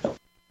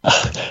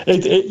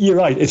 You're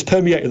right, it's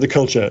permeated the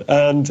culture.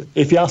 And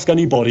if you ask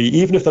anybody,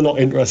 even if they're not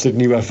interested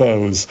in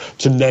UFOs,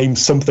 to name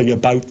something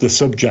about the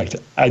subject,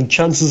 and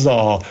chances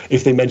are,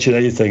 if they mention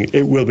anything,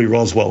 it will be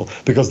Roswell,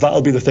 because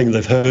that'll be the thing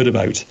they've heard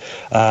about.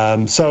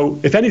 So,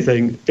 if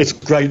anything, it's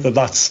great that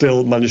that's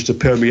still managed to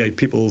permeate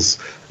people's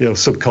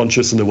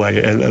subconscious in a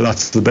way, and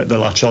that's the bit they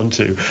latch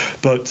onto.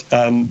 But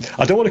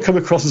I don't want to come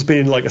across as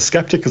being like a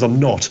skeptic, because I'm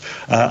not.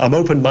 I'm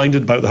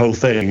open-minded about the whole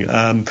thing.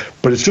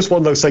 But it's just one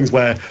of those things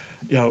where,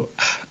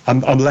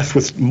 I'm left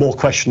with more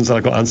questions than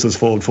I've got answers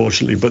for,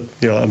 unfortunately, but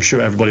I'm sure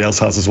everybody else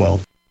has as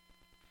well.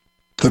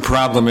 The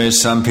problem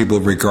is some people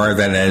regard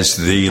that as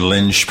the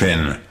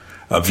linchpin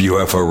of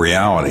UFO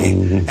reality.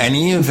 Mm-hmm. And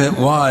even if it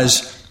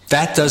was,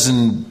 that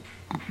doesn't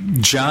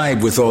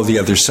jibe with all the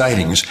other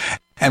sightings.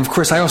 And, of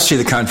course, I also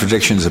see the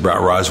contradictions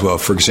about Roswell.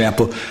 For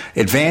example,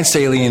 advanced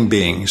alien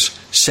beings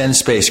send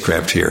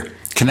spacecraft here,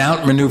 can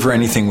outmaneuver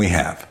anything we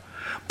have.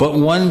 But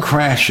one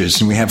crashes,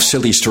 and we have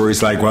silly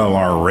stories like, well,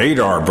 our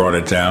radar brought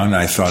it down.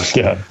 I thought,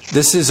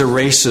 This is a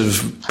race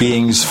of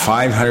beings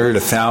 500,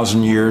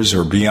 1,000 years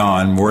or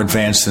beyond, more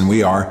advanced than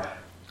we are,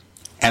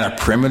 and a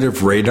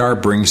primitive radar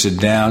brings it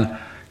down.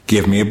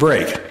 Give me a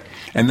break.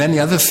 And then the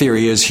other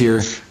theory is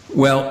here,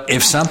 well,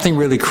 if something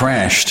really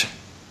crashed,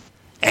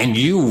 and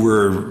you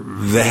were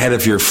the head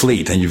of your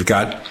fleet, and you've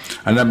got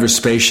a number of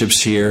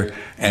spaceships here,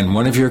 and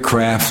one of your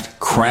craft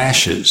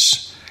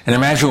crashes, and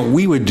imagine what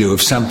we would do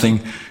if something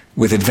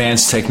with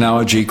advanced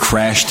technology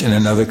crashed in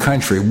another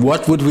country.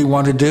 What would we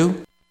want to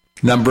do?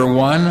 Number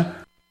one,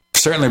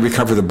 certainly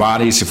recover the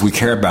bodies if we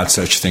care about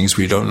such things.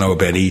 We don't know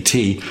about ET.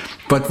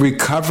 But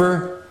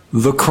recover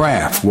the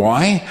craft.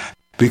 Why?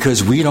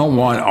 Because we don't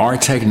want our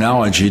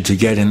technology to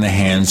get in the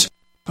hands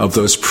of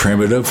those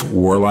primitive,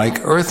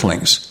 warlike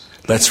earthlings.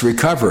 Let's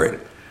recover it.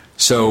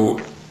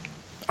 So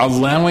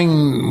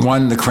allowing,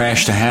 one, the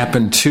crash to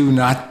happen, two,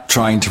 not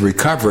trying to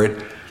recover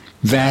it,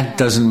 that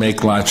doesn't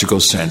make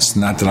logical sense.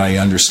 Not that I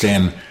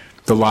understand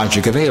the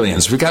logic of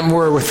aliens. We got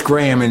more with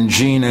Graeme and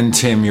Gene and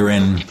Tim. You're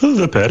in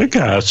the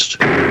Paracast.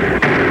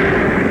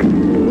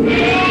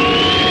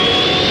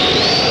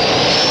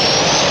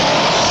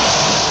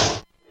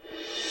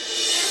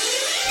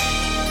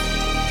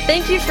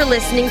 Thank you for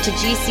listening to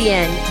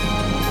GCN.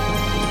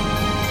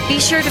 Be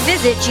sure to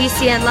visit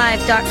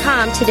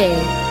GCNlive.com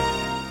today.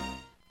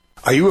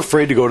 Are you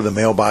afraid to go to the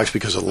mailbox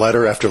because of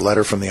letter after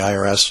letter from the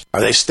IRS?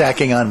 Are they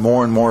stacking on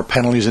more and more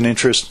penalties and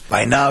interest?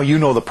 By now, you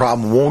know the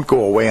problem won't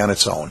go away on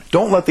its own.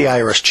 Don't let the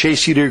IRS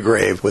chase you to your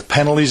grave with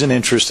penalties and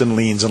interest and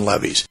liens and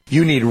levies.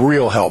 You need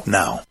real help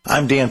now.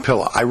 I'm Dan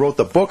Pilla. I wrote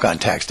the book on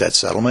tax debt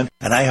settlement,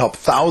 and I help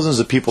thousands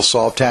of people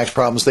solve tax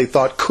problems they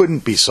thought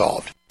couldn't be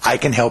solved. I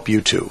can help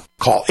you too.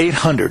 Call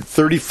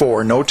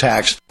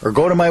 800-34-NO-TAX or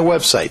go to my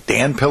website,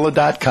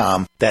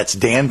 danpilla.com. That's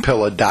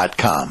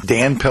danpilla.com.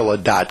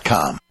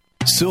 danpilla.com.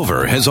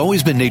 Silver has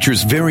always been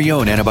nature's very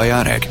own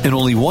antibiotic, and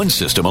only one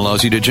system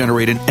allows you to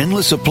generate an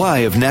endless supply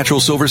of natural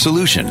silver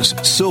solutions.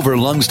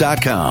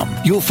 SilverLungs.com.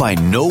 You'll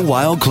find no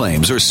wild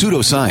claims or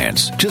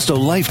pseudoscience, just a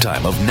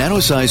lifetime of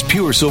nano-sized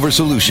pure silver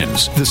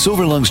solutions. The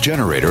Silver Lungs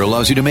generator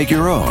allows you to make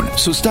your own,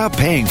 so stop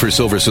paying for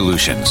silver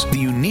solutions. The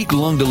unique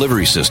lung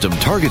delivery system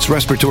targets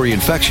respiratory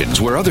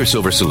infections where other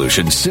silver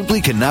solutions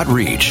simply cannot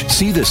reach.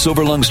 See the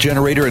Silver Lungs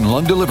generator and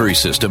lung delivery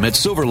system at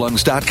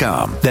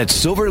SilverLungs.com.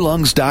 That's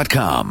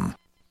SilverLungs.com.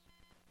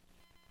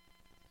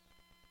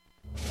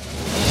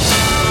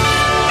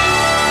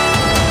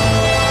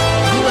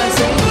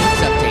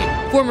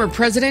 Former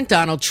President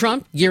Donald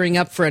Trump gearing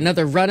up for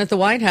another run at the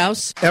White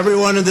House.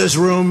 Everyone in this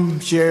room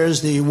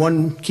shares the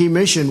one key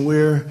mission.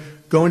 We're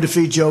going to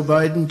defeat Joe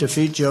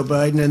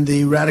Biden, and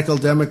the radical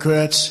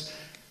Democrats.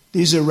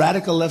 These are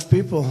radical left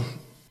people.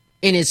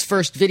 In his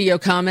first video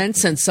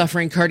comments since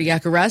suffering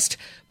cardiac arrest,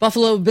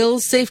 Buffalo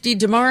Bills safety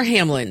Damar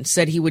Hamlin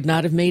said he would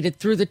not have made it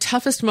through the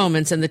toughest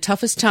moments and the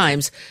toughest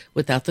times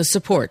without the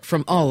support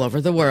from all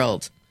over the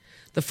world.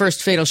 The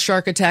first fatal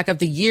shark attack of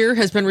the year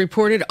has been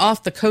reported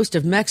off the coast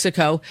of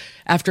Mexico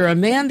after a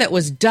man that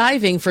was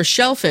diving for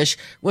shellfish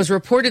was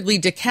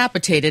reportedly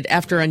decapitated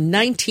after a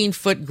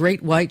 19-foot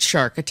great white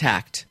shark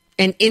attacked.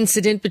 An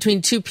incident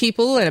between two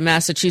people at a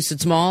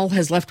Massachusetts mall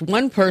has left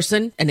one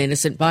person, an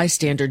innocent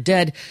bystander,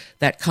 dead.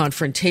 That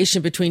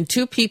confrontation between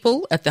two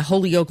people at the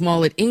Holyoke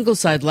Mall at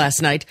Ingleside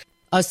last night,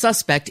 a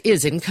suspect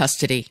is in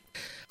custody.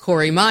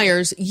 Corey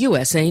Myers,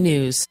 USA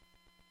News.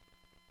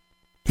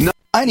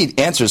 I need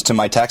answers to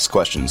my tax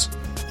questions.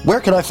 Where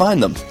can I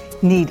find them?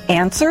 Need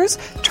answers?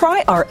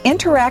 Try our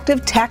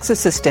interactive tax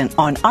assistant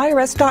on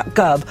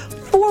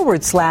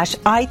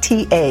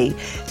irs.gov/ITA.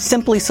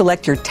 Simply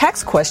select your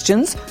tax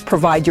questions,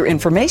 provide your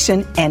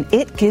information, and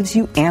it gives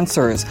you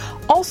answers.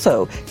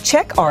 Also,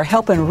 check our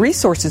help and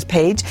resources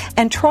page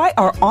and try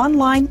our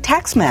online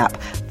tax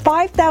map.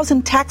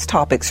 5,000 tax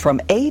topics from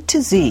A to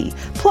Z.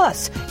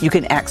 Plus, you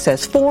can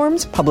access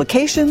forms,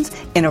 publications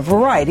in a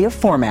variety of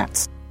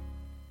formats.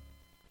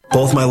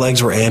 Both my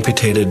legs were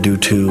amputated due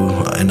to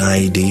an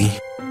IED.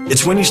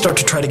 It's when you start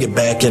to try to get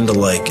back into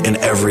like an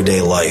everyday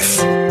life.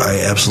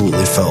 I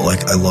absolutely felt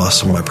like I lost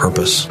some of my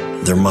purpose.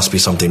 There must be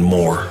something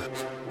more.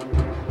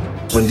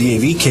 When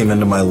DAV came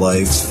into my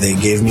life, they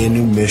gave me a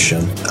new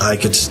mission. I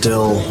could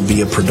still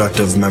be a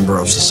productive member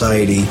of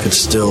society, could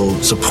still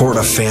support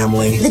a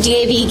family. The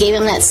DAV gave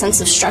him that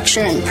sense of structure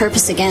and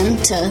purpose again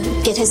to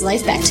get his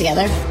life back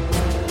together.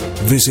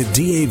 Visit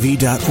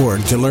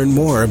DAV.org to learn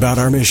more about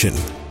our mission.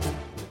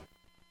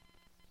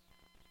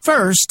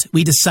 First,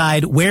 we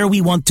decide where we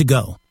want to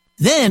go.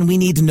 Then we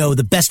need to know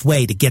the best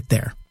way to get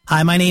there.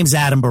 Hi, my name's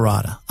Adam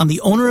Barada. I'm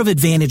the owner of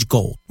Advantage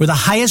Gold. We're the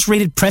highest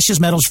rated precious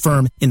metals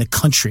firm in the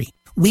country.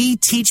 We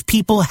teach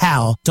people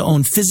how to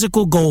own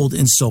physical gold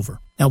and silver.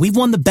 Now, we've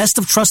won the Best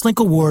of TrustLink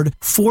Award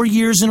 4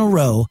 years in a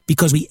row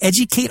because we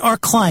educate our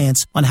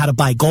clients on how to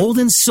buy gold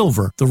and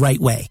silver the right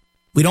way.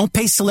 We don't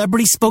pay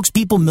celebrity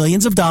spokespeople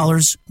millions of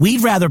dollars.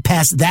 We'd rather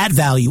pass that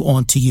value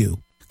on to you.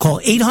 Call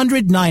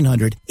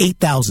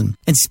 800-900-8000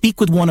 and speak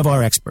with one of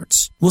our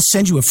experts. We'll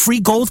send you a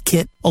free gold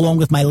kit along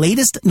with my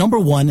latest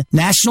 #1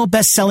 national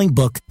best-selling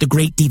book, The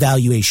Great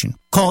Devaluation.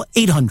 Call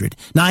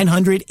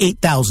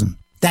 800-900-8000.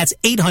 That's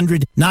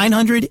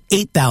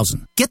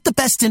 800-900-8000. Get the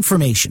best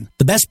information,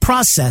 the best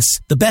process,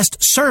 the best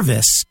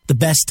service, the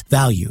best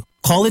value.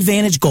 Call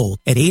Advantage Gold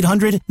at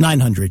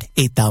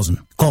 800-900-8000.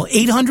 Call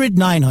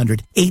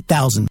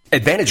 800-900-8000.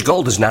 Advantage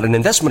Gold is not an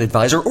investment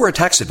advisor or a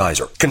tax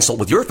advisor. Consult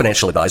with your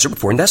financial advisor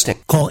before investing.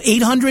 Call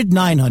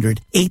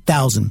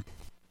 800-900-8000.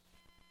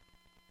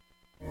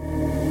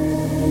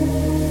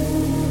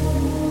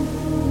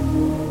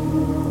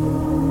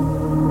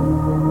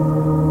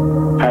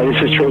 Hi, this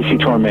is Tracy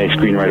Torme,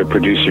 screenwriter,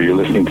 producer. You're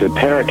listening to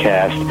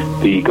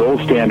Paracast, the gold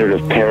standard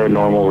of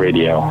paranormal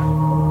radio.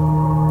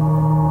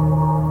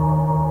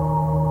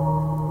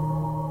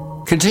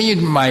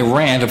 Continued my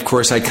rant, of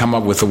course, I come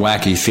up with the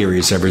wacky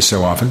theories every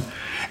so often.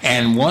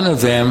 And one of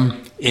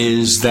them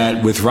is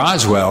that with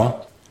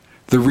Roswell,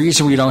 the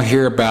reason we don't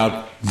hear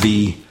about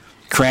the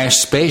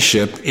crashed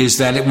spaceship is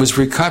that it was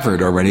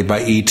recovered already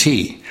by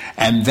E.T.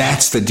 And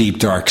that's the deep,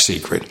 dark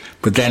secret.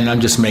 But then I'm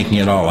just making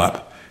it all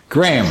up.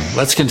 Graeme,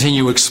 let's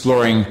continue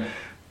exploring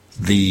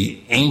the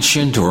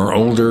ancient or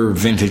older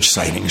vintage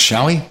sightings,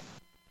 shall we?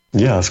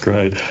 Yeah, that's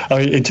great. I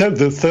mean, in terms,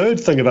 the third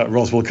thing about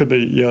Roswell could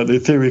be, the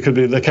theory could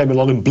be they came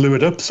along and blew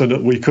it up so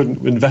that we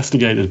couldn't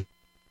investigate it.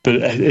 But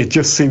it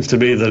just seems to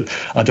me that,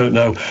 I don't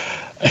know,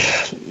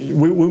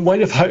 we might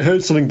have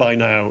heard something by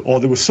now,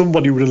 or there was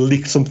somebody who would have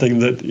leaked something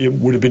that it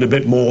would have been a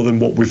bit more than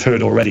what we've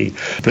heard already.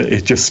 But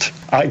it just,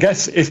 I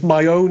guess, if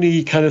my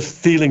only kind of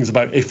feelings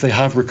about if they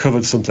have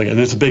recovered something, and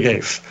it's a big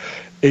if,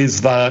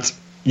 is that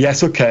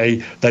yes,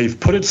 okay, they've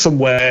put it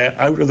somewhere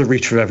out of the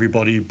reach of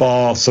everybody,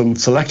 bar some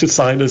selected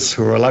scientists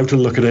who are allowed to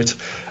look at it.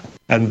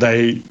 And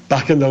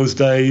back in those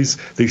days,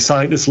 the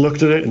scientists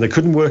looked at it and they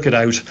couldn't work it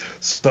out.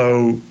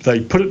 So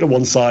they put it to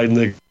one side and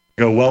they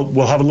go, well,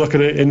 we'll have a look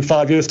at it in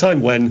 5 years'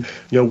 time when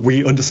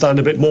we understand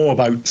a bit more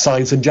about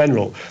science in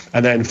general.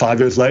 And then 5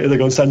 years later, they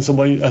go and send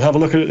somebody and have a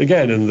look at it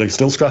again, and they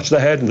still scratch their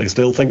head and they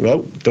still think,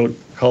 well,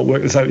 can't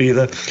work this out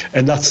either.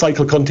 And that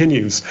cycle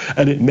continues.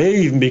 And it may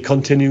even be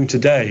continuing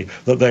today,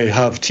 that they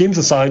have teams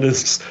of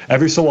scientists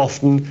every so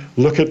often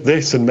look at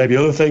this and maybe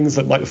other things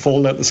that might have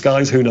fallen out the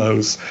skies, who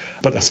knows,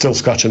 but they're still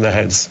scratching their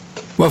heads.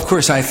 Well, of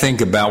course, I think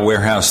about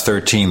Warehouse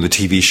 13, the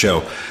TV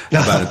show,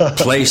 about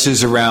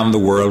places around the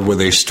world where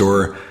they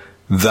store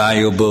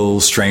valuable,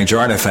 strange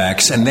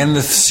artifacts. And then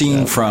the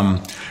scene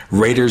from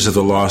Raiders of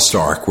the Lost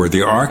Ark, where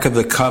the Ark of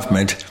the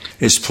Covenant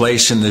is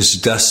placed in this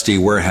dusty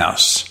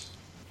warehouse,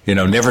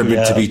 never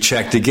been to be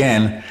checked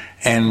again.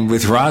 And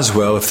with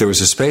Roswell, if there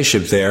was a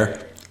spaceship there,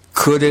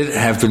 could it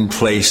have been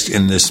placed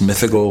in this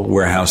mythical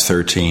Warehouse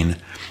 13?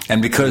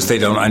 And because they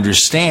don't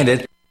understand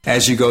it,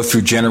 as you go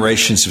through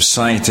generations of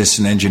scientists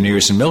and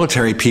engineers and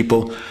military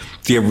people,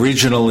 the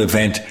original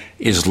event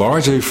is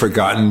largely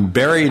forgotten,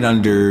 buried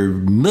under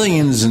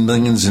millions and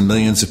millions and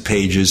millions of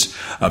pages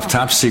of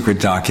top secret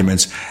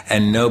documents,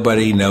 and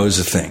nobody knows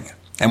a thing.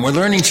 And we're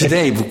learning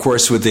today, of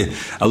course, with the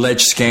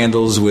alleged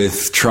scandals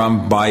with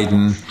Trump,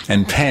 Biden,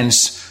 and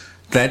Pence,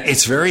 that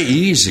it's very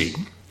easy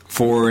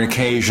for an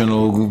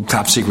occasional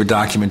top secret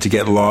document to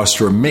get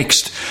lost or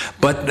mixed,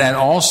 but that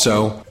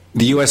also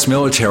the U.S.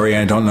 military,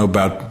 I don't know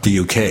about the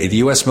UK, the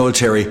U.S.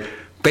 military,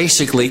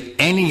 basically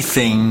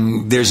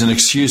anything there's an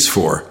excuse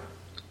for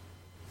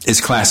is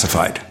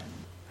classified.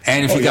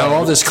 And if you got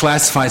all this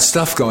classified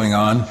stuff going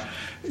on,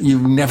 you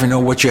never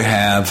know what you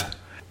have,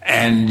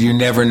 and you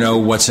never know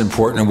what's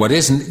important and what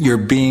isn't. You're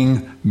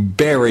being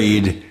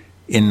buried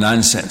in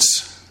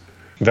nonsense.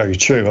 Very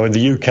true. I mean,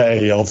 the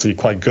UK are obviously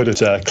quite good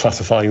at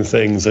classifying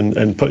things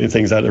and putting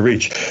things out of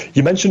reach.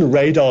 You mentioned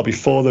radar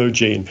before, though,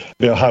 Gene,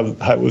 how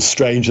it was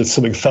strange that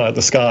something fell out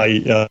the sky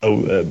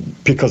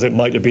because it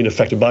might have been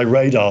affected by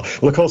radar.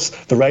 Well, of course,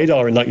 the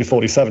radar in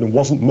 1947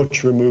 wasn't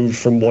much removed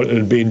from what it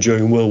had been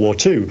during World War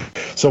II.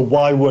 So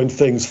why weren't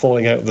things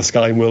falling out of the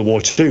sky in World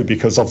War II?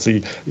 Because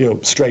obviously,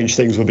 strange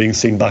things were being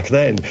seen back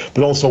then.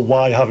 But also,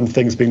 why haven't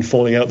things been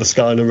falling out of the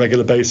sky on a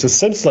regular basis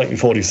since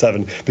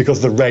 1947?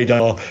 Because the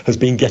radar has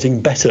been getting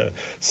better.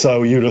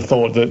 So you'd have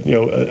thought that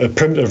a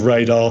primitive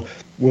radar,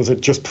 was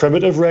it just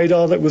primitive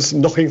radar that was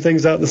knocking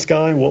things out of the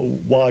sky?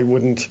 Why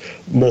wouldn't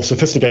more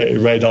sophisticated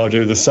radar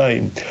do the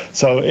same?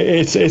 So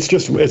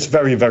it's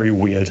very, very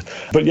weird.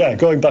 But yeah,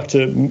 going back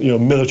to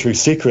military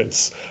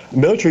secrets,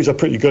 militaries are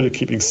pretty good at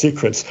keeping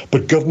secrets,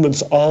 but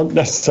governments aren't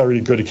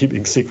necessarily good at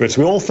keeping secrets.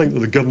 We all think that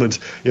the government,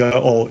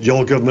 or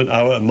your government,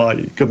 our and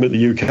my government,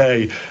 the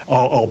UK,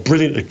 are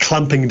brilliant at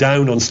clamping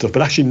down on stuff,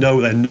 but actually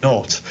no, they're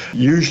not.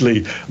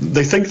 Usually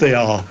they think they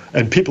are,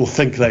 and people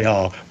think they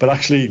are, but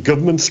actually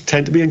governments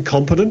tend to be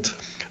incompetent.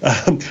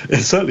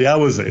 Certainly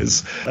ours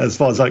is, as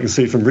far as I can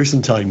see from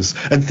recent times.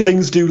 And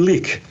things do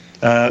leak.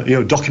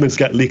 Documents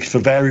get leaked for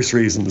various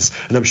reasons,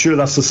 and I'm sure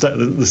that's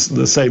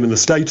the same in the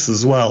States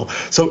as well.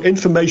 So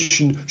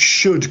information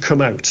should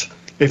come out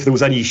if there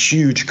was any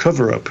huge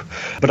cover-up.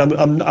 But I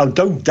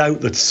don't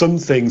doubt that some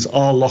things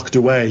are locked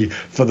away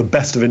for the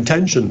best of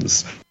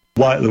intentions.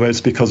 Whether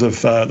it's because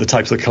of the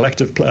types of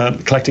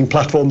collecting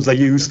platforms they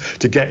use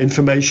to get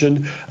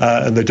information,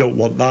 and they don't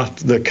want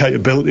the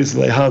capabilities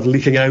that they have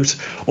leaking out,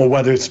 or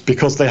whether it's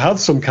because they have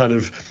some kind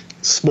of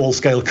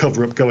small-scale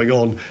cover-up going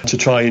on to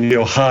try and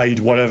hide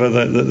whatever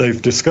that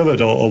they've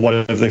discovered or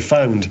whatever they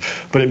found.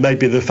 But it may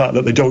be the fact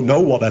that they don't know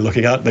what they're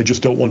looking at. They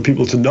just don't want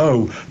people to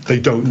know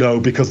they don't know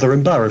because they're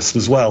embarrassed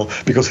as well.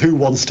 Because who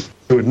wants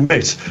to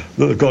admit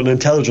that they've got an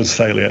intelligence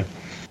failure?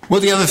 Well,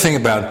 the other thing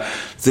about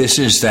this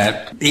is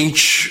that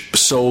each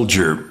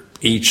soldier,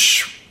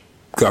 each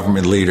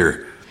government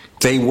leader,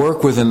 they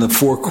work within the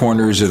four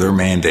corners of their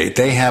mandate.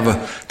 They have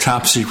a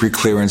top secret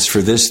clearance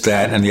for this,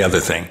 that, and the other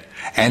thing.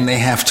 And they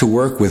have to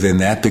work within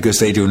that because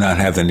they do not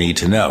have the need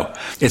to know.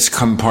 It's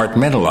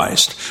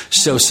compartmentalized.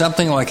 So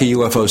something like a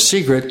UFO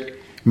secret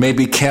may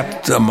be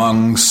kept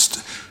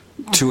amongst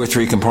 2 or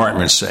 3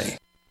 compartments, say.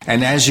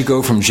 And as you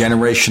go from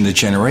generation to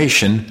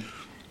generation,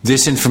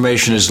 this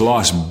information is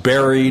lost,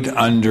 buried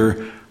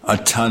under a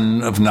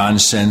ton of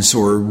nonsense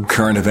or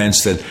current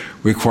events that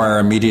require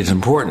immediate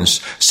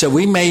importance. So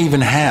we may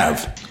even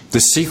have the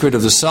secret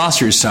of the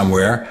saucers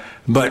somewhere,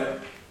 but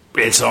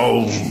it's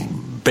all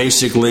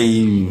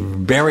basically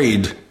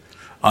buried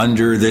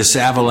under this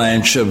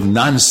avalanche of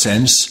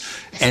nonsense,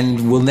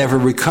 and we'll never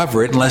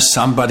recover it unless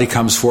somebody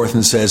comes forth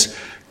and says,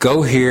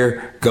 go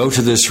here, go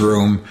to this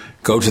room,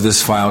 go to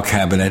this file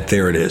cabinet,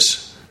 there it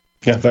is.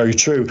 Yeah, very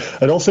true.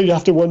 And also you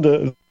have to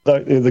wonder,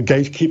 the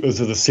gatekeepers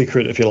of the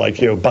secret, if you like,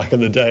 back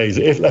in the days,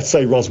 if, let's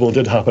say, Roswell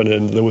did happen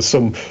and there was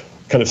some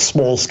kind of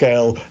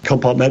small-scale,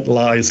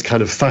 compartmentalized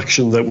kind of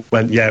faction that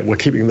went, we're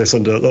keeping this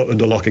under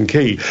lock and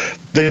key.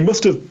 They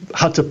must have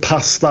had to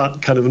pass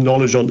that kind of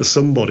knowledge on to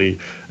somebody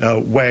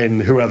when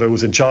whoever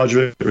was in charge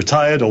of it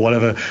retired or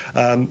whatever.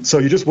 So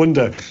you just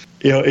wonder,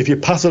 if you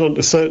pass it on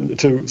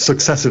to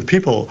successive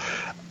people,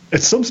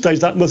 at some stage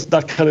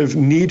that kind of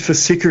need for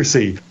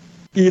secrecy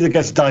either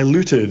gets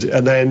diluted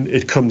and then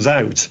it comes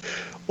out,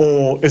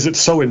 Or is it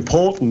so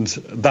important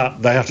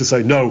that they have to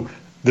say, no,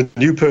 the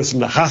new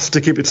person has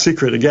to keep it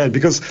secret again?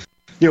 Because,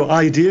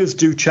 ideas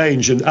do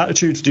change and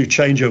attitudes do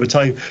change over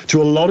time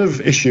to a lot of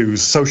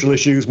issues, social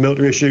issues,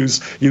 military issues,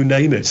 you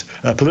name it,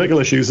 political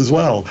issues as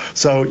well.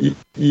 So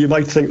you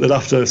might think that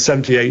after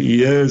 70, 80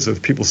 years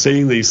of people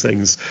seeing these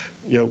things,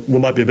 we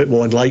might be a bit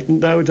more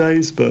enlightened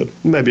nowadays, but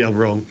maybe I'm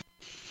wrong.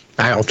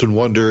 I often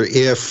wonder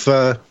if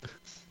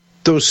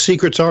those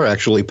secrets are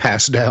actually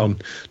passed down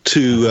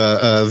to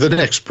the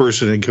next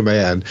person in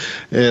command.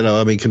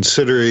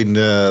 Considering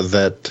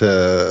that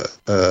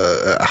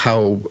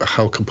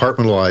how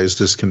compartmentalized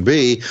this can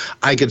be,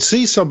 I could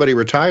see somebody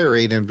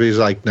retiring and be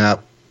like, nah,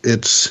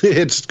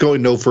 it's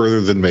going no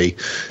further than me.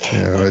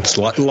 It's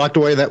locked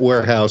away in that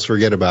warehouse.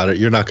 Forget about it.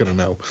 You're not going to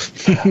know.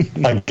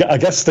 I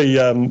guess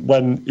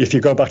if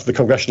you go back to the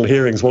congressional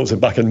hearings, what was it,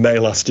 back in May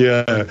last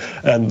year,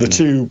 and the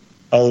two,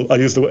 I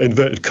use the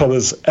inverted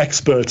commas,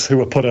 experts who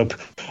were put up,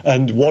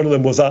 and one of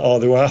them was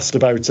they were asked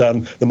about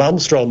the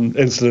Malmstrom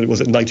incident, was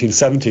it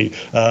 1970,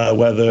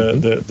 where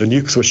the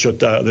nukes were shut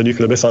down, the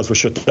nuclear missiles were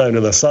shut down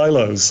in their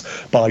silos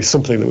by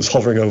something that was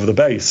hovering over the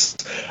base,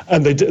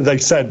 and they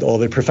said, or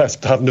they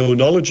professed to have no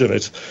knowledge of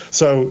it.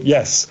 So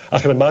yes, I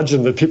can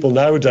imagine that people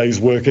nowadays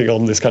working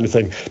on this kind of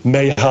thing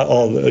may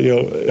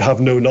have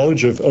no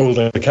knowledge of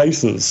older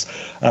cases,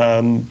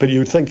 but you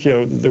would think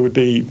there would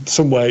be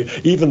some way,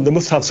 even they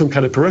must have some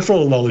kind of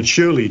peripheral knowledge,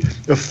 surely,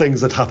 of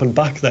things that happened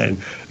back then,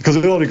 because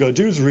all you've got to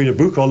do is read a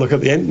book or look at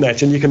the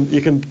internet, and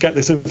you can get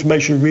this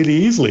information really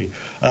easily.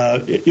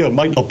 It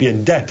might not be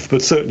in depth,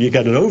 but certainly you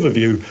get an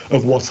overview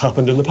of what's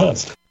happened in the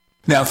past.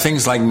 Now,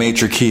 things like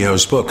Major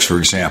Kehoe's books, for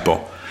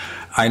example,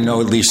 I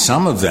know at least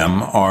some of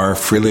them are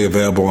freely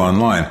available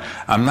online.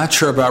 I'm not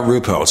sure about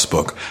Ruppel's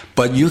book,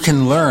 but you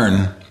can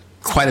learn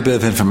quite a bit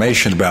of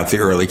information about the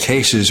early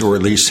cases, or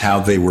at least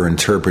how they were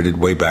interpreted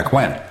way back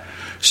when.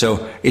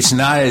 So it's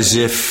not as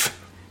if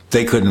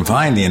they couldn't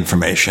find the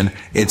information.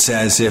 It's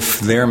as if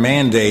their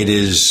mandate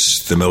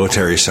is the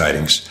military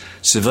sightings.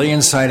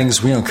 Civilian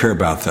sightings, we don't care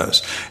about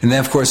those. And then,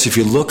 of course, if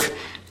you look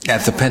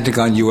at the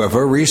Pentagon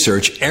UFO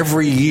research,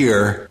 every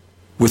year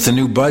with the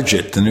new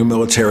budget, the new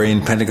military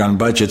and Pentagon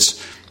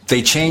budgets,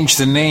 they change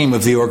the name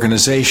of the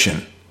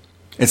organization.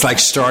 It's like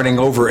starting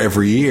over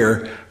every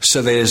year,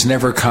 so there's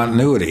never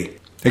continuity,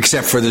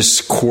 except for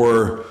this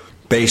core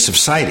base of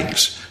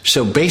sightings.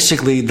 So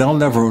basically, they'll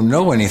never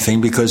know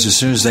anything, because as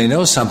soon as they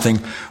know something,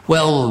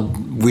 well,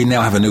 we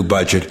now have a new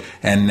budget,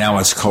 and now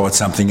let's call it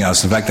something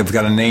else. In fact, they've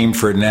got a name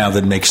for it now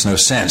that makes no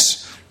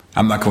sense.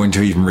 I'm not going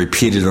to even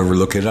repeat it or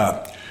look it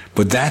up.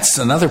 But that's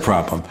another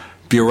problem.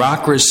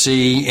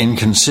 Bureaucracy,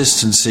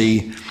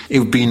 inconsistency. It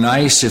would be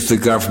nice if the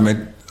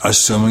government,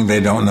 assuming they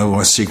don't know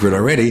a secret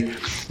already,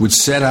 would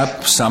set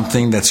up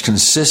something that's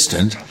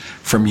consistent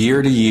from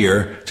year to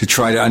year to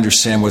try to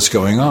understand what's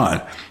going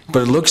on.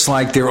 But it looks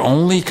like their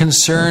only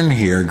concern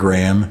here,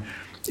 Graeme,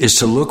 is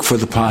to look for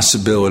the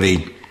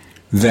possibility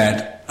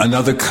that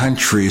another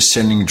country is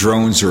sending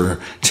drones or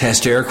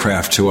test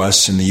aircraft to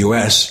us in the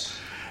U.S.,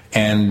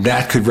 and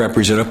that could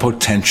represent a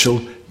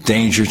potential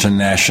danger to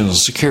national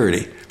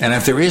security. And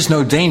if there is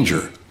no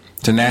danger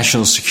to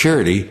national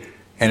security,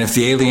 and if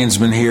the aliens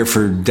have been here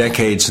for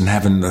decades and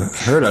haven't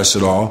hurt us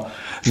at all,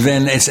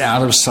 then it's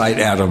out of sight,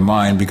 out of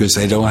mind, because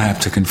they don't have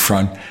to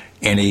confront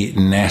any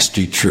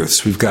nasty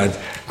truths. We've got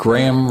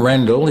Graeme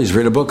Rendall. He's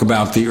written a book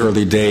about the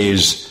early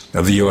days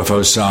of the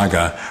UFO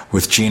saga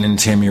with Gene and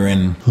Tim. You're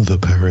in the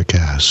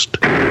Paracast.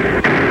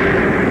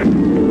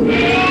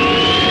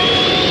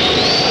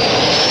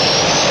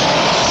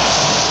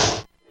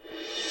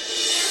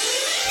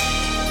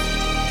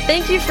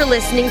 Thank you for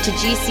listening to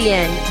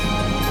GCN.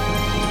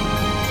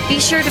 Be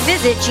sure to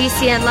visit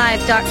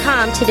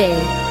GCNlive.com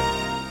today.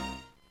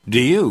 Do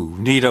you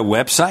need a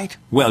website?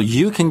 Well,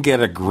 you can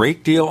get a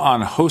great deal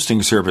on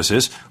hosting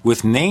services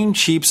with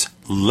Namecheap's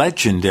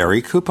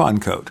legendary coupon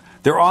code.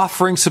 They're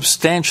offering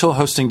substantial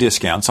hosting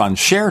discounts on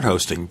shared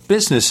hosting,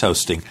 business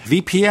hosting,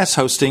 VPS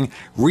hosting,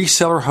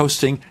 reseller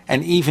hosting,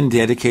 and even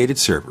dedicated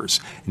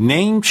servers.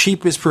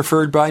 Namecheap is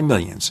preferred by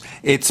millions.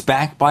 It's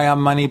backed by a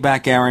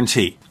money-back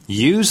guarantee.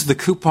 Use the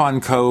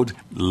coupon code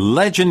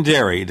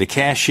LEGENDARY to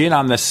cash in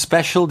on the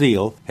special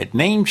deal at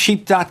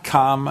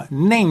Namecheap.com,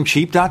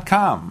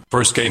 Namecheap.com.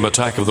 First came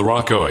Attack of the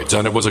Rockoids,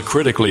 and it was a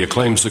critically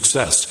acclaimed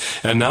success.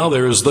 And now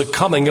there is The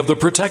Coming of the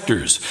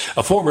Protectors.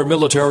 A former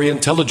military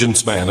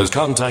intelligence man is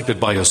contacted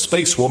by a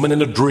space woman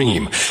in a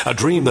dream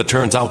that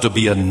turns out to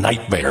be a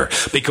nightmare,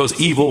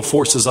 because evil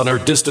forces on her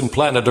distant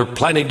planet are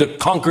planning to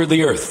conquer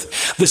the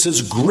Earth. This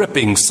is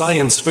gripping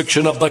science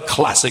fiction of the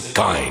classic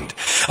kind.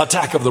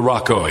 Attack of the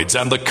Rockoids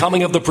and The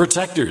Coming of the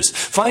Protectors.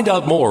 Find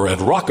out more at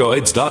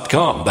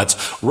rockoids.com. That's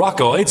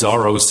Rockoids,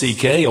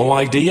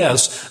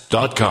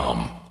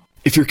 ROCKOIDS.com.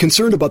 If you're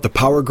concerned about the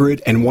power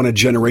grid and want to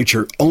generate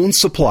your own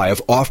supply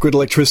of off-grid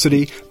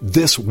electricity,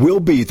 this will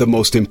be the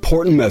most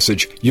important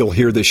message you'll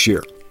hear this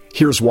year.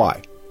 Here's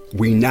why.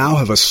 We now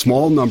have a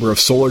small number of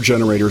solar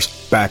generators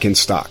back in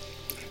stock.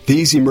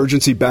 These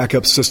emergency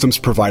backup systems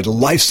provide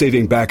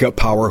life-saving backup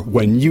power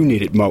when you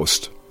need it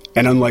most.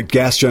 And unlike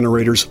gas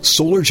generators,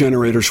 solar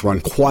generators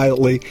run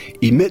quietly,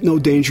 emit no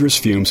dangerous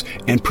fumes,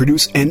 and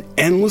produce an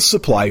endless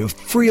supply of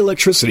free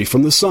electricity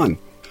from the sun.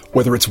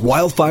 Whether it's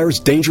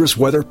wildfires, dangerous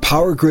weather,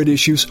 power grid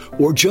issues,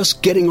 or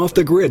just getting off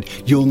the grid,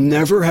 you'll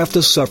never have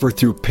to suffer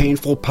through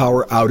painful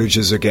power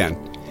outages again.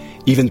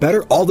 Even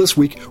better, all this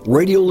week,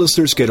 radio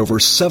listeners get over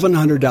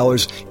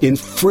 $700 in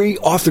free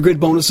off-the-grid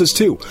bonuses,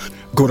 too.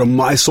 Go to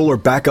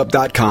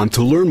mysolarbackup.com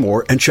to learn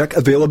more and check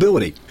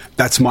availability.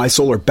 That's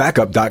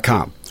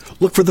mysolarbackup.com.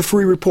 Look for the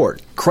free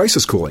report,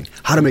 Crisis Cooling,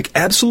 how to make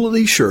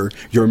absolutely sure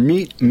your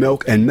meat,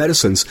 milk, and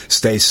medicines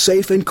stay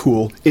safe and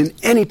cool in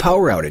any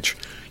power outage.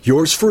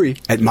 Yours free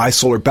at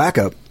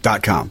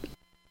mysolarbackup.com.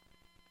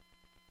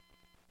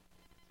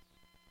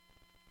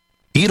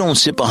 You don't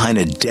sit behind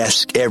a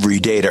desk every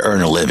day to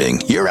earn a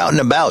living. You're out and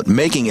about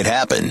making it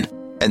happen.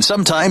 And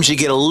sometimes you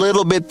get a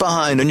little bit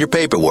behind on your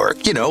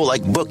paperwork,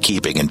 like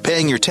bookkeeping and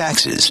paying your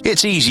taxes.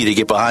 It's easy to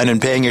get behind on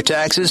paying your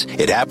taxes.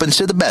 It happens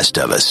to the best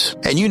of us.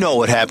 And you know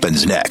what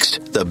happens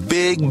next. The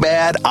big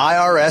bad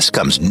IRS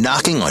comes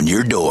knocking on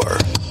your door.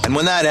 And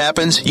when that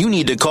happens, you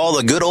need to call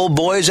the good old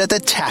boys at the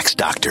Tax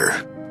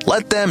Doctor.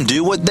 Let them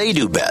do what they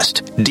do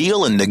best.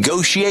 Deal and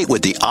negotiate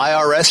with the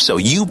IRS so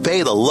you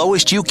pay the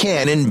lowest you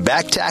can in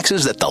back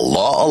taxes that the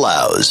law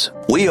allows.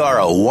 We are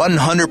a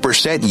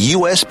 100%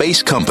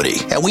 U.S.-based company,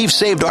 and we've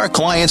saved our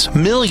clients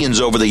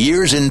millions over the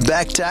years in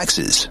back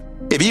taxes.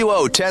 If you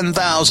owe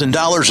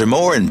 $10,000 or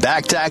more in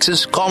back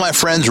taxes, call my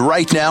friends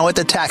right now at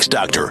the Tax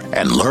Doctor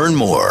and learn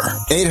more.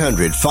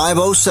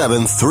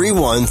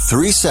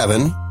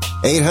 800-507-3137.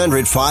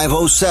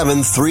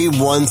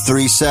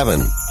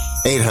 800-507-3137.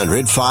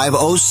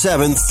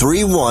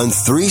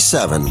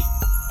 800-507-3137.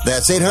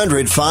 That's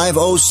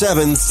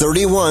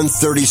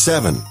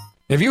 800-507-3137.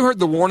 Have you heard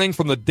the warning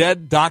from the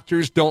dead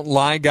doctors don't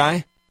lie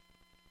guy?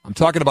 I'm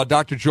talking about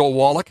Dr. Joel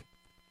Wallach.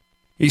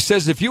 He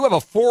says if you have a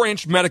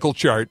 4-inch medical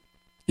chart,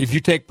 if you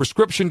take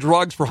prescription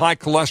drugs for high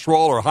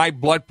cholesterol or high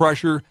blood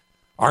pressure,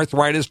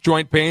 arthritis,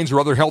 joint pains,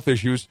 or other health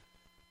issues,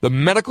 the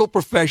medical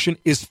profession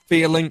is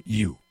failing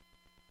you.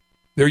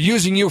 They're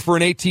using you for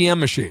an ATM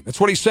machine. That's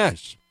what he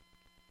says.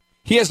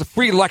 He has a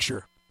free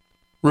lecture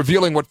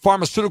revealing what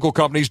pharmaceutical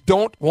companies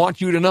don't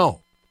want you to know.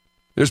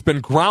 There's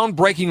been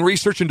groundbreaking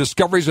research and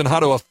discoveries on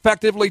how to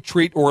effectively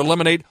treat or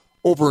eliminate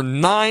over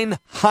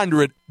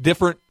 900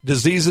 different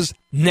diseases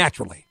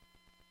naturally.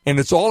 And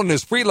it's all in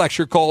his free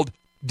lecture called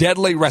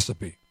Deadly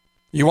Recipe.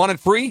 You want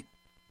it free?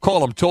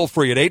 Call him toll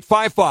free at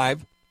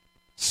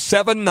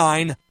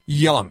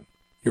 855-79-YOUNG.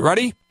 You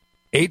ready?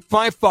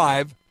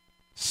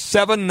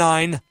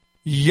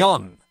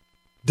 855-79-YOUNG.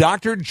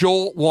 Dr.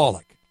 Joel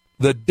Wallach,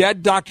 the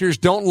Dead Doctors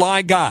Don't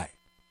Lie guy,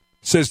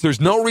 says there's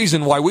no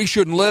reason why we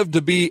shouldn't live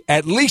to be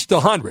at least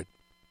 100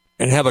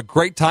 and have a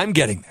great time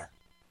getting there.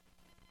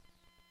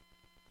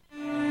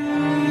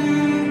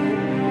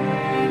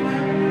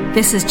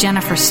 This is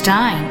Jennifer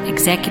Stein,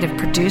 executive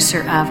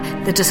producer of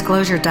The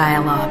Disclosure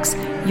Dialogues.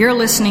 You're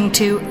listening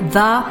to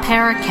The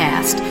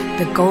Paracast,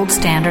 the gold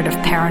standard of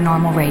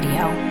paranormal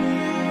radio.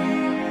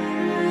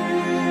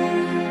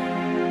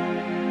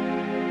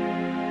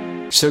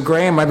 So,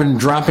 Graeme, I've been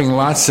dropping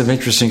lots of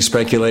interesting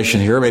speculation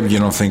here. Maybe you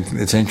don't think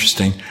it's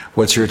interesting.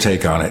 What's your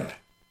take on it?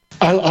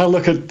 I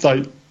look at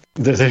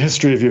the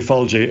history of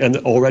ufology, and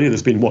already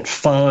there's been,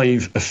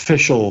 5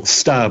 official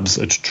stabs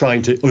at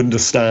trying to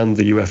understand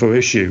the UFO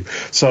issue.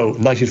 So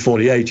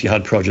 1948, you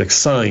had Project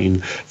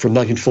Sign. From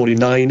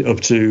 1949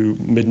 up to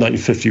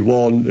mid-1951,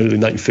 early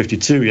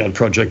 1952, you had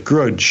Project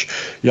Grudge.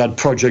 You had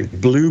Project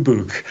Blue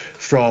Book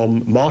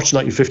from March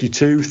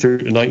 1952 through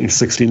to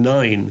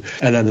 1969.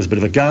 And then there's a bit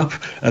of a gap.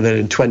 And then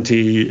in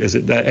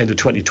end of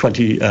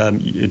 2020,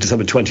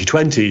 December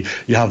 2020,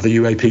 you have the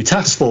UAP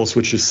Task Force,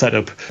 which is set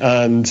up,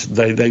 and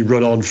they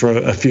run on for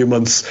a few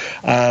months.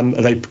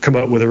 They come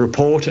up with a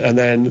report, and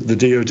then the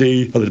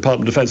DoD or the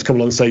Department of Defense come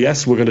along and say,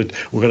 yes, we're going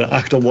to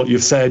act on what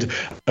you've said,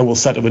 and we'll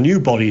set up a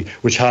new body,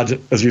 which had,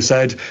 as you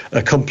said,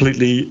 a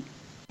completely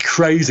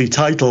crazy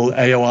title,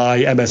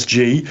 AOI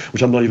MSG,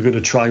 which I'm not even going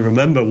to try and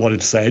remember what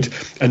it said,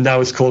 and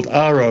now it's called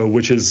ARO,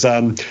 which is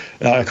I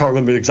can't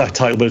remember the exact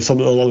title, but it's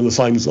something along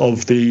the lines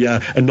of the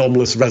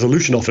Anomalous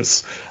Resolution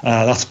Office.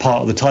 That's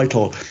part of the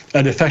title,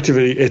 and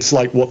effectively it's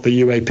like what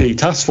the UAP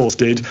Task Force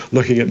did,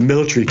 looking at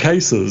military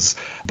cases,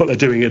 but they're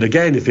doing it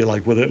again, if you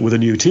like, with a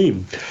new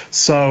team.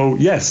 So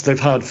yes, they've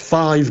had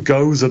 5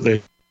 goes at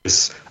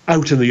this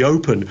out in the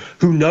open.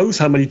 Who knows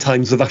how many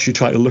times they've actually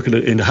tried to look at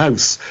it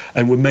in-house,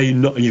 and we may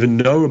not even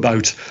know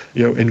about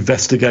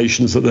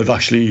investigations that they've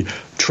actually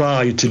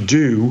tried to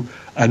do,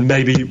 and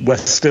maybe we're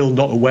still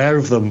not aware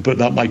of them, but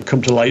that might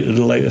come to light at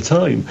a later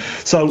time.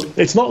 So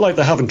it's not like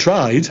they haven't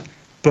tried,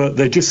 but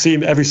they just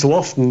seem every so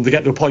often they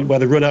get to a point where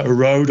they run out of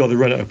road, or they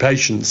run out of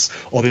patience,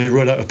 or they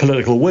run out of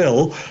political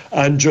will,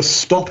 and just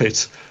stop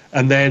it.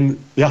 And then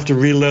you have to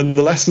relearn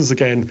the lessons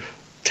again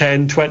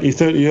 10, 20,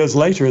 30 years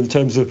later in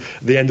terms of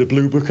the end of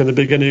Blue Book and the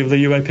beginning of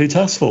the UAP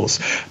Task Force.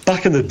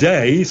 Back in the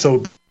day,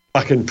 so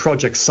back in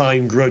Project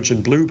Sign, Grudge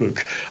and Blue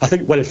Book, I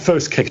think when it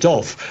first kicked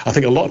off, I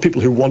think a lot of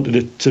people who wanted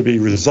it to be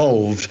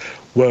resolved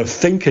were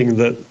thinking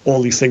that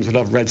all these things would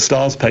have red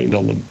stars painted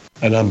on them.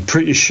 And I'm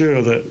pretty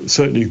sure that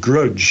certainly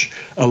Grudge,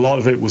 a lot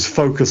of it was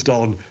focused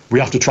on, we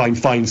have to try and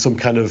find some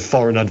kind of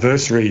foreign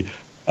adversary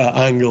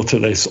angle to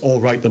this, or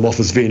write them off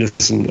as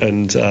Venus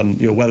and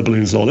weather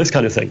balloons and all this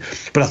kind of thing.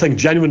 But I think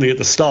genuinely at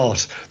the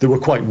start, they were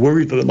quite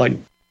worried that it might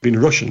have been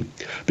Russian,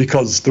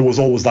 because there was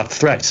always that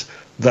threat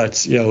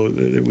that,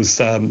 it was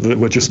that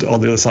we're just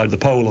on the other side of the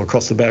pole or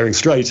across the Bering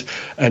Strait,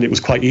 and it was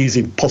quite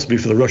easy possibly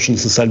for the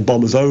Russians to send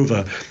bombers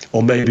over,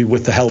 or maybe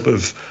with the help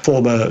of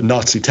former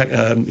Nazi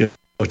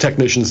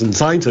technicians and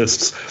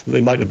scientists, they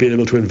might have been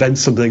able to invent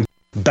something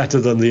better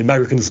than the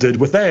Americans did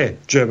with their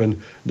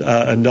German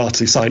and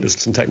Nazi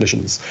scientists and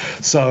technicians.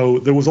 So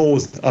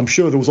I'm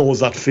sure there was always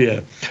that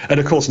fear. And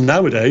of course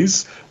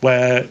nowadays,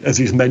 where,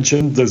 as you've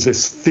mentioned, there's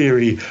this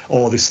theory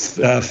or this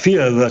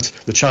fear that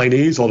the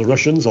Chinese or the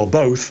Russians or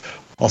both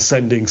are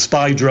sending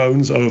spy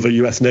drones over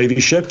US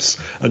Navy ships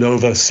and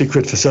over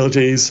secret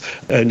facilities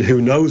and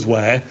who knows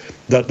where,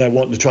 that they're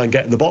wanting to try and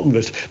get in the bottom of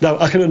it. Now,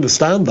 I can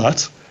understand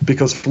that,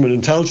 because from an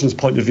intelligence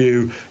point of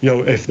view,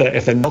 if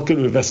they're not going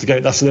to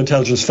investigate, that's an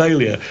intelligence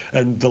failure.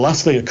 And the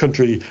last thing a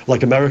country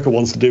like America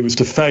wants to do is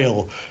to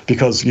fail,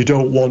 because you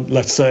don't want,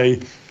 let's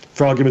say,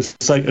 for argument's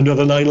sake,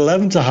 another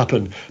 9/11 to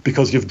happen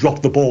because you've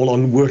dropped the ball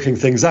on working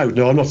things out.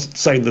 Now, I'm not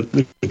saying that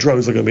the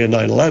drones are going to be a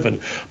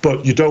 9/11,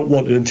 but you don't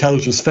want an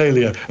intelligence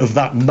failure of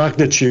that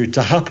magnitude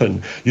to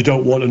happen. You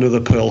don't want another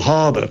Pearl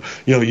Harbor.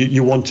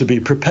 You want to be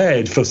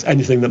prepared for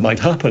anything that might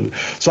happen.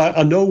 So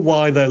I know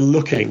why they're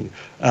looking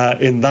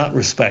in that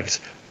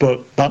respect,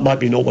 but that might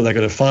be not what they're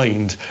going to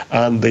find,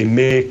 and they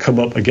may come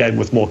up again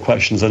with more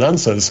questions than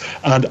answers.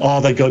 And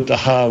are they going to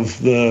have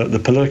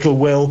the political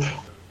will?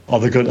 Are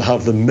they going to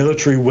have the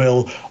military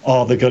will?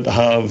 Are they going to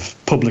have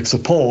public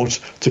support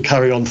to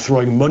carry on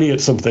throwing money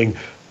at something,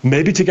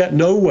 maybe to get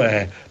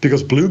nowhere?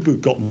 Because Blue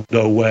Book got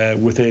nowhere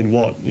within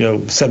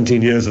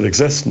 17 years of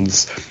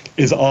existence.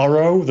 Is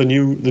RO the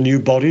new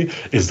body?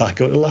 Is that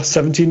going to last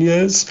 17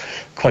 years?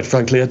 Quite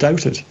frankly, I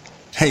doubt it.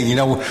 Hey,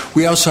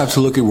 we also have to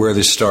look at where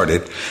this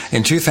started.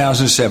 In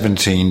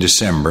 2017,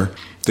 December,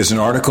 there's an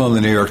article in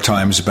the New York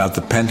Times about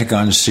the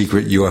Pentagon's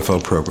secret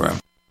UFO program.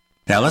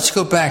 Now, let's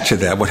go back to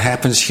that. What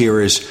happens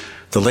here is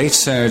the late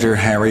Senator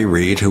Harry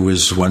Reid, who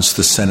was once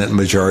the Senate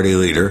Majority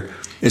Leader,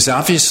 is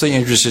obviously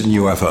interested in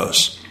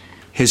UFOs.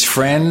 His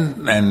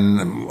friend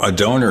and a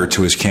donor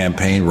to his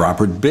campaign,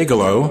 Robert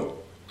Bigelow,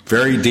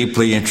 very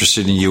deeply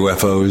interested in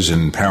UFOs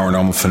and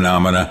paranormal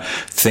phenomena,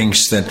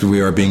 thinks that we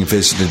are being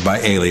visited by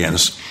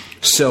aliens.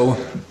 So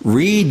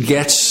Reid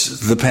gets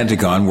the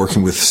Pentagon,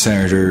 working with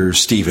Senator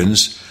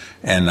Stevens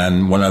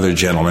and one other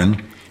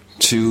gentleman,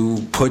 to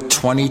put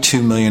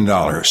 $22 million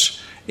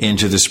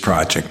into this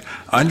project.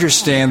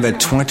 Understand that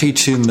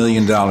 $22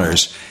 million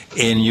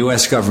in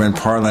U.S. government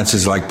parlance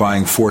is like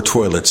buying 4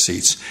 toilet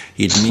seats.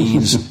 It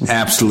means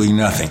absolutely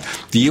nothing.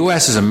 The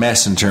U.S. is a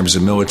mess in terms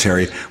of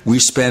military. We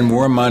spend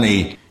more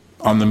money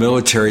on the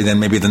military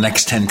than maybe the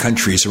next 10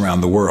 countries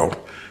around the world.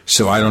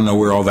 So I don't know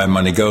where all that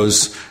money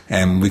goes,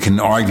 and we can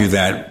argue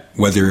that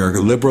whether you're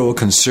liberal,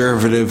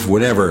 conservative,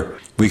 whatever,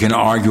 we can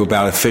argue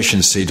about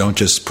efficiency. Don't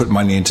just put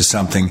money into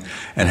something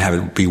and have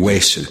it be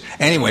wasted.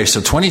 Anyway, so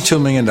 $22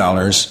 million,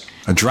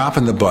 a drop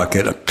in the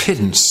bucket, a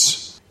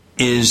pittance,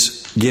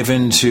 is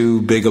given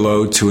to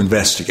Bigelow to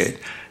investigate.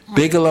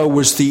 Bigelow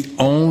was the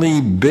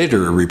only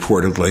bidder,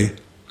 reportedly,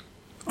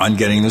 on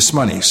getting this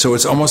money. So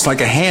it's almost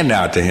like a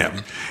handout to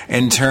him.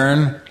 In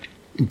turn,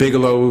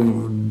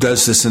 Bigelow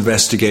does this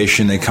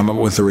investigation. They come up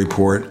with a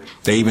report.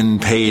 They even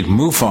paid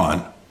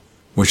MUFON,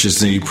 which is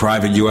the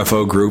private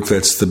UFO group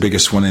that's the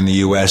biggest one in the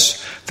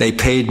U.S. They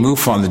paid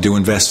MUFON to do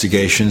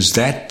investigations.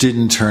 That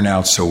didn't turn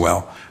out so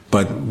well.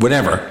 But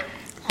whatever.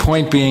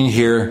 Point being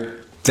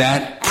here,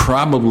 that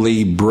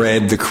probably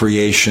bred the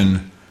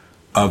creation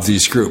of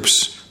these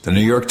groups. The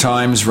New York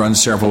Times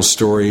runs several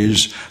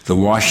stories. The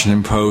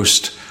Washington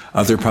Post,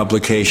 other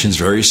publications,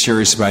 very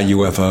serious about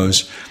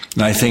UFOs.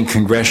 And I think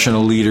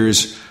congressional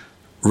leaders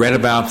read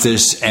about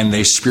this and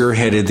they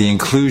spearheaded the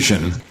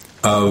inclusion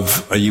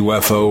of a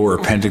UFO or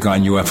a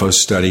Pentagon UFO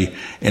study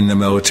in the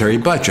military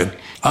budget.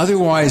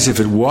 Otherwise, if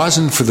it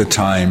wasn't for the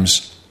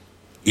Times,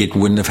 it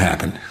wouldn't have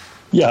happened.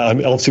 Yeah, I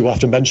mean, obviously we'll have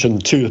to mention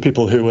two of the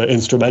people who were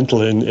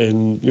instrumental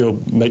in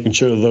making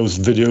sure those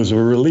videos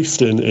were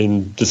released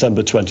in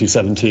December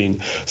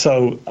 2017.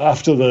 So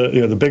after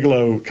the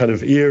Bigelow kind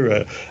of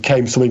era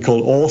came something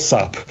called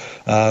ORSAP,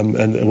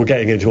 and we're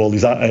getting into all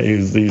these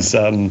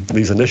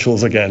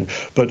initials again.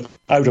 But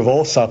out of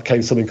ORSAP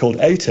came something called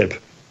ATIP,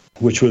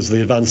 which was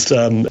the Advanced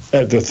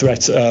the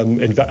Threat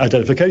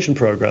Identification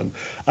Program.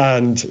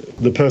 And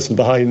the person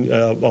behind,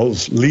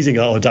 was leading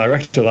our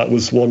director, that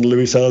was one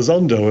Luis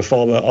Elizondo, a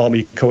former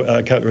Army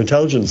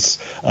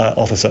counterintelligence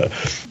officer.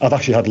 I've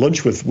actually had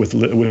lunch with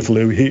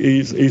Lou.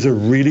 He's a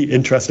really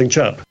interesting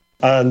chap.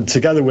 And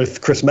together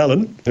with Chris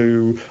Mellon,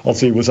 who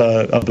obviously was,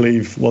 I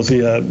believe,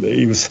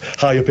 he was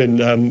high up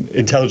in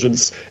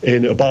intelligence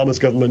in Obama's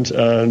government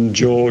and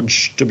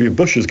George W.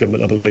 Bush's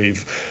government, I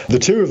believe. The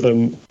two of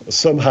them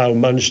somehow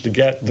managed to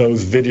get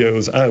those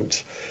videos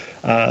out.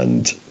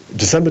 And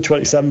December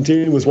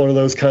 2017 was one of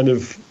those kind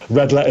of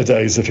red letter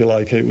days, if you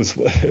like. It was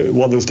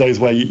one of those days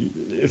where,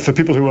 for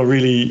people who are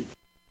really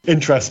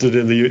interested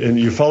in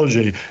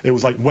ufology, it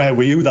was like, where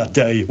were you that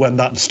day when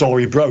that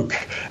story broke?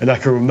 And I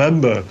can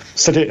remember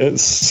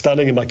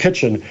standing in my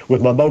kitchen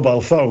with my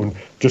mobile phone,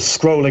 just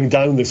scrolling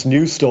down this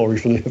news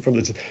story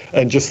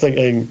and just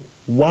thinking,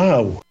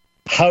 wow,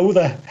 how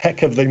the heck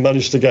have they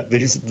managed to get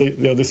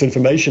this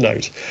information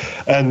out?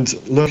 And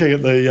looking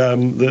at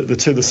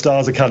the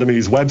Stars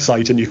Academy's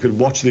website, and you could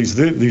watch these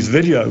three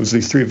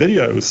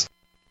videos.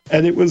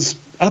 And it was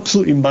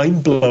absolutely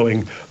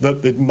mind-blowing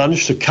that they'd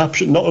managed to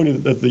capture, not only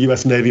that the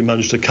US Navy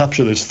managed to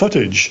capture this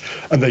footage,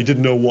 and they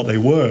didn't know what they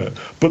were,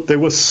 but they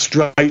were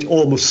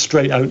almost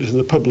straight out into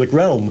the public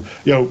realm,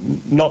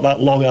 not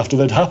that long after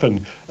they'd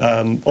happened.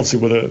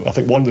 Obviously, I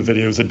think one of the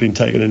videos had been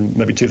taken in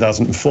maybe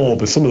 2004,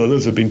 but some of the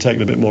others had been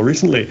taken a bit more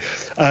recently.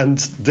 And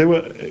they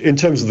were, in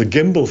terms of the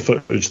gimbal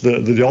footage,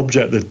 the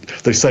object that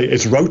they say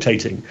is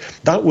rotating,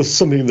 that was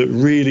something that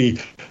really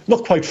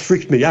not quite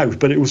freaked me out,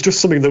 but it was just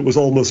something that was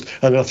almost,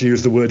 and I have to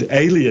use the word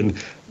alien,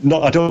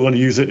 I don't want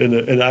to use it in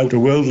an outer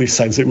worldly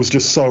sense. It was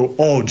just so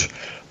odd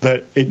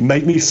that it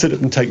made me sit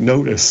up and take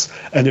notice.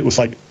 And it was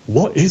like,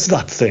 what is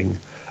that thing?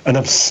 And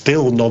I'm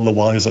still none the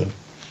wiser.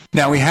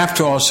 Now, we have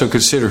to also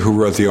consider who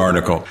wrote the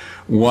article.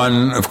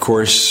 One, of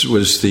course,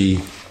 was the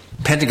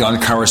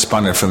Pentagon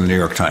correspondent from the New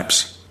York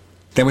Times.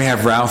 Then we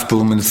have Ralph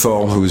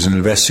Blumenthal, who's an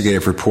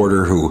investigative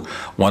reporter who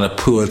won a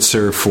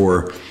Pulitzer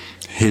for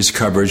his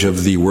coverage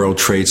of the World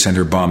Trade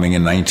Center bombing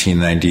in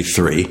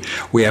 1993.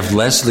 We have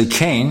Leslie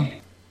Kean,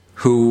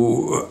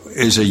 who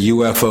is a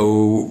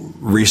UFO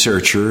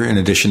researcher in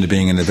addition to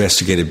being an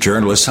investigative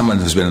journalist, someone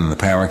who's been on the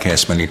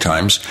Paracast many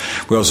times.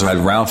 We also had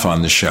Ralph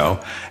on the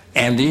show.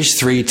 And these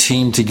three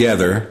teamed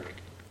together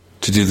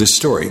to do this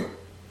story.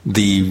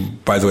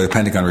 By the way, the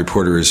Pentagon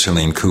reporter is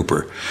Helene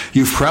Cooper.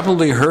 You've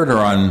probably heard her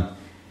on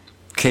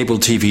cable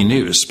TV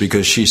news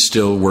because she's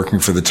still working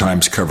for the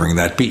Times covering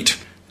that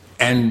beat.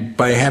 And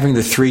by having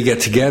the three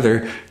get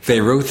together, they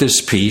wrote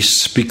this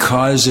piece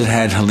because it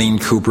had Helene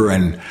Cooper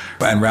and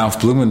Ralph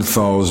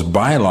Blumenthal's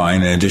byline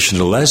in addition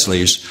to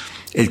Leslie's.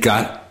 It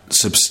got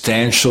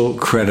substantial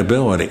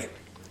credibility.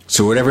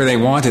 So whatever they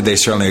wanted, they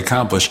certainly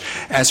accomplished.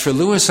 As for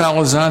Luis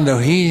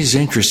Elizondo, he's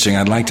interesting.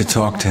 I'd like to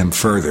talk to him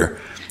further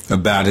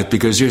about it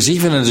because there's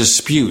even a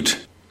dispute.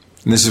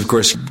 And this is, of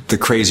course, the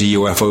crazy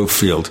UFO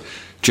field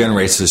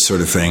generates this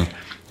sort of thing.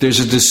 There's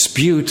a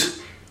dispute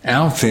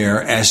out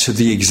there as to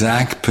the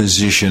exact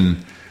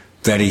position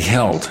that he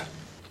held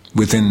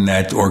within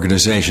that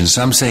organization.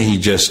 Some say he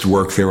just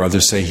worked there,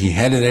 others say he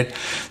headed it.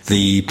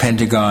 The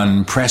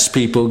Pentagon press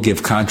people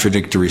give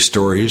contradictory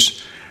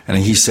stories, and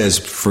he says,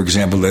 for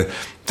example, that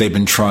they've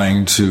been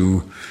trying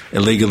to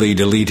illegally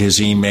delete his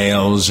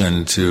emails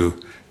and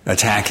to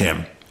attack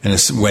him in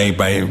a way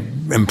by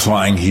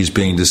implying he's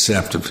being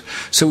deceptive.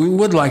 So we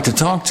would like to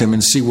talk to him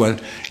and see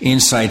what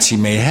insights he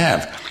may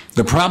have.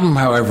 The problem,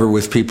 however,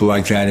 with people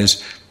like that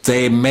is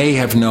they may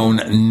have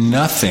known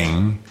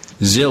nothing,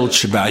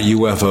 zilch, about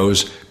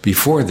UFOs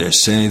before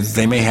this. And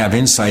they may have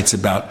insights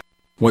about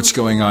what's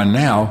going on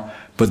now,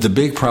 but the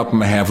big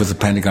problem I have with the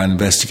Pentagon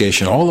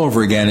investigation all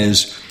over again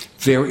is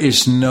there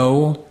is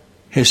no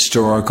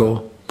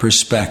historical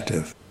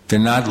perspective. They're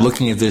not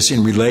looking at this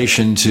in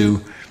relation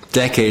to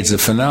decades of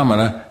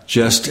phenomena,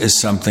 just as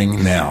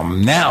something now.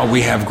 Now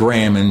we have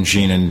Graeme and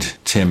Gene and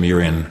Tim,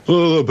 you're in.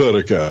 The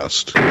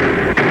Paracast.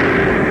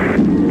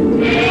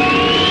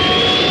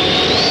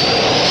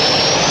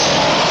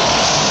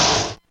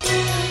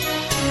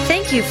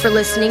 Thank you for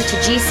listening to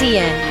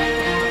GCN.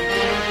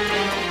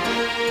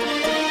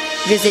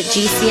 Visit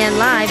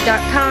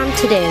GCNlive.com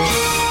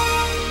today.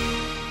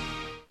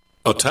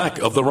 Attack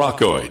of the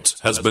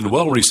Rockoids has been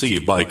well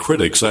received by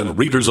critics and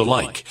readers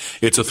alike.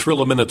 It's a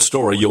thrill-a-minute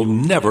story you'll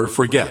never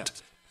forget.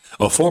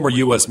 A former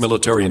U.S.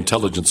 military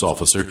intelligence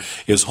officer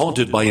is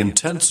haunted by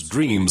intense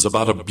dreams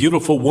about a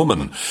beautiful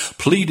woman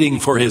pleading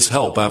for his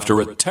help after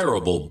a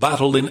terrible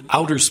battle in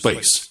outer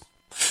space.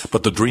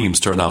 But the dreams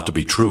turn out to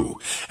be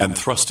true and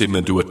thrust him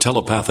into a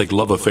telepathic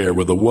love affair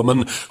with a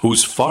woman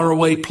whose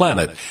faraway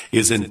planet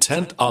is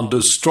intent on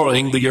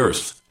destroying the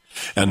Earth.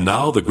 And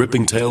now the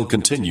gripping tale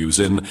continues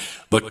in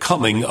The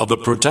Coming of the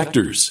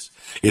Protectors.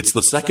 It's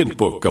the second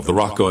book of the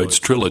Rockoids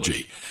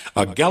trilogy,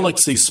 a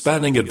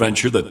galaxy-spanning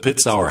adventure that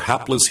pits our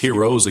hapless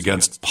heroes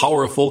against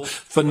powerful,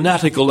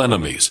 fanatical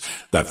enemies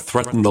that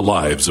threaten the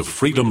lives of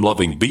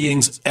freedom-loving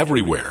beings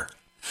everywhere.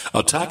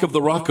 Attack of the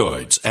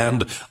Rockoids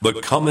and The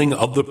Coming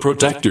of the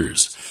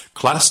Protectors.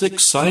 Classic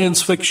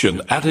science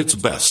fiction at its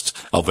best,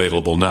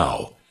 available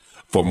now.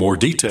 For more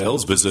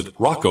details, visit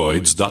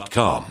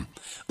rockoids.com.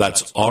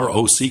 That's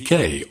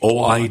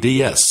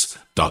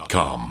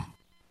ROCKOIDS.com.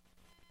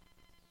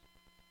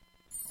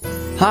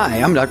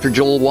 Hi, I'm Dr.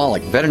 Joel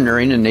Wallach,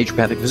 veterinarian and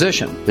naturopathic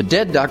physician. The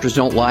Dead Doctors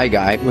Don't Lie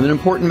guy with an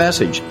important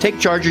message. Take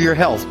charge of your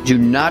health. Do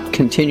not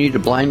continue to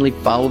blindly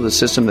follow the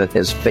system that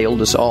has failed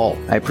us all.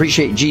 I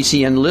appreciate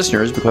GCN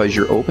listeners because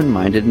you're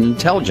open-minded and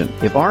intelligent.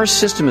 If our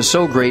system is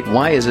so great,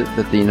 why is it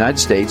that the United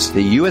States,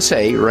 the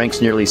USA, ranks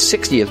nearly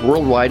 60th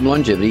worldwide in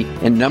longevity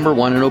and number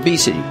 1 in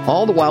obesity?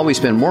 All the while we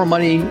spend more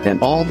money than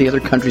all the other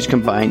countries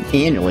combined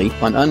annually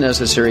on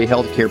unnecessary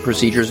healthcare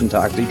procedures and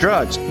toxic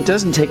drugs. It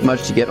doesn't take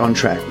much to get on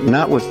track.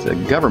 Not with the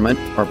government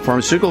or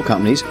pharmaceutical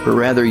companies, but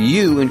rather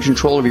you in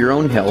control of your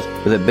own health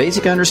with a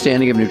basic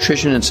understanding of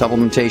nutrition and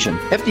supplementation.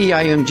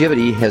 FDI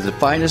Longevity has the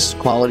finest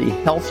quality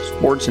health,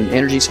 sports, and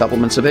energy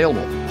supplements available.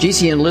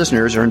 GCN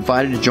listeners are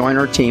invited to join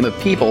our team of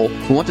people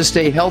who want to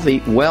stay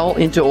healthy well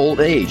into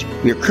old age.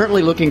 We are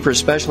currently looking for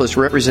specialists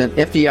to represent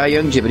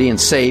FDI Longevity and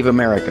Save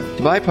America.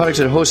 To buy products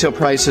at wholesale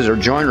prices or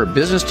join our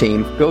business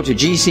team, go to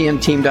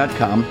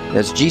GCNteam.com.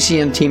 That's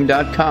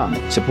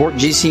GCNteam.com. Support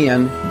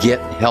GCN.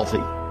 Get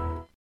healthy.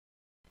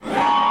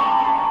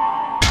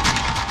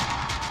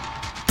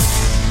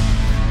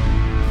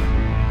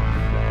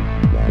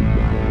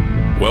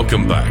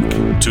 Welcome back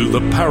to the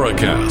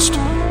Paracast,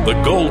 the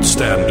gold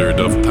standard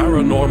of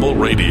paranormal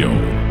radio.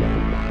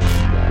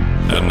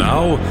 And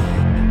now,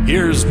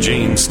 here's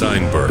Gene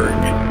Steinberg.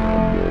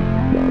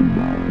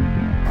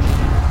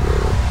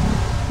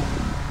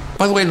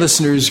 By the way,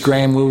 listeners,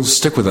 Graeme will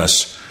stick with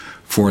us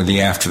for the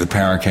After the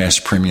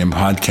Paracast Premium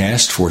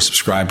Podcast. For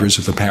subscribers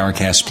of the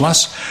Paracast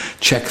Plus,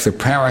 check the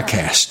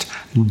Paracast.plus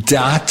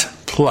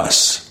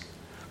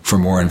for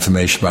more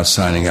information about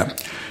signing up.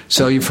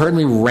 So you've heard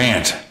me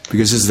rant,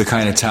 because this is the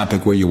kind of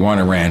topic where you want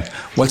to rant.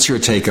 What's your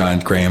take on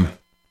it, Graeme?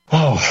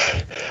 Oh,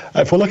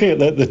 if we're looking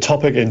at the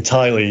topic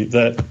entirely,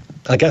 that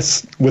I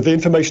guess with the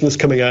information that's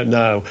coming out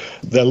now,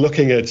 they're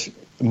looking at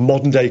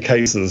modern day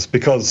cases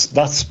because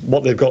that's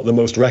what they've got the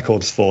most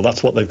records for.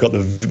 That's what they've got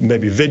the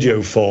maybe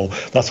video for.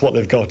 That's what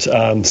they've got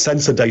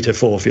sensor data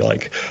for, if you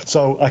like.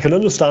 So I can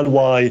understand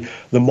why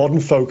the modern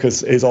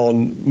focus is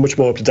on much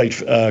more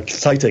up-to-date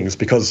sightings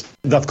because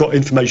they've got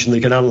information they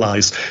can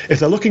analyse.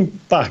 If they're looking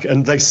back,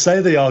 and they say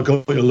they are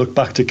going to look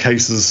back to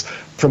cases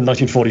from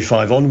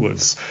 1945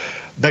 onwards,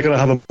 they're going to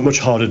have a much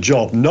harder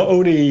job, not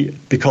only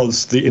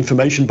because the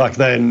information back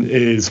then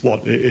is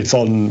it's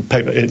on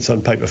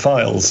paper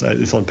files,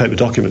 it's on paper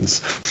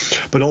documents,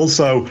 but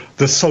also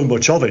there's so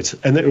much of it,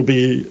 and it will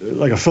be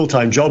like a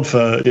full-time job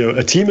for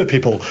a team of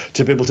people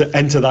to be able to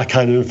enter that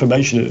kind of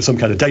information into some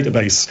kind of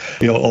database,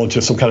 or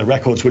to some kind of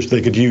records which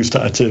they could use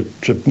to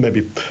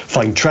maybe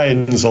find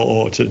trends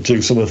or to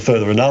do some of the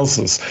further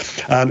analysis.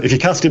 If you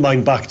cast your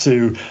mind back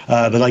to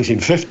the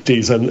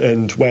 1950s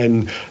and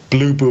when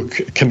Blue Book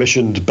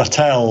commissioned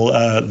Battelle,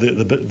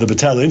 the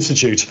Battelle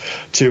Institute,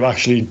 to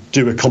actually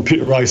do a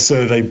computerized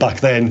survey back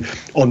then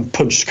on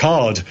punched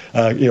card,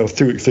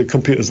 through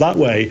computers that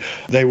way,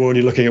 they were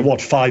only looking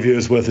at 5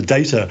 years worth of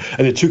data,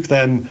 and it took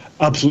them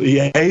absolutely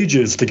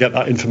ages to get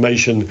that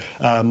information,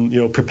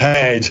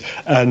 prepared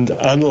and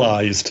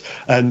analysed.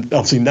 And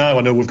obviously now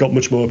I know we've got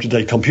much more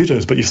up-to-date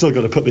computers, but you've still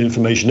got to put the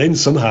information in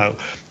somehow.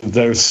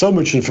 There's so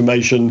much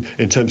information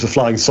in terms of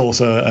flying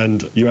saucer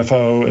and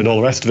UFO and all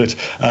the rest of it,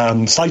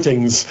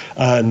 sightings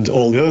and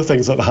all the other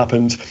things that have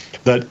happened,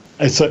 that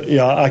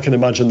I can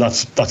imagine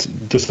that's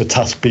just a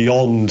task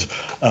beyond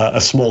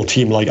a small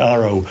team like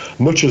Arrow.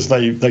 Much as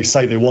they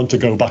say they want to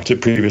go back to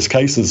previous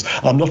cases,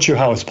 I'm not sure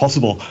how it's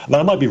possible. Now,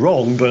 I might be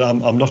wrong, but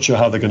I'm not sure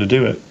how they're going to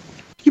do it.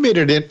 You made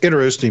an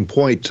interesting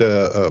point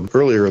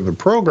earlier in the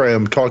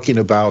program, talking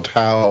about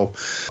how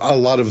a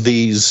lot of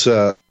these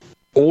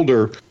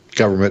older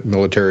government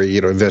military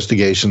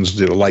investigations,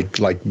 like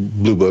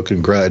Blue Book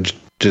and Grudge,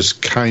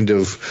 just kind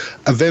of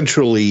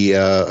eventually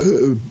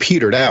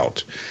petered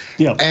out.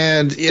 Yeah.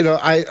 And,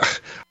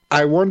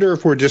 I wonder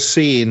if we're just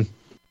seeing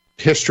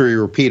history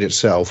repeat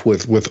itself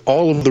with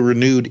all of the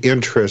renewed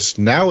interest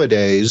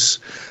nowadays,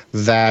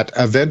 that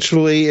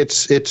eventually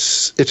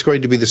it's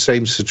going to be the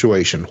same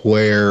situation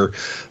where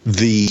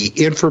the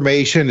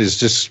information is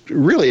just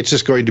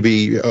going to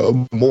be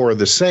more of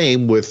the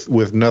same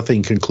with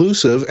nothing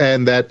conclusive,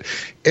 and that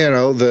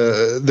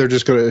they're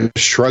just going to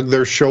shrug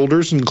their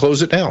shoulders and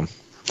close it down.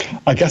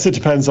 I guess it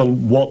depends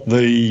on what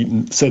the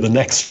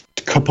next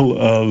couple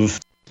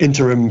of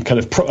interim kind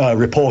of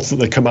reports that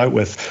they come out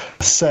with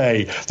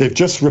say. They've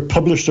just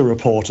republished a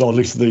report, or at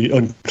least the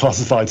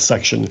unclassified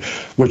section,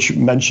 which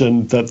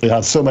mentioned that they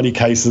had so many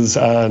cases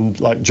and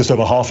just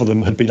over half of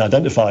them had been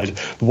identified.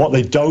 But what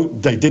they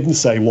didn't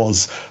say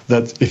was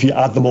that if you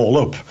add them all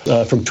up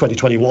from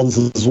 2021's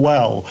as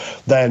well,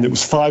 then it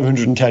was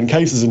 510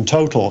 cases in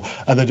total,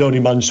 and they'd only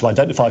managed to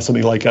identify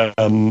something like a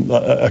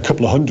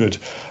couple of hundred,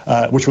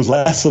 which was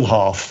less than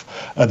half.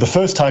 The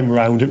first time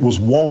around, it was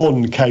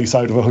one case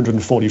out of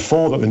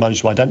 144 that they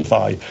managed to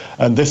identify.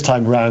 And this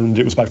time round,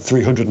 it was about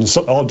 300 and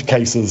odd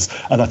cases,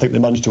 and I think they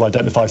managed to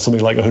identify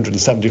something like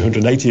 170,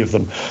 180 of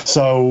them.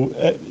 So,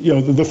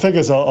 the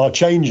figures are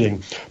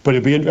changing, but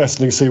it'd be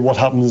interesting to see what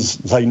happens,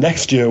 say,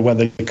 next year when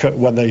they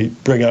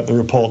bring out the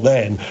report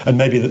then, and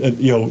maybe,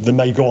 they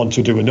may go on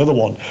to do another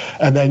one.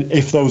 And then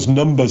if those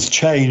numbers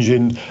change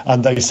and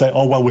they say,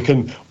 oh, well, we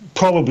can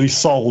probably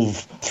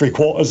solve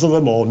 3/4 of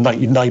them or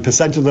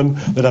 99% of them,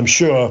 then I'm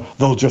sure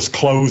they'll just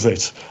close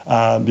it,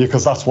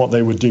 because that's what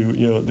they would do.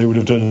 They would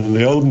have done in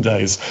the olden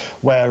days.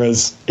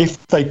 Whereas if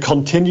they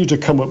continue to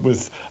come up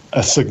with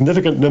a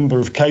significant number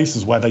of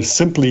cases where they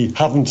simply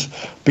haven't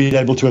been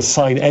able to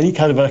assign any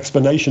kind of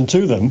explanation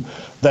to them,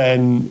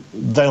 then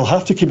they'll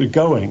have to keep it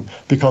going,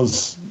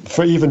 because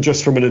even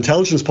just from an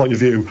intelligence point of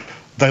view,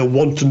 they'll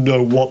want to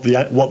know what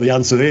the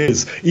answer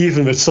is,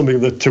 even if it's something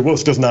that to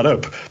us doesn't add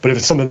up. But if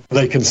it's something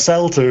they can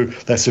sell to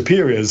their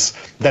superiors,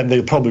 then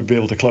they'll probably be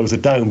able to close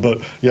it down. But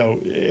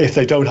if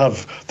they don't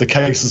have the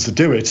cases to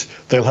do it,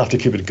 they'll have to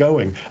keep it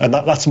going. And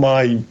that's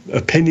my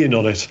opinion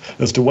on it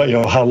as to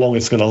how long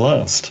it's going to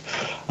last.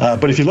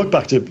 But if you look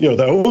back to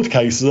their old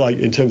cases, like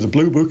in terms of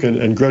Blue Book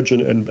and Grudge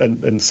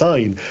and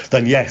Sign,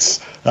 then yes,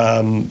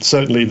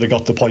 certainly they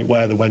got to the point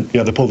where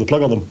they pulled the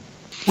plug on them.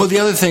 Well, the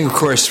other thing, of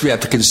course, we have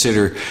to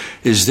consider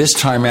is this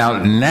time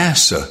out,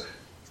 NASA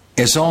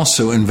is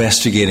also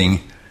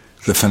investigating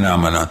the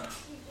phenomenon.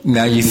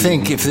 Now, you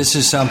think if this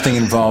is something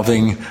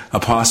involving a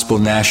possible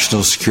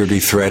national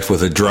security threat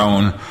with a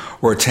drone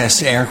or a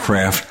test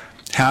aircraft,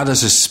 how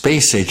does a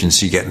space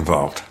agency get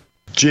involved?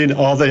 Gene,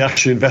 are they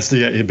actually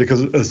investigating?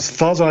 Because as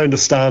far as I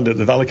understand it,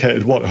 they've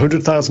allocated,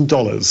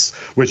 $100,000,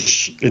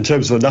 which in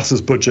terms of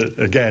NASA's budget,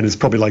 again, is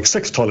probably like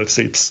 6 toilet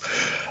seats.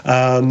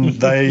 I'm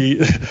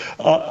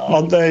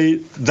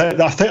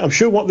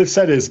sure what they've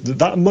said is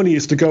that money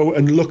is to go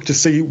and look to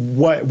see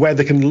where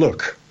they can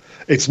look.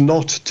 It's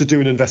not to do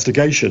an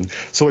investigation.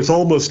 So it's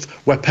almost,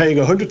 we're paying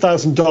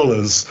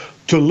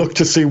 $100,000 to look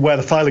to see where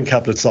the filing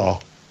cabinets are.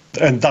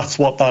 And that's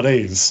what that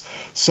is.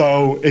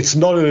 So it's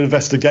not an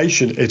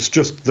investigation. It's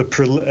just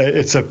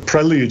it's a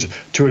prelude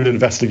to an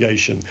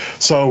investigation.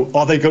 So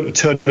are they going to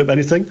turn up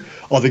anything?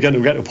 Are they going to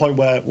get to a point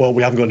where, well,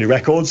 we haven't got any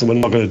records and we're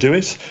not going to do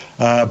it?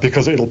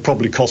 Because it'll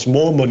probably cost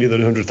more money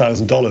than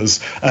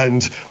 $100,000.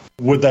 And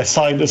would their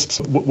scientists,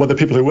 would the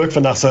people who work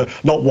for NASA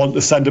not want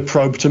to send a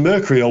probe to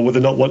Mercury, or would they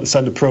not want to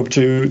send a probe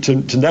to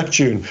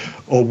Neptune,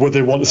 or would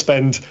they want to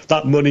spend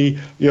that money,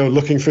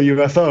 looking for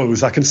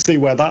UFOs? I can see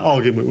where that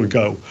argument would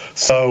go.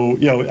 So,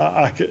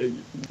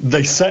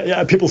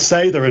 people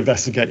say they're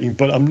investigating,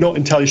 but I'm not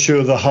entirely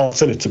sure their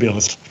heart's in it, to be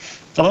honest.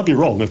 And I'd be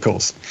wrong, of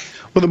course.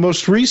 Well, the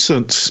most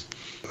recent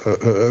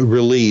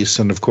release,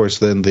 and of course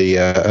then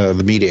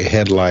the media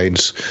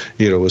headlines,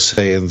 was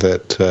saying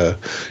that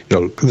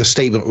the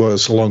statement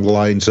was along the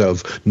lines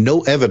of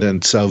no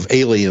evidence of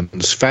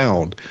aliens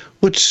found,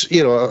 which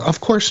of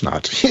course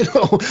not,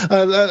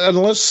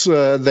 unless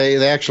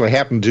they actually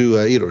happen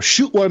to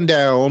shoot one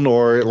down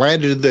or it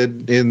landed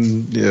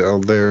in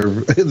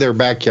their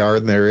backyard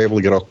and they're able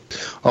to get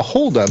a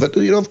hold of it.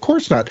 Of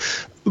course not.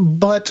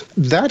 But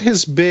that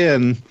has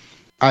been,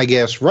 I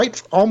guess,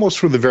 right almost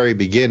from the very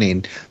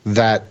beginning,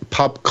 that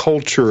pop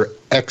culture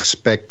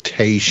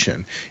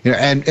expectation,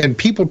 and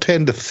people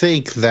tend to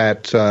think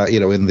that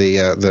in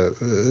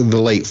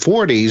the late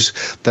 40s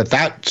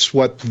that's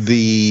what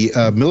the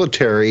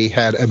military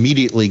had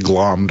immediately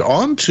glommed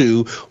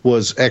onto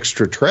was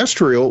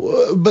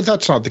extraterrestrial, but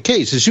that's not the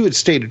case. As you had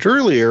stated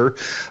earlier,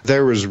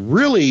 there was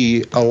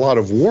really a lot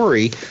of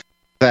worry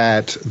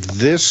that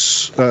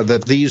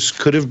these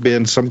could have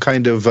been some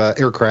kind of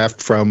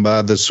aircraft from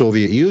the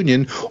Soviet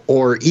Union,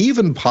 or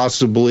even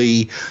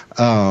possibly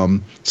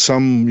some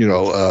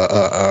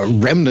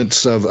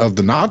remnants of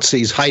the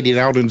Nazis hiding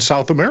out in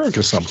South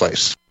America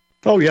someplace.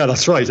 Oh yeah,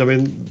 that's right. I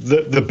mean,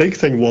 the big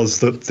thing was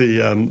that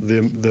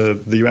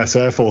the U.S.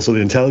 Air Force or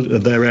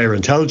their air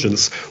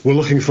intelligence were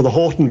looking for the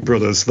Horten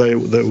brothers. There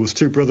was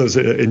 2 brothers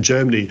in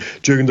Germany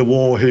during the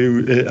war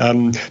who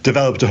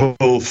developed a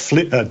whole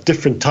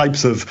different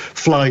types of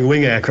flying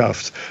wing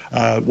aircraft.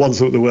 Ones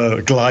that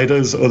were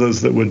gliders, others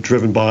that were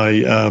driven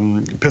by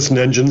piston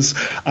engines.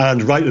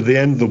 And right at the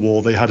end of the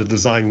war, they had a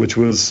design which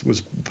was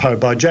powered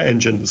by jet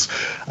engines.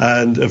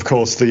 And of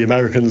course, the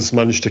Americans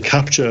managed to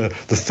capture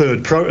the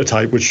 3rd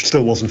prototype, which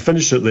still wasn't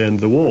finished at the end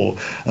of the war.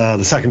 The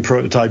 2nd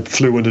prototype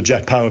flew under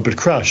jet power but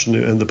crashed,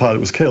 and the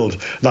pilot was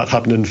killed. That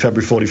happened in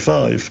February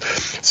 1945.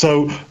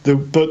 So, there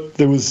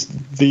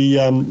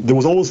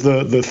was always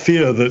the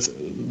fear that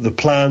the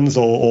plans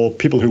or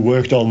people who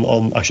worked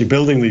on actually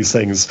building these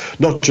things,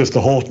 not just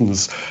the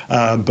Hortens,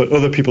 but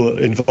other people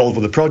involved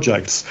with the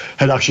projects,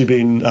 had actually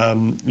been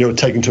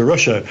taken to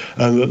Russia,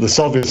 and that the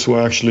Soviets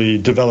were actually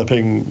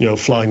developing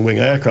flying wing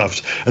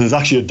aircraft. And there's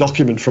actually a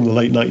document from the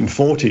late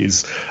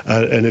 1940s,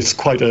 and it's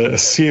quite a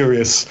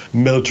serious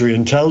military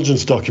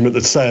intelligence document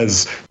that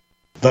says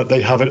that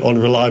they have it on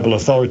reliable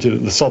authority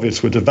that the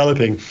Soviets were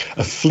developing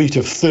a fleet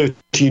of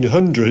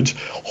 1,300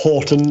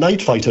 Horton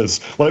night fighters.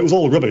 Well, it was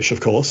all rubbish,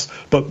 of course,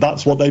 but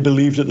that's what they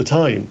believed at the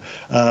time.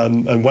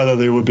 And whether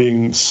they were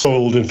being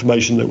sold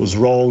information that was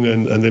wrong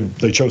and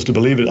they chose to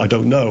believe it, I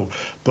don't know.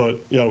 But,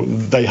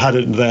 they had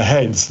it in their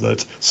heads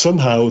that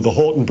somehow the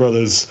Horton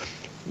brothers,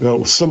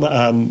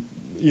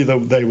 either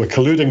they were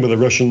colluding with the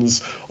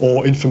Russians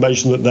or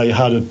information that they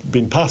had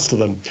been passed to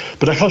them.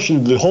 But I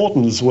caution, the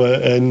Hortons were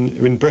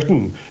in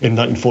Britain in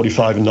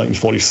 1945 and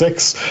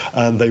 1946,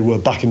 and they were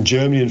back in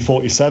Germany in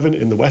 47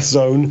 in the West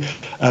Zone,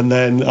 and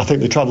then I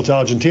think they travelled to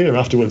Argentina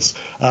afterwards.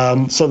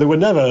 So they were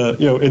never,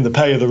 in the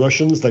pay of the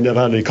Russians. They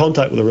never had any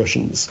contact with the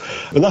Russians.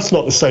 And that's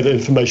not to say that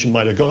information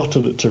might have got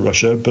to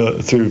Russia,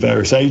 but through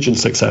various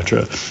agents,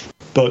 etc.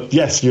 But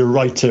yes, you're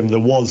right, Tim, there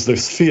was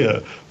this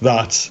fear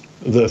that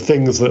the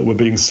things that were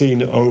being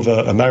seen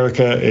over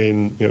America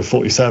in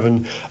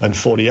 47 and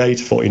 48,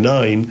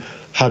 49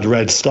 had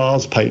red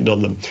stars painted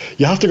on them.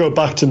 You have to go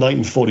back to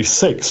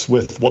 1946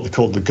 with what they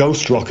called the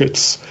ghost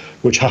rockets,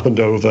 which happened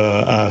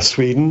over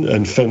Sweden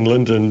and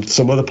Finland and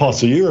some other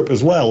parts of Europe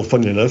as well,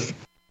 funny enough.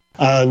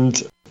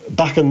 And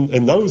back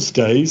in those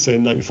days,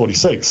 in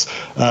 1946,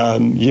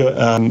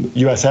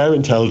 US air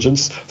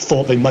intelligence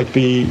thought they might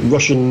be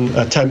Russian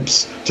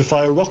attempts to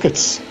fire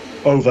rockets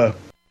over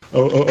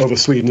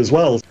Sweden as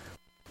well.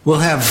 We'll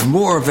have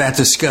more of that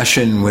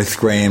discussion with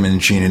Graeme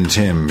and Gene and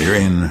Tim. You're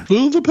in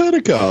the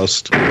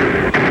Pentecost.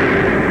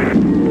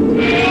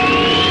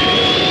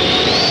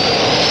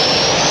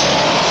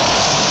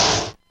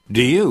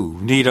 Do you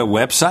need a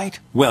website?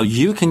 Well,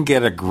 you can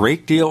get a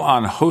great deal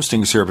on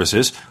hosting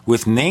services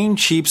with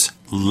Namecheap's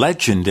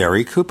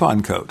legendary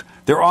coupon code.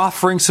 They're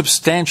offering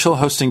substantial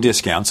hosting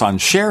discounts on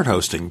shared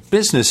hosting,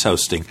 business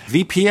hosting,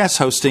 VPS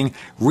hosting,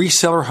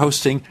 reseller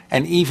hosting,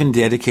 and even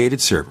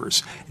dedicated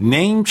servers.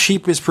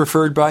 Namecheap is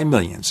preferred by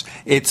millions.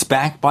 It's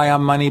backed by a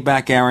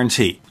money-back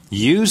guarantee.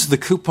 Use the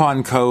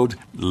coupon code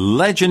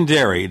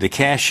LEGENDARY to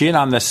cash in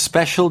on the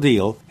special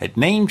deal at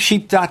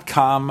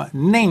Namecheap.com,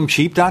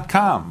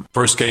 Namecheap.com.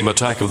 First came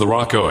Attack of the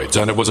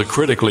Rockoids, and it was a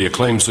critically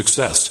acclaimed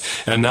success.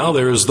 And now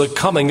there is The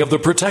Coming of the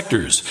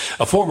Protectors.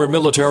 A former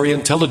military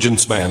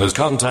intelligence man is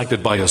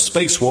contacted by a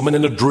space woman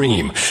in a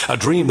dream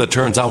that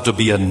turns out to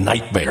be a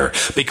nightmare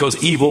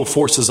because evil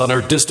forces on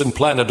her distant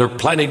planet are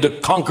planning to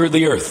conquer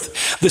the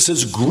Earth. This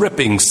is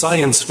gripping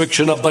science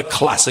fiction of the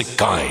classic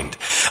kind.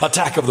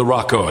 Attack of the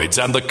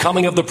Rockoids and The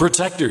Coming of the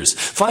Protectors.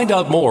 Find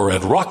out more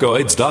at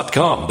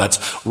rockoids.com. That's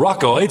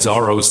Rockoids,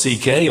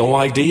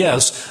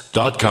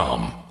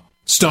 ROCKOIDS.com.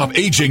 Stop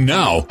aging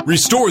now.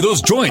 Restore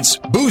those joints.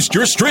 Boost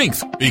your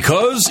strength.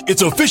 Because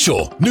it's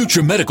official.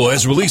 NutriMedical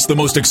has released the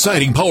most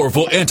exciting,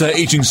 powerful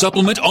anti-aging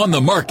supplement on the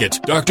market.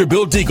 Dr.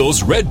 Bill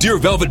Deagle's Red Deer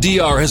Velvet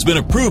DR has been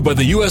approved by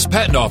the U.S.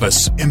 Patent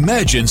Office.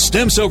 Imagine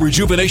stem cell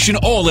rejuvenation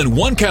all in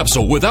one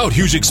capsule without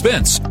huge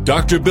expense.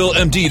 Dr. Bill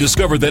MD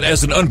discovered that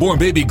as an unborn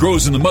baby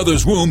grows in the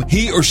mother's womb,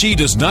 he or she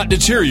does not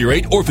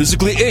deteriorate or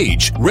physically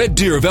age. Red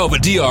Deer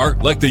Velvet DR,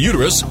 like the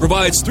uterus,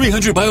 provides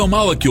 300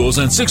 biomolecules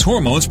and 6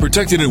 hormones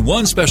protected in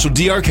one special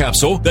DR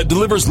capsule that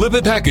delivers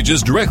lipid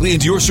packages directly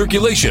into your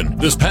circulation.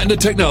 This patented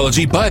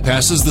technology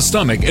bypasses the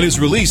stomach and is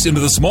released into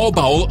the small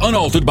bowel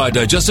unaltered by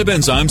digestive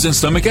enzymes and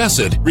stomach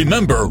acid.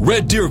 Remember,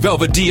 Red Deer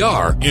Velvet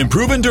DR.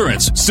 Improve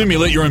endurance,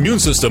 stimulate your immune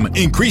system,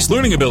 increase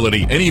learning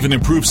ability, and even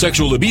improve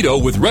sexual libido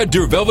with Red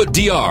Deer Velvet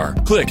DR.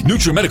 Click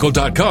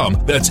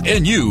NutriMedical.com, that's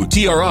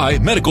NUTRI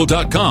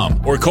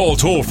Medical.com, or call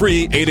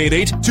toll-free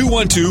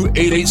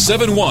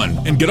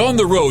 888-212-8871 and get on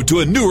the road to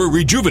a newer,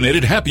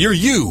 rejuvenated, happier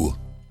you.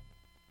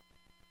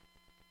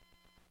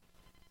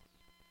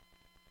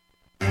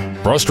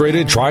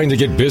 Frustrated trying to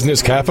get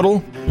business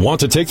capital? Want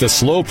to take the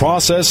slow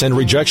process and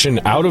rejection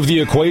out of the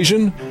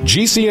equation?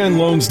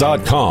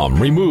 GCNloans.com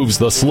removes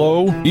the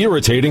slow,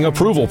 irritating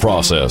approval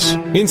process.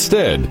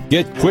 Instead,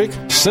 get quick,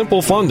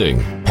 simple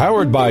funding.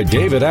 Powered by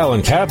David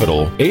Allen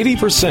Capital,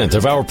 80%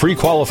 of our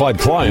pre-qualified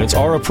clients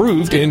are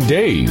approved in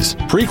days.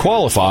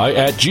 Pre-qualify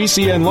at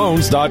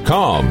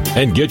GCNloans.com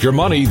and get your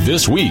money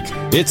this week.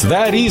 It's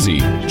that easy.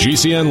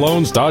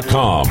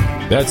 GCNloans.com.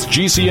 That's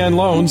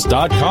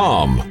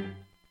GCNloans.com.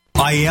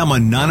 I am a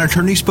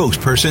non-attorney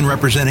spokesperson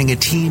representing a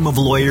team of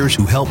lawyers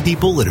who help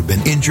people that have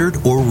been injured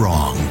or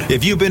wronged.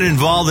 If you've been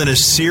involved in a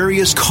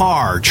serious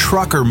car,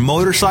 truck, or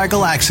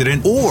motorcycle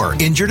accident or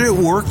injured at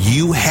work,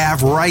 you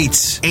have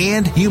rights,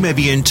 and you may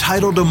be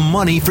entitled to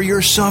money for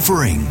your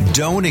suffering.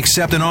 Don't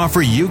accept an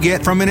offer you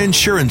get from an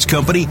insurance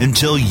company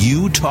until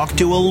you talk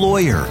to a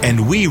lawyer.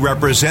 And we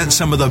represent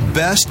some of the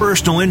best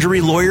personal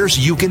injury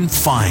lawyers you can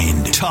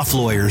find. Tough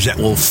lawyers that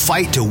will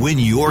fight to win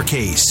your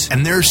case.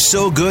 And they're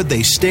so good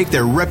they stake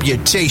their reputation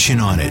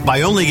on it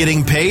by only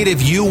getting paid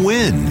if you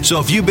win.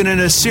 So if you've been in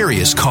a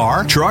serious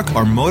car, truck,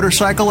 or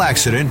motorcycle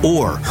accident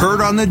or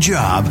hurt on the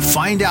job,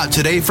 find out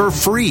today for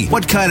free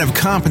what kind of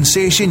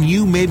compensation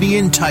you may be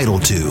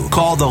entitled to.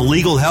 Call the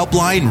legal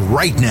helpline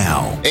right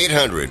now.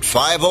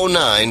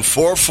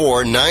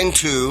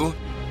 800-509-4492.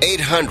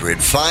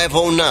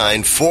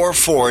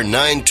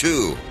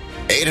 800-509-4492.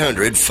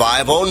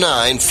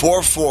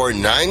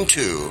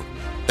 800-509-4492.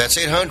 That's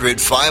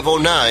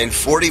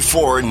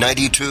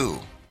 800-509-4492.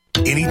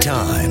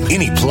 Anytime,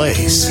 any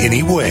place,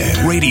 anywhere,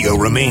 radio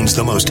remains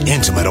the most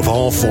intimate of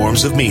all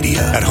forms of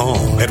media. At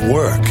home, at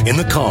work, in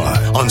the car,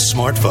 on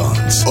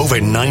smartphones.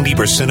 Over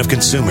 90% of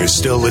consumers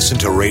still listen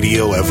to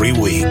radio every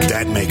week.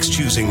 That makes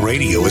choosing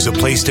radio as a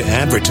place to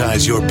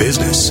advertise your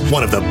business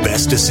one of the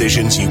best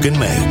decisions you can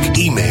make.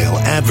 Email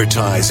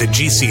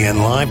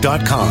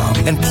advertise@gcnlive.com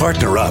and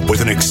partner up with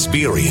an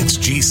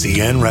experienced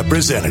GCN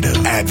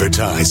representative.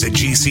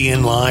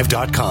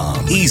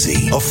 Advertise@gcnlive.com.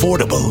 Easy,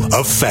 affordable,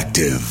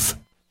 effective.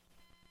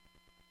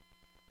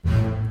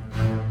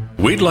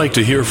 We'd like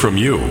to hear from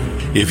you.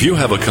 If you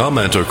have a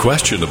comment or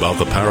question about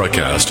the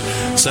Paracast,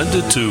 send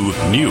it to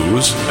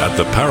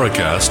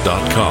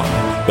news@theparacast.com.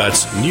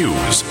 That's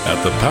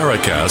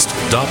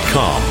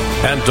news@theparacast.com.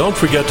 And don't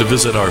forget to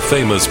visit our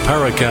famous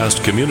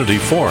Paracast community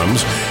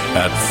forums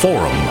at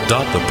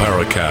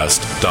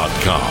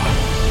forum.theparacast.com.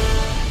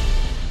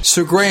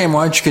 So, Graeme,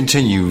 why don't you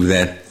continue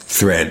that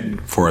thread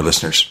for our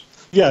listeners?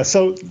 Yeah,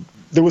 so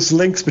there was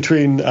links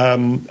between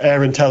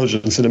air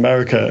intelligence in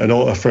America and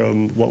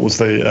from what was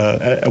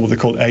what they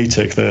called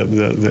ATIC,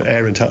 the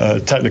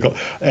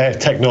Air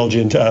Technology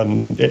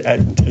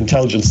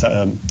Intelligence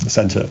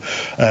Center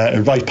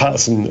in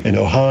Wright-Patterson in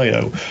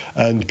Ohio,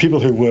 and people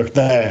who worked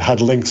there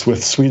had links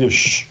with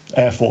Swedish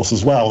Air Force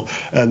as well,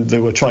 and they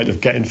were trying to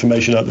get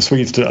information out of the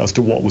Swedes as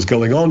to what was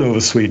going on over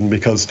Sweden,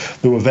 because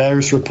there were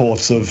various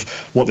reports of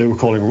what they were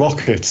calling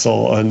rockets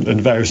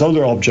and various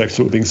other objects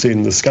that were being seen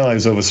in the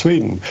skies over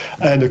Sweden.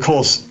 And of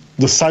course,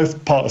 the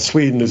south part of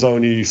Sweden is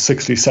only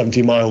 60,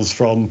 70 miles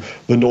from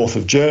the north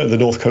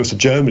coast of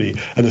Germany,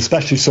 and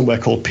especially somewhere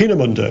called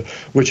Peenemünde,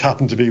 which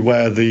happened to be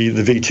where the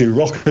V2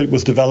 rocket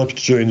was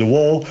developed during the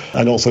war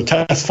and also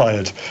test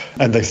fired.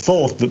 And they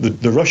thought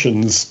that the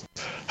Russians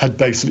had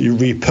basically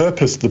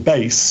repurposed the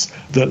base,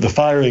 the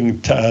firing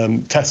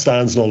test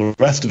stands and all the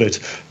rest of it,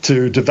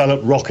 to develop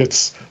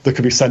rockets that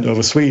could be sent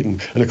over Sweden.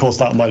 And of course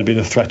that might have been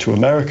a threat to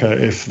America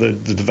if they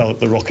developed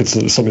the rockets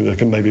as something that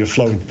can maybe have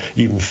flown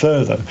even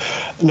further.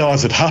 Now,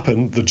 as it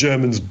happened, the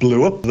Germans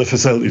blew up the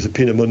facilities at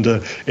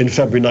Peenemünde in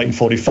February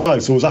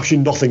 1945, so there was actually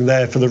nothing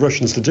there for the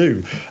Russians to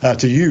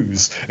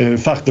use. And in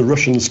fact, the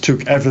Russians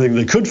took everything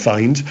they could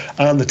find,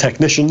 and the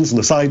technicians and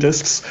the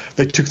scientists,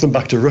 they took them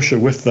back to Russia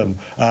with them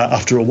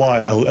after a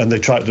while, and they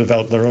tried to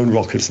develop their own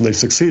rockets, and they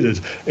succeeded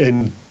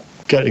in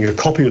getting a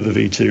copy of the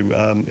V2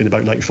 in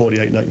about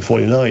 1948,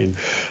 1949.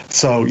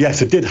 So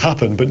yes, it did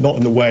happen, but not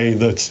in the way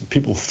that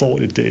people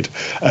thought it did.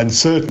 And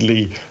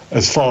certainly,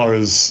 as far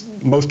as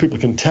most people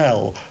can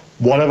tell,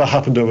 whatever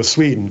happened over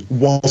Sweden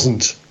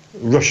wasn't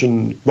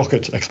Russian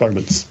rocket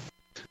experiments.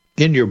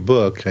 In your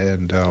book,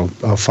 and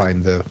I'll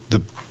find the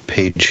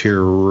page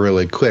here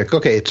really quick.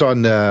 Okay, it's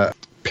on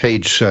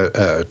page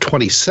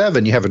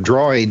 27. You have a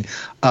drawing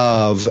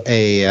of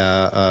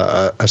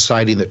a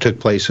sighting that took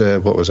place,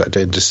 in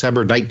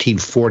December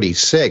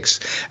 1946.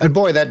 And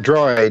boy, that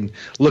drawing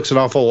looks an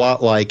awful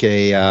lot like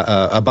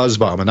a buzz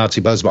bomb, a Nazi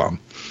buzz bomb.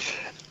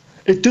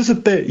 It does a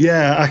bit,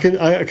 yeah. I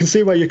can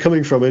see where you're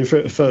coming from. It's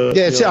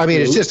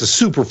just a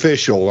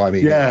superficial,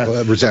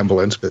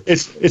 resemblance, but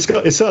it's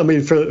for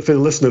the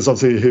listeners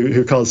obviously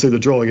who can't see the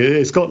drawing,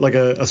 it's got like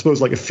a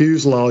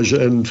fuselage,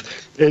 and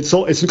it's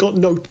got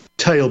no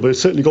tail, but it's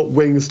certainly got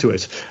wings to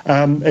it.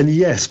 And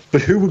yes,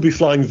 but who would be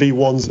flying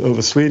V1s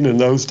over Sweden in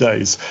those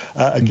days?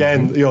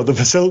 Again, the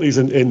facilities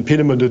in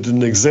Peenemünde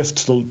didn't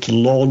exist to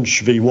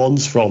launch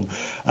V1s from,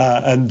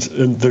 and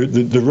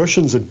the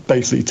Russians had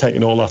basically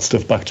taken all that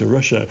stuff back to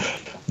Russia.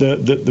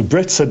 The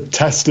Brits had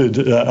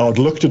tested or had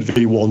looked at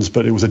V1s,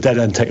 but it was a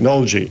dead-end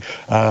technology.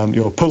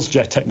 Pulse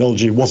jet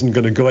technology wasn't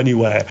going to go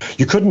anywhere.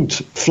 You couldn't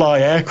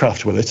fly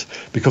aircraft with it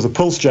because a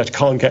pulse jet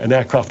can't get an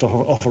aircraft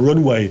off a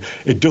runway.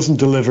 It doesn't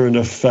deliver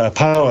enough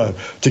power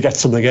to get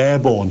something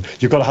airborne.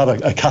 You've got to have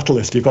a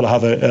catalyst. You've got to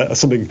have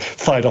something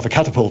fired off a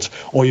catapult,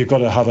 or you've got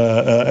to have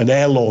an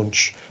air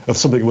launch of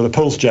something with a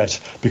pulse jet,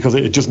 because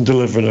it doesn't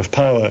deliver enough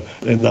power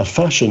in that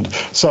fashion.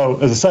 So,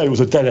 as I say, it was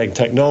a dead-end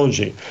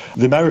technology.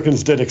 The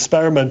Americans did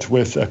experiment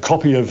with a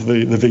copy of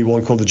the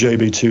V1 called the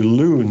JB2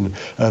 Loon,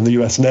 and the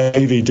US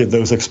Navy did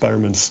those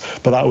experiments,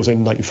 but that was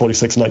in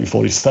 1946,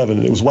 1947,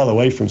 and it was well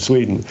away from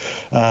Sweden.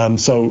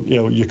 So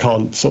you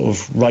can't sort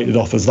of write it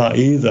off as that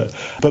either.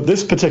 But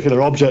this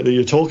particular object that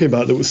you're talking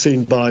about that was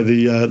seen by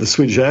the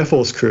Swedish Air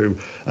Force crew,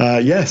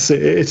 yes,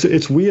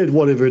 it's weird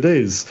whatever it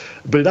is,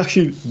 but it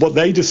actually, what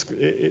they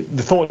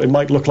thought it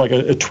might look like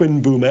a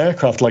twin boom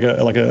aircraft, like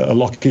a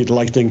Lockheed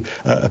Lightning,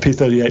 a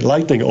P-38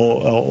 Lightning,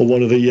 or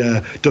one of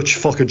the Dutch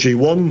Fokker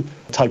G1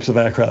 types of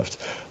aircraft.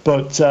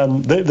 But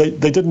they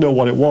didn't know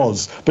what it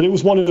was. But it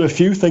was one of the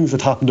few things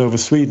that happened over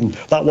Sweden.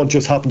 That one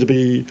just happened to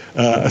be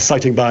a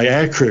sighting by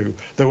aircrew.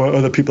 There were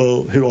other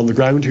people who on the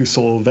ground who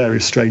saw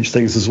various strange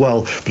things as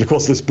well. But of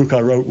course, this book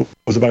I wrote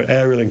was about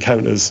aerial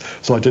encounters,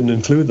 so I didn't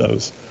include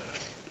those.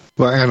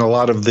 Well, and a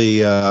lot of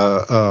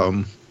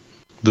the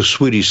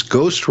Swedish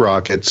Ghost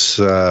rockets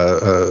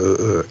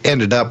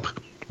ended up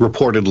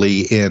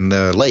reportedly in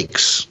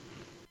lakes.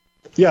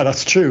 Yeah,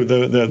 that's true.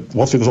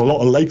 There's a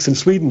lot of lakes in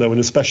Sweden, though, and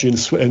especially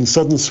in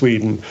southern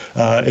Sweden.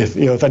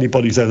 If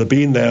anybody's ever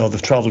been there or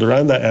they've travelled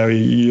around that area,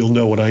 you'll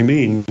know what I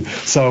mean.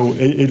 So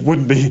it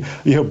wouldn't be,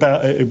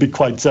 it'd be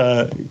quite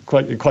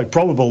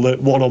probable that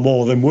one or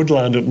more of them would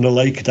land up in a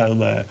lake down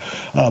there.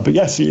 But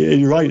yes,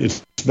 you're right.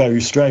 It's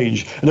very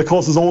strange. And of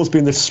course, there's always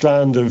been this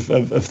strand of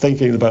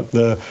thinking about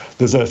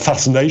there's a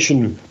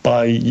fascination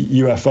by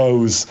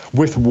UFOs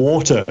with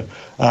water.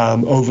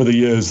 Over the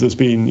years, there's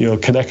been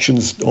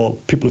connections, or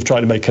people have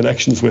tried to make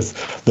connections with.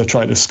 They're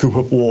trying to scoop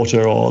up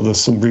water, or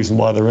there's some reason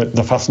why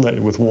they're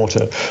fascinated with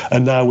water.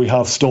 And now we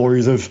have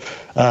stories of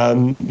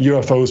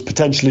UFOs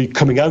potentially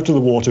coming out of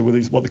the water with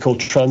these what they call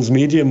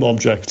transmedium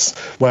objects,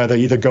 where they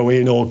either go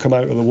in or come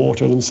out of the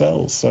water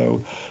themselves.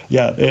 So,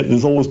 yeah,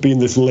 there's always been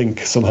this link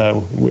somehow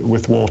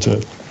with water.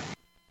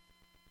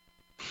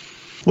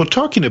 Well,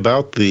 talking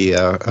about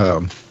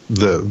the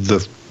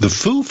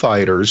Foo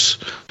Fighters.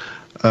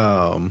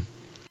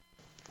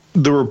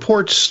 The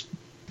reports,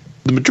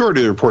 the majority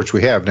of the reports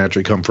we have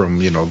naturally come from,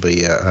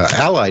 the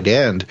Allied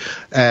end,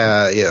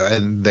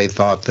 and they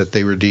thought that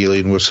they were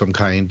dealing with some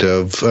kind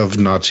of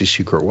Nazi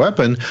secret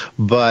weapon.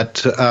 But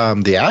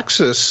the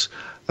Axis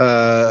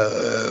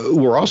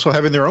were also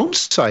having their own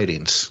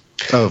sightings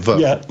of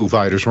Foo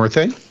Fighters, weren't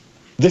they?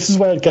 This is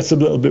where it gets a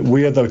little bit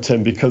weird, though,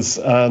 Tim, because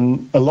a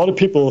lot of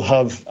people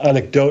have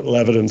anecdotal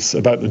evidence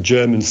about the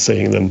Germans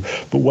seeing them,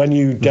 but when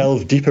you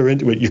delve deeper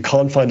into it, you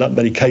can't find that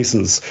many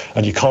cases,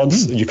 and you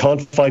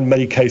can't find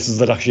many cases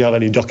that actually have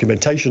any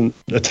documentation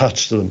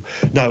attached to them.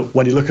 Now,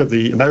 when you look at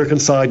the American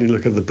side and you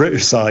look at the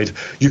British side,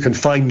 you can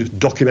find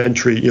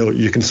documentary.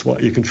 You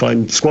can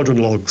find squadron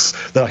logs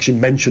that actually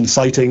mention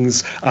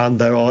sightings, and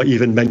there are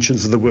even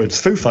mentions of the words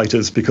Foo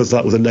Fighters because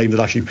that was a name that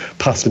actually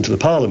passed into the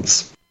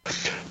parlance.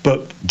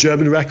 But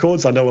German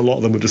records, I know a lot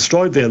of them were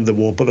destroyed at the end of the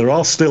war, but there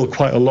are still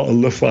quite a lot of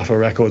Luftwaffe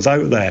records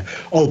out there,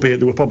 albeit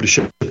they were probably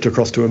shipped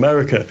across to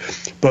America.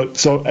 But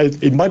so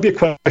it might be a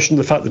question of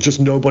the fact that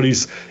just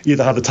nobody's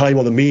either had the time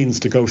or the means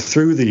to go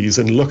through these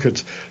and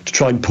to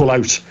try and pull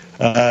out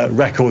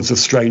records of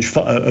strange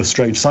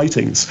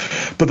sightings.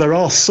 But there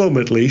are some,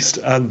 at least,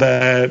 and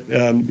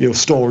they're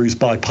stories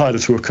by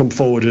pilots who have come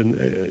forward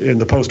in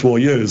the post-war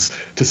years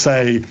to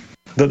say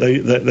that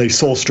they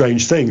saw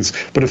strange things.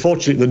 But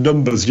unfortunately, the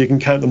numbers, you can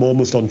count them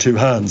almost on two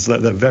hands. They're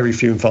very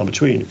few and far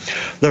between.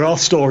 There are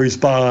stories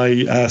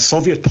by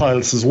Soviet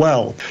pilots as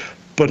well,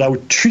 but I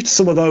would treat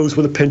some of those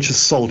with a pinch of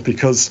salt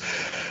because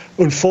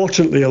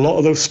unfortunately, a lot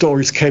of those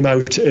stories came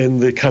out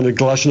in the kind of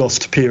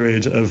glasnost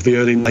period of the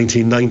early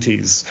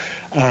 1990s.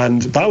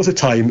 And that was a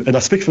time, and I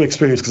speak from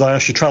experience because I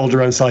actually travelled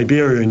around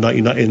Siberia in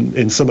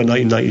summer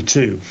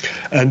 1992.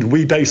 And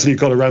we basically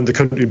got around the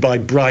country by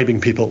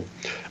bribing people.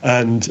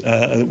 And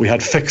we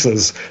had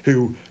fixers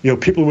who,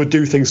 people would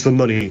do things for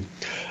money.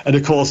 And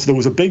of course, there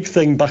was a big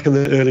thing back in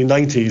the early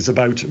 90s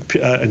about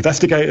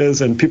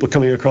investigators and people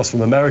coming across from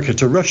America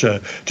to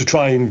Russia to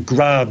try and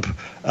grab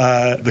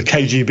the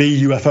KGB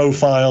UFO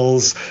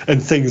files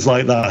and things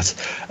like that.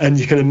 And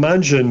you can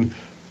imagine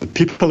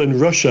people in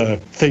Russia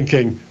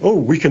thinking, oh,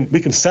 we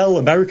can sell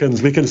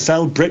Americans, we can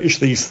sell British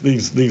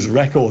these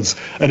records,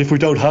 and if we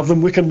don't have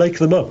them, we can make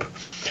them up.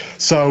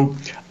 So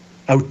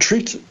I would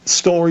treat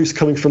stories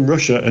coming from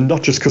Russia, and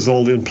not just because of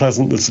all the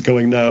unpleasantness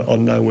going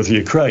on now with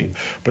Ukraine,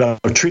 but I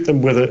would treat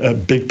them with a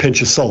big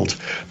pinch of salt,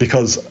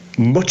 because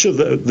much of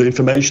the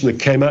information that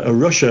came out of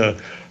Russia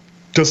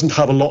doesn't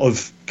have a lot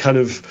of kind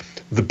of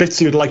the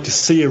bits you'd like to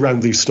see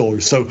around these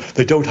stories. So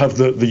they don't have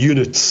the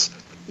units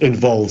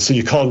involved, so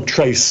you can't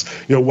trace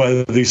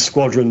where these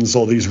squadrons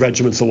or these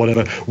regiments or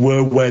whatever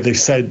were where they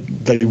said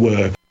they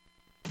were.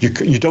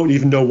 You don't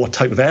even know what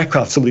type of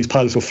aircraft some of these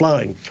pilots were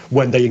flying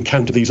when they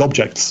encounter these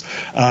objects.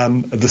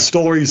 The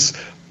stories,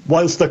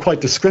 whilst they're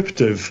quite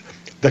descriptive,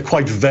 they're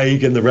quite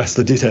vague in the rest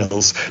of the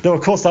details. Now,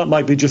 of course, that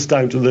might be just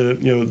down to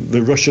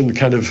the Russian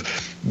kind of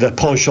their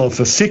penchant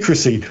for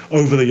secrecy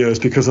over the years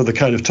because of the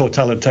kind of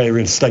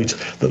totalitarian state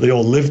that they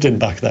all lived in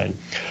back then.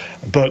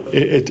 But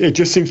it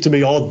just seems to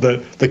me odd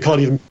that they can't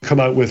even come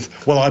out with,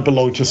 well, I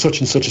belong to such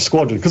and such a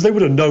squadron, because they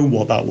would have known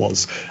what that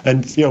was.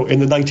 And,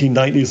 in the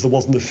 1990s, there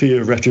wasn't the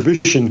fear of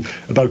retribution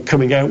about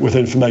coming out with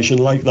information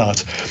like that.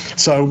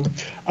 So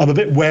I'm a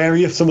bit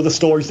wary of some of the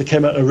stories that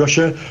came out of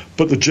Russia,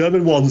 but the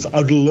German ones,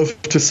 I'd love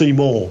to see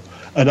more.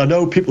 And I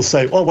know people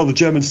say, oh, well, the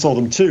Germans saw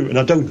them too, and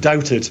I don't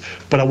doubt it,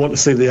 but I want to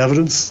see the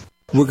evidence.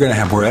 We're going to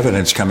have more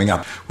evidence coming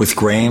up with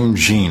Graeme,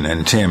 Jean,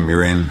 and Tim.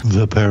 You're in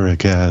the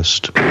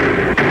Paracast.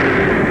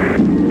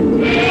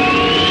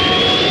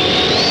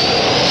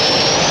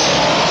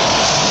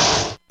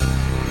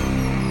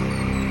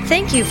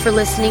 Thank you for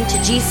listening to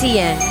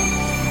GCN.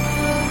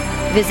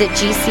 Visit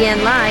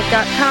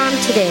GCNlive.com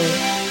today.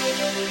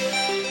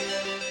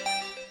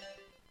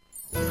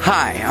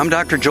 Hi, I'm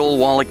Dr. Joel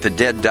Wallach, the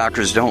Dead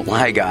Doctors Don't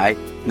Lie guy.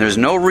 There's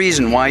no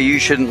reason why you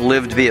shouldn't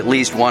live to be at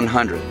least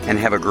 100 and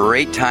have a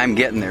great time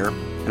getting there.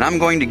 And and I'm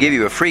going to give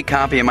you a free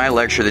copy of my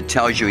lecture that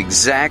tells you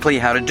exactly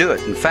how to do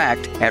it. In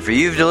fact, after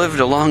you've lived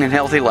a long and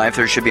healthy life,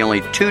 there should be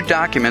only 2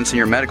 documents in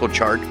your medical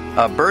chart,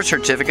 a birth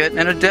certificate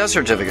and a death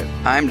certificate.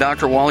 I'm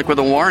Dr. Wallach with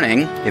a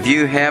warning. If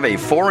you have a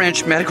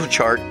 4-inch medical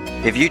chart,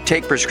 if you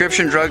take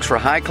prescription drugs for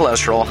high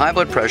cholesterol, high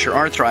blood pressure,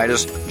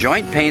 arthritis,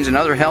 joint pains, and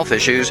other health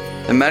issues,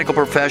 the medical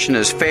profession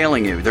is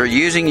failing you. They're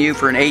using you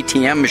for an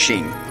ATM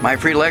machine. My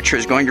free lecture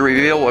is going to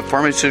reveal what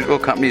pharmaceutical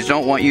companies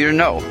don't want you to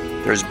know.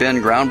 There's been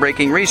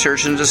groundbreaking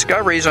research and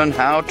discoveries on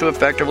how to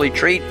effectively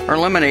treat or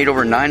eliminate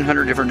over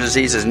 900 different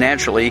diseases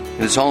naturally,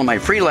 and it's all in my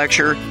free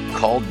lecture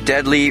called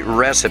Deadly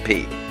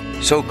Recipe.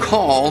 So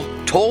call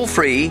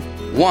toll-free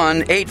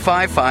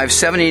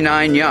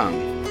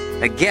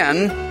 1-855-79-YOUNG.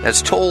 Again,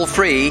 that's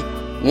toll-free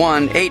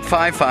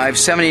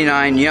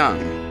 1-855-79-YOUNG.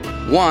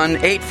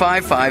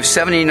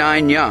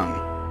 1-855-79-YOUNG.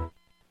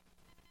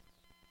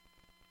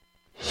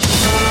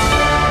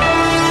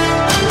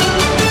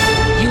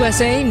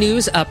 USA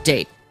News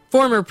Update.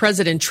 Former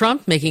President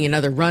Trump making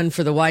another run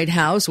for the White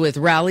House with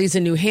rallies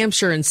in New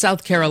Hampshire and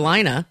South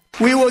Carolina.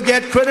 We will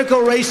get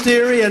critical race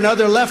theory and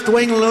other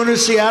left-wing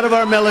lunacy out of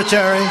our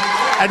military,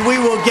 and we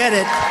will get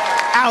it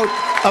out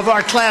of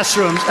our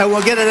classrooms, and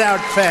we'll get it out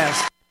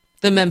fast.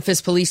 The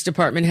Memphis Police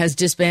Department has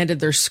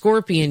disbanded their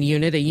Scorpion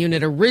unit, a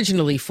unit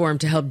originally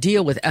formed to help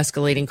deal with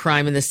escalating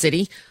crime in the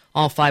city.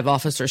 All 5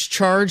 officers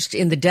charged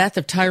in the death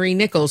of Tyree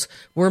Nichols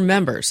were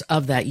members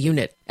of that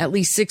unit. At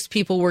least 6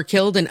 people were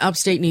killed in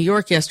upstate New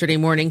York yesterday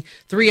morning,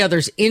 3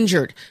 others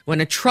injured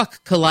when a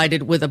truck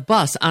collided with a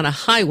bus on a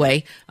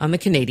highway on the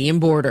Canadian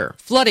border.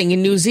 Flooding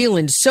in New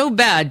Zealand so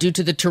bad due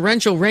to the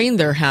torrential rain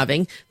they're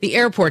having, the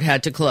airport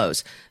had to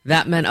close.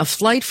 That meant a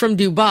flight from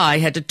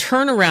Dubai had to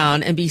turn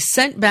around and be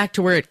sent back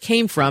to where it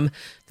came from.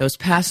 Those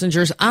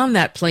passengers on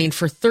that plane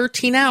for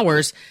 13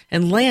 hours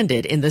and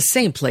landed in the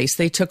same place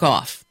they took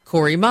off.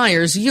 Corey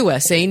Myers,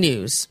 USA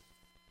News.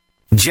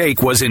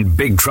 Jake was in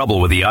big trouble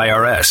with the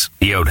IRS.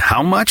 He owed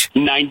how much?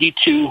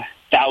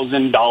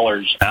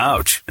 $92,000.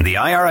 Ouch. And the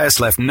IRS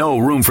left no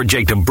room for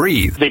Jake to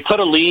breathe. They put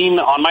a lien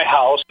on my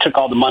house, took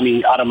all the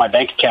money out of my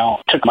bank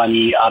account, took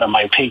money out of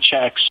my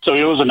paychecks. So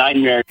it was a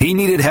nightmare. He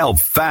needed help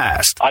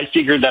fast. I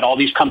figured that all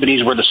these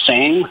companies were the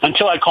same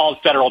until I called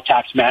Federal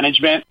Tax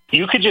Management.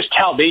 You could just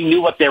tell they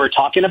knew what they were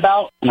talking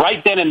about.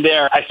 Right then and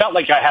there, I felt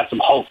like I had some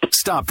hope.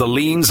 Stop the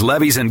liens,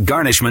 levies, and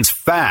garnishments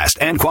fast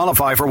and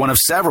qualify for one of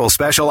several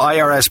special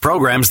IRS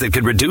programs that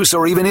could reduce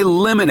or even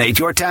eliminate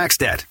your tax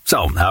debt.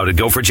 So, how'd it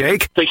go for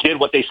Jake? They did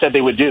what they said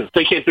they would do.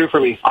 They came through for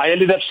me. I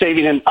ended up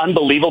saving an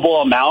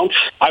unbelievable amount.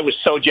 I was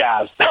so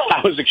jazzed.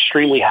 I was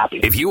extremely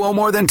happy. If you owe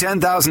more than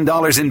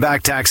 $10,000 in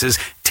back taxes,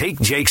 take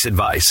Jake's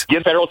advice.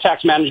 Give Federal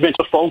Tax Management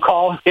a phone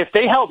call. If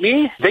they help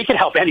me, they can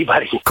help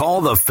anybody.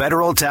 Call the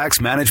Federal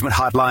Tax Management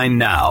Hotline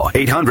now.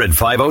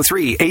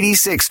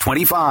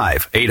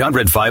 800-503-8625.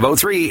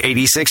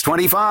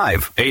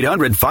 800-503-8625.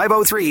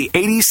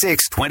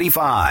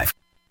 800-503-8625.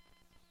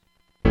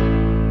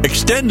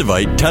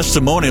 Extendivite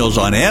testimonials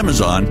on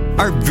Amazon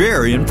are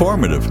very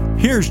informative.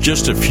 Here's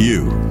just a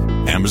few.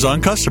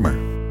 Amazon customer.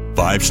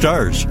 5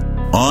 stars.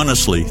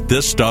 Honestly,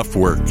 this stuff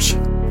works.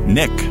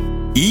 Nick.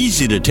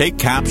 Easy to take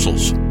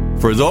capsules.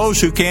 For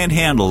those who can't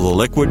handle the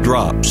liquid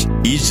drops,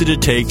 easy to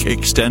take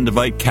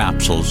Extendivite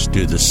capsules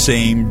do the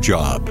same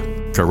job.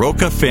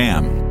 Karoka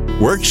Fam.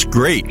 Works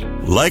great.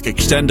 Like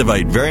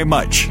Extendivite very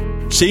much.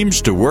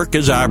 Seems to work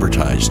as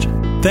advertised.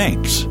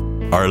 Thanks.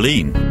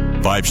 Arlene.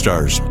 5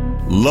 stars.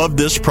 Love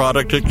this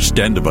product,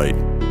 Extendivite.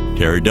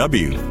 Terry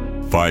W.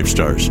 5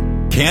 stars.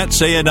 Can't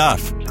say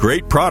enough.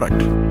 Great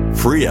product.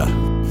 Freya.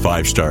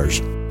 5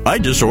 stars. I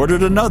just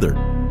ordered another.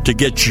 To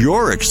get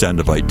your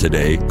Extendivite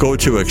today, go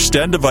to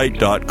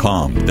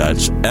extendivite.com.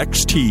 That's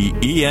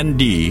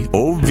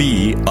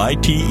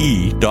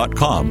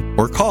XTENDOVITE.com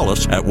or call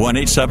us at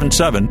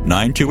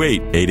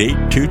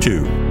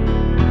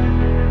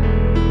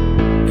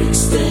 1-877-928-8822.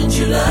 Extend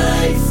your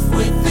life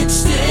with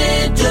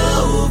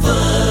Extendovite.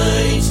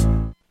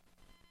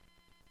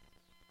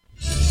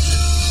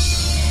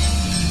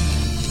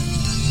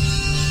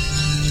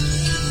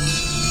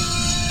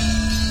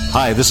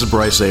 Hi, this is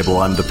Bryce Abel.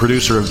 I'm the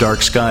producer of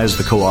Dark Skies,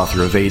 the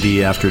co-author of AD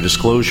After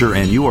Disclosure,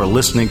 and you are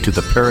listening to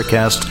the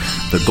Paracast,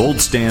 the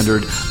gold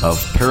standard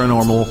of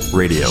paranormal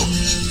radio.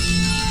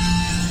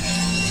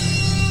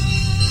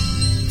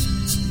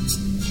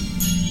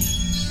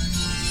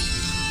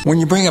 When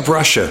you bring up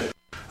Russia,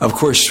 of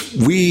course,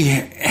 we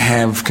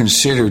have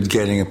considered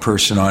getting a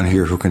person on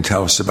here who can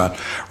tell us about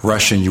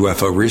Russian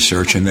UFO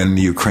research, and then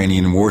the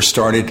Ukrainian war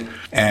started,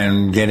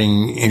 and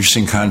getting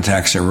interesting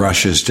contacts in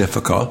Russia is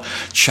difficult.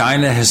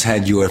 China has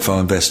had UFO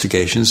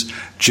investigations.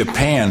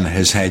 Japan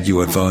has had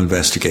UFO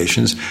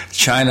investigations.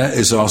 China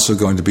is also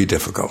going to be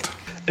difficult.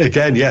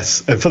 Again,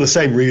 yes, and for the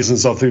same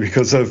reasons, obviously,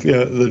 because of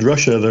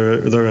Russia,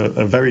 they're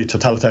a very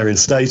totalitarian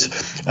state,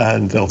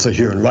 and also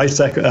human rights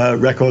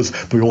records.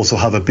 But we also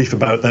have a beef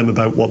about them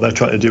about what they're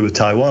trying to do with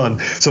Taiwan.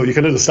 So you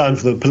can understand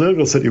from the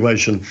political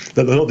situation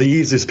that they're not the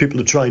easiest people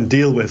to try and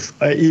deal with,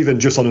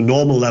 even just on a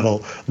normal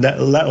level, let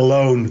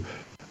alone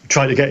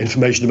trying to get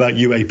information about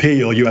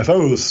UAP or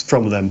UFOs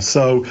from them.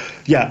 So,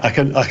 yeah, I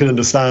can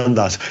understand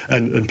that,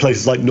 and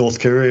places like North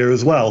Korea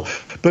as well.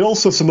 But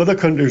also some other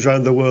countries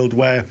around the world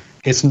where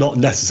it's not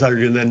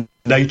necessarily in their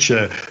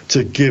nature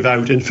to give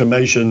out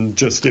information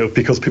just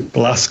because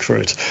people ask for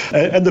it.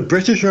 And the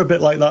British are a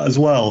bit like that as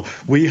well.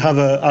 We have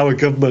our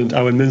government,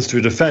 our Ministry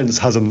of Defence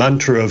has a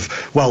mantra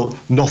of, well,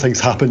 nothing's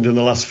happened in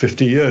the last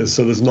 50 years,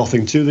 so there's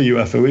nothing to the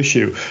UFO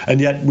issue.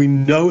 And yet we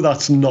know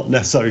that's not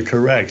necessarily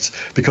correct,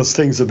 because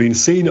things have been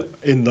seen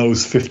in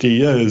those 50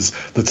 years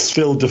that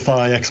still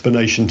defy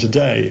explanation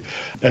today,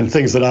 and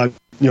things that I've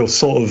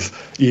sort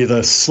of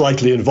either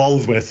slightly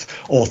involved with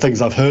or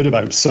things I've heard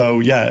about.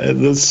 So, yeah,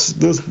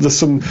 there's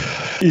some...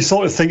 You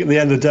sort of think at the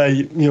end of the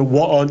day,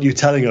 what aren't you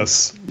telling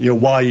us?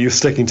 Why are you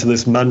sticking to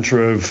this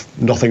mantra of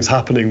nothing's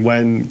happening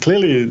when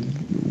clearly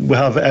we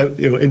have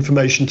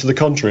information to the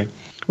contrary?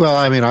 Well,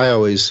 I mean, I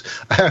always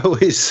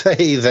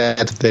say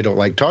that they don't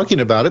like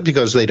talking about it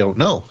because they don't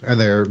know, and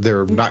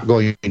they're not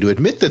going to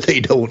admit that they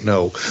don't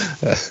know.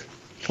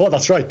 Well,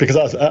 that's right,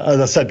 because as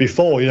I said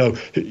before,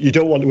 you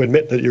don't want to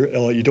admit that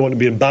you don't want to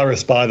be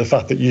embarrassed by the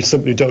fact that you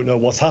simply don't know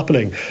what's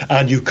happening,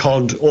 and you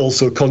can't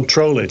also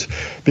control it,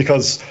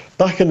 because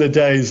back in the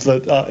days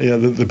that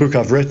the book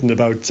I've written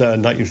about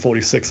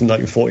 1946 and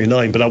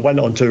 1949, but I went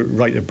on to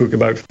write a book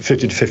about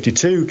 50 to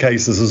 52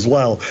 cases as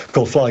well,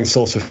 called Flying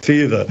Saucer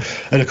Fever.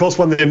 And of course,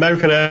 when the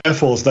American Air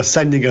Force, they're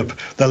sending up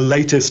the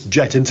latest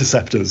jet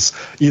interceptors,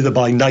 either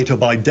by night or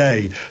by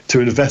day, to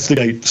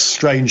investigate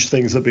strange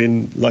things that have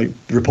been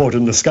reported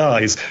in the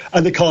skies,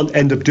 and they can't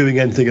end up doing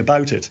anything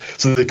about it.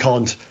 So they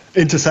can't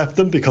intercept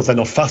them because they're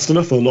not fast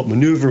enough or not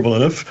maneuverable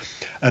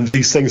enough, and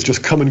these things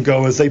just come and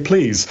go as they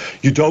please.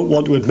 You don't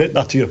want to admit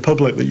that to your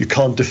public, that you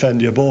can't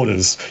defend your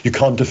borders, you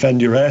can't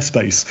defend your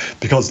airspace,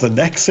 because the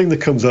next thing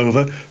that comes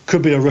over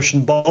could be a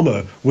Russian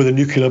bomber with a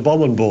nuclear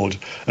bomb on board.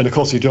 And of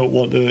course you don't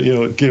want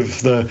to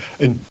give the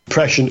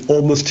impression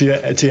almost to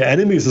your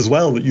enemies as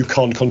well that you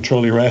can't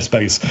control your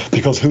airspace,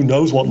 because who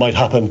knows what might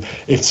happen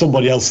if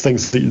somebody else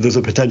thinks that there's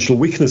a potential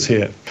weakness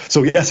here.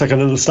 So yes, I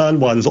can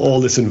understand why there's all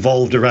this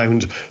involved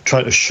around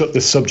trying to shut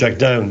this subject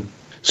down.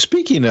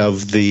 Speaking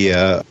of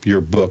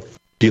your book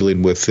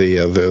dealing with the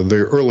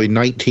early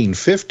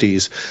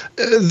 1950s,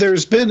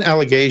 there's been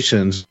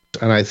allegations,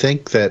 and I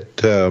think that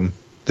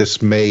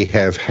this may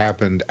have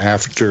happened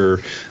after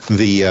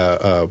the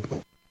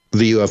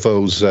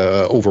UFOs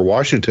over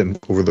Washington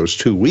over those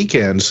 2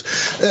 weekends,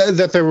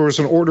 that there was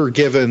an order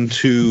given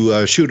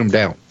to shoot them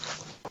down.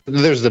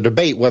 There's the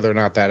debate whether or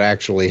not that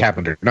actually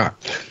happened or not.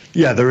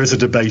 Yeah, there is a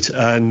debate,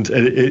 and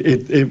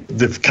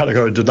they've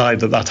categorically denied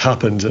that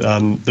happened.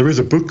 There is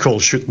a book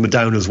called Shoot Them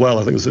Down as well.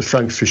 I think it was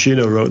Frank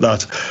Ficino wrote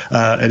that,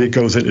 and it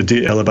goes into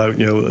detail about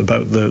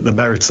the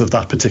merits of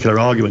that particular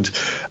argument.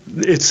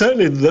 It's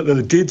certainly that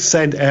they did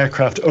send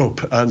aircraft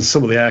up, and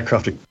some of the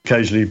aircraft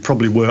occasionally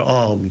probably were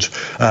armed,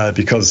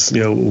 because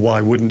why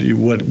wouldn't you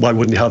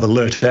have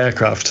alert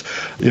aircraft?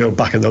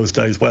 Back in those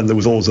days when there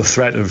was always a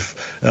threat of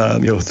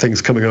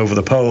things coming over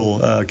the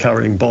pole,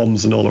 carrying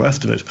bombs and all the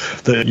rest of it,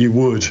 that you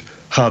would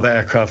have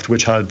aircraft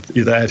which had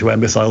either air-to-air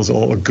missiles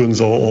or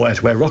guns or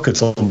air-to-air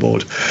rockets on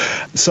board.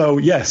 So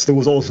yes, there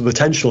was also the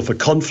potential for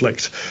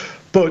conflict,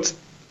 but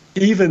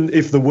even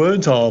if they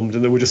weren't armed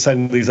and they were just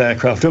sending these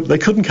aircraft up, they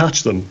couldn't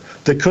catch them.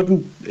 They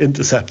couldn't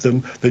intercept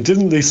them.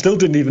 They still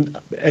didn't even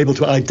able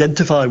to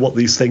identify what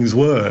these things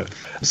were.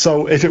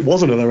 So if it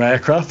was another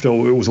aircraft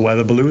or it was a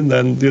weather balloon,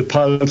 then the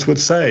pilots would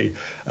say.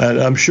 And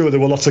I'm sure there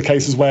were lots of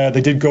cases where they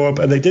did go up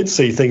and they did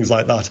see things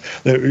like that.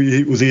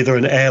 It was either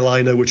an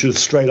airliner which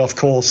was straight off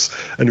course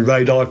and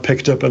radar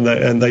picked up and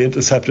they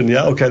intercepted, and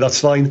yeah, okay, that's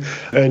fine.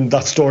 And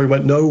that story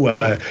went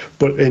nowhere.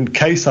 But in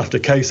case after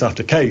case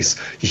after case,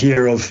 you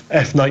hear of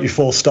F-94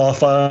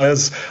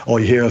 Starfires, or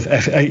you hear of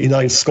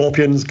F-89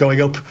 Scorpions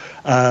going up,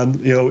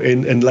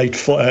 in late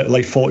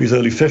 40s,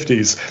 early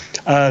 50s,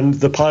 and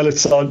the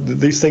pilots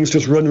these things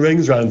just run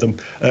rings around them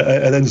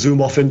and then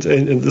zoom off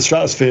into the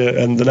stratosphere,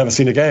 and they're never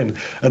seen again.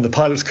 And the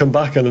pilots come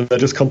back and they're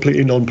just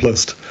completely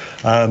nonplussed.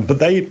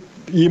 But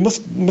you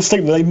must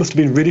think that they must have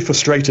been really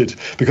frustrated,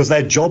 because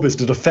their job is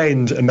to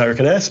defend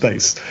American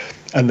airspace,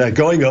 and they're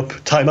going up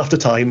time after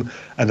time,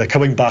 and they're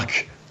coming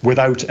back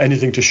without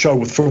anything to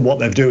show from what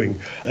they're doing.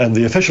 And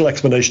the official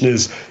explanation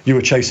is you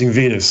were chasing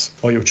Venus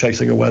or you were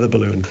chasing a weather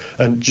balloon.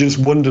 And just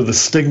wonder the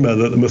stigma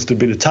that must have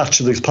been attached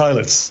to these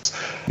pilots.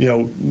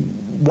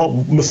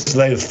 What must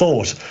they have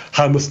thought?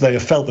 How must they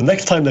have felt the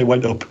next time they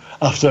went up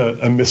after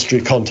a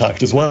mystery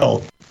contact as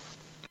well?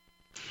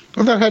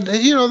 Well, that had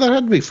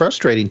to be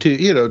frustrating to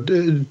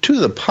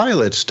the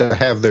pilots, to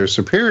have their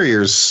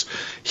superiors,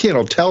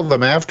 tell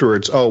them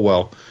afterwards, oh,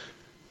 well,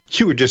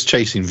 you were just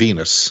chasing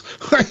Venus,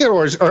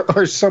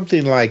 or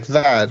something like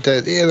that.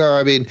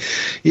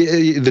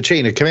 The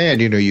chain of command,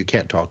 you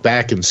can't talk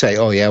back and say,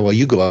 oh yeah, well,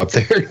 you go up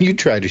there and you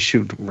try to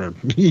shoot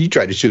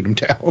them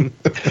down.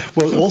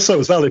 Well,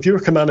 also as well, if you're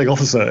a commanding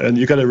officer and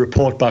you get a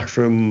report back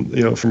from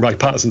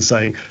Wright-Patterson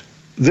saying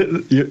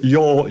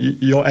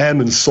your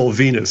airmen saw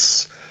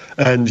Venus,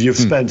 and you've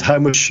spent how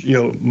much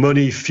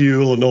money,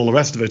 fuel, and all the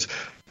rest of it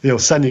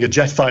sending a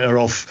jet fighter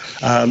off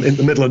in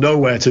the middle of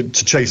nowhere to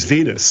chase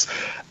Venus.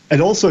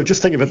 And also,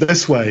 just think of it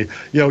this way,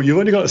 you've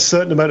only got a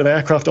certain amount of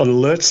aircraft on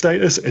alert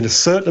status in a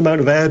certain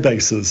amount of air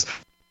bases.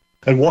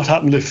 And what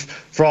happened if,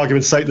 for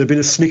argument's sake, there'd been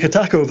a sneak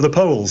attack over the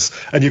poles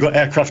and you've got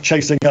aircraft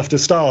chasing after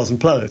stars and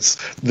planets?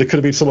 They could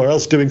have been somewhere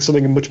else doing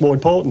something much more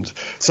important.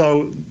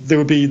 So there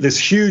would be this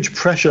huge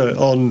pressure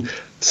on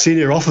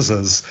senior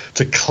officers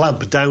to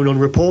clamp down on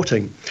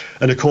reporting.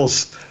 And of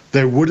course,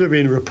 there would have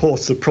been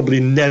reports that probably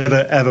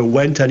never, ever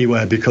went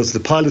anywhere because the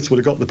pilots would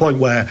have got to the point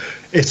where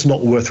it's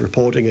not worth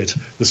reporting it.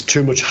 There's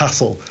too much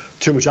hassle,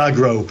 too much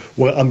aggro,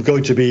 where I'm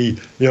going to be,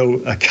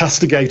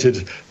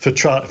 castigated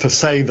for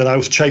saying that I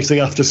was chasing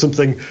after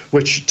something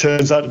which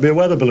turns out to be a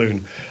weather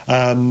balloon.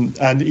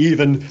 And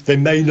even they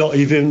may not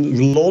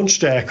even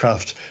launched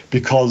aircraft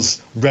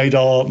because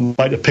radar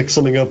might have picked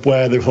something up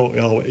where they thought,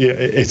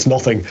 it's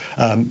nothing.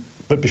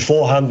 But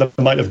beforehand, they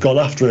might have gone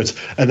after it,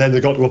 and then they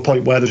got to a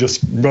point where they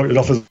just wrote it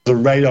off as a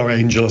radar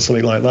angel or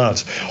something like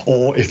that.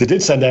 Or if they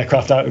did send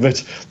aircraft out of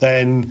it,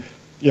 then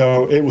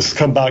it was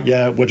come back,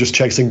 we're just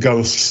chasing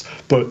ghosts.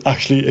 But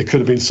actually, it could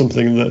have been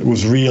something that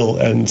was real,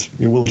 and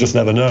we'll just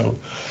never know.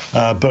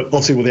 But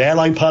obviously, with the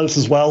airline pilots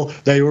as well,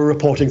 they were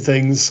reporting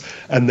things,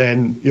 and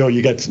then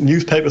you get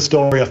newspaper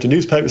story after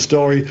newspaper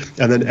story,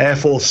 and then Air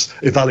Force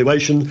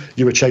evaluation.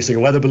 You were chasing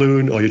a weather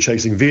balloon, or you're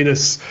chasing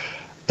Venus.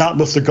 That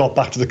must have got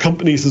back to the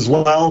companies as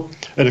well.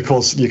 And of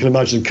course, you can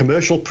imagine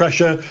commercial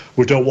pressure.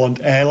 We don't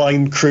want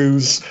airline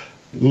crews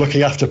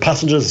looking after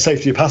passengers, the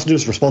safety of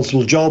passengers,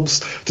 responsible jobs,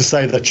 to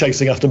say they're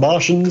chasing after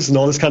Martians and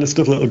all this kind of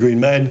stuff, little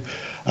green men.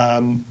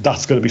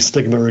 That's going to be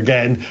stigma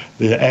again.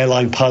 The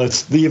airline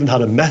pilots, they even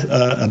had a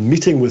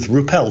meeting with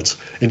Ruppelt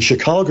in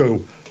Chicago.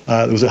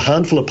 There was a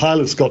handful of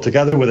pilots got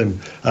together with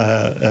him.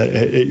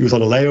 He was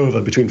on a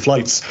layover between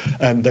flights,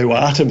 and they were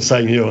at him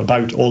saying,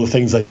 about all the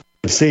things they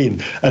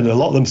seen, and a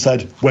lot of them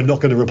said we're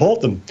not going to report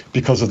them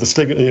because of the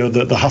stigma,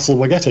 the hassle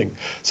we're getting.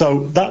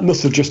 So that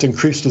must have just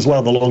increased as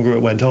well the longer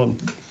it went on.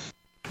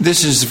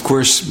 This is, of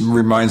course,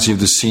 reminds you of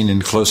the scene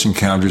in Close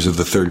Encounters of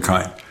the Third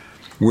Kind,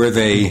 where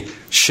they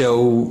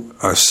show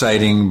a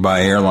sighting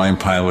by airline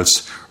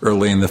pilots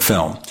early in the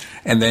film,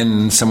 and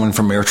then someone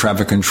from air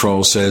traffic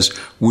control says,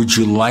 "Would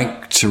you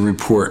like to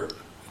report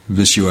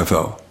this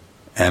UFO?"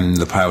 And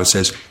the pilot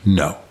says,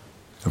 "No."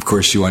 Of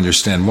course, you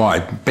understand why,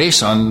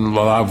 based on a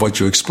lot of what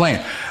you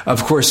explained.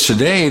 Of course,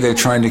 today they're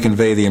trying to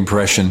convey the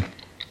impression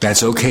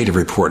that's okay to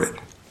report it.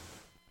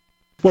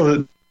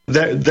 Well,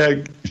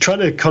 they're trying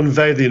to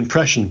convey the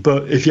impression,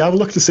 but if you have a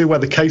look to see where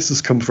the cases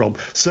come from,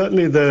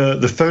 certainly the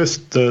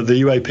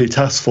UAP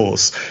task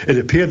force, it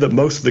appeared that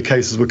most of the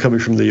cases were coming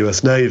from the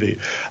US Navy.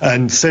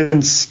 And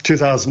since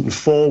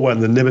 2004, when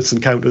the Nimitz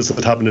encounters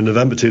that happened in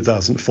November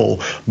 2004,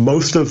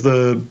 most of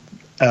the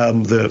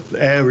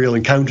aerial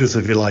encounters,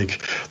 if you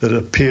like, that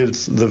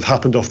have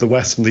happened off the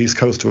west and the east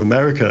coast of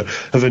America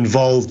have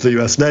involved the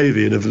US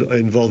Navy and have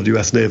involved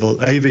US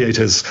naval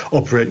aviators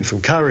operating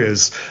from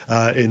carriers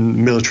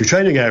in military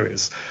training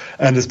areas.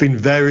 And there's been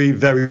very,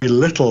 very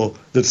little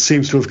that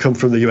seems to have come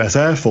from the US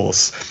Air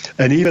Force.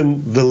 And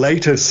even the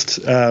latest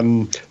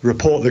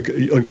report,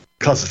 the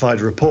classified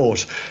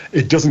report,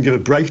 it doesn't give a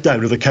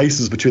breakdown of the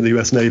cases between the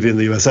US Navy and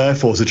the US Air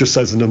Force. It just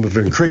says the number have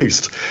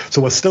increased.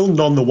 So we're still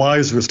none the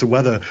wiser as to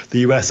whether the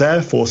US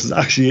Air Force is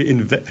actually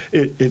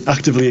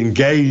actively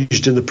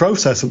engaged in the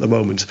process at the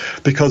moment,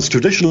 because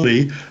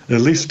traditionally,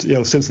 at least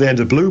since the end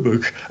of Blue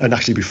Book and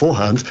actually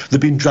beforehand,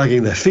 they've been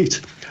dragging their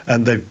feet.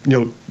 And they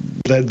don't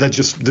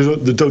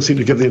seem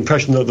to give the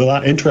impression that they're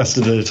that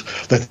interested in it.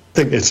 They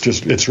think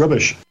it's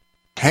rubbish.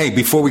 Hey,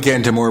 before we get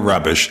into more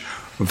rubbish,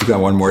 we've got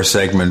one more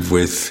segment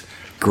with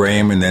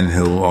Graeme, and then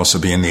he'll also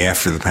be in the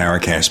After the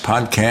Paracast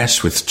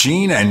podcast with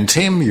Gene and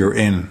Tim. You're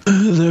in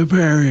the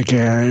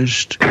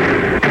Paracast.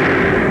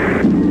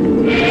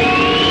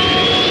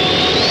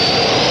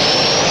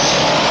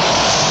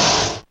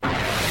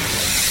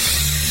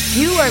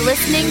 You are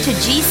listening to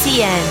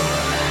GCN.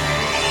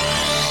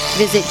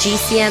 Visit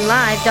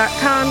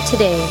GCNlive.com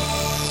today.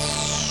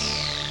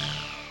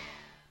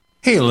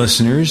 Hey,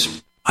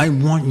 listeners. I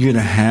want you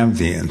to have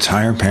the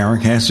entire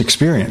Paracast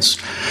experience.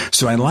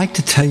 So I'd like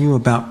to tell you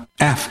about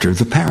After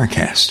the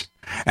Paracast.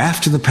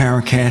 After the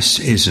Paracast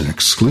is an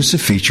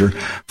exclusive feature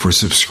for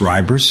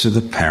subscribers to the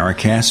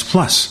Paracast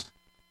Plus.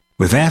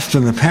 With After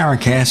the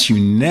Paracast, you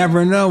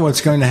never know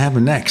what's going to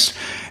happen next.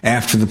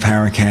 After the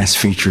Paracast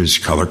features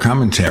color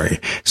commentary,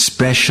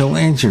 special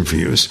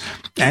interviews,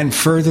 and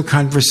further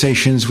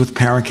conversations with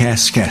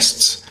Paracast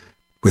guests.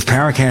 With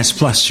Paracast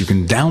Plus, you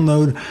can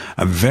download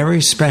a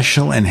very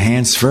special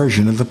enhanced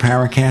version of the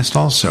Paracast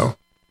also.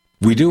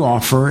 We do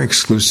offer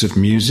exclusive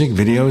music,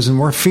 videos, and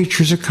more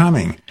features are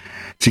coming.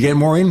 To get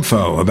more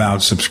info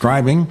about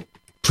subscribing,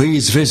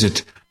 please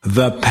visit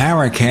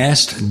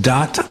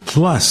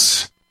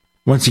theparacast.plus.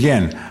 Once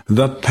again,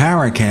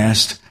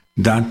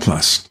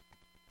 theparacast.plus.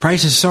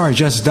 Prices are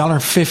just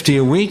 $1.50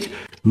 a week,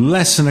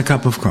 less than a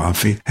cup of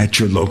coffee at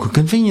your local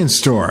convenience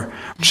store.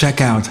 Check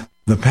out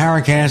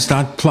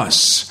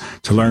theparacast.plus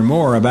to learn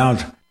more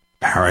about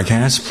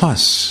Paracast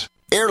Plus.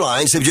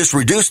 Airlines have just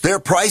reduced their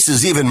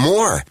prices even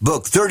more.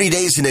 Book 30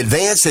 days in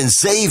advance and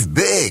save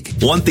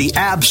big. Want the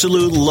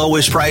absolute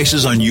lowest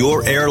prices on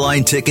your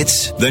airline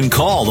tickets? Then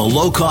call the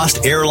Low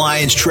Cost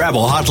Airlines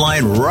Travel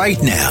Hotline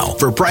right now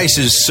for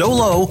prices so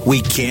low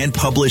we can't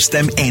publish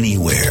them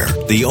anywhere.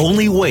 The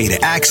only way to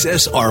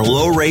access our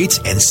low rates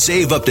and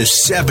save up to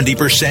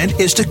 70%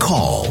 is to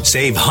call.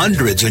 Save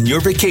hundreds on your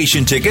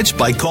vacation tickets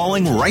by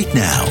calling right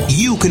now.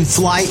 You can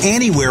fly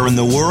anywhere in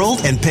the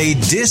world and pay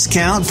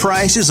discount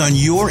prices on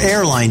your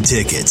airline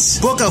tickets.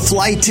 Book a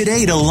flight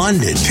today to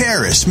London,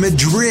 Paris,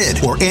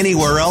 Madrid, or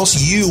anywhere else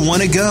you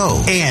want to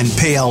go and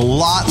pay a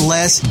lot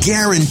less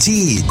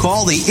guaranteed.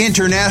 Call the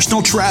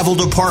International Travel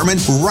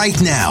Department right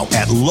now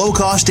at Low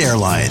Cost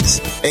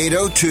Airlines.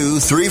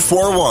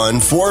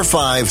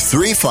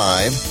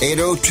 802-341-4535.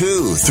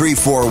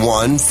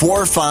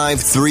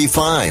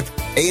 802-341-4535.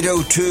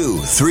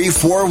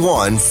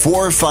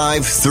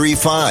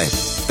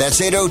 802-341-4535.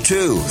 That's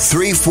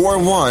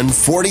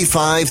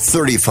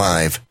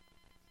 802-341-4535.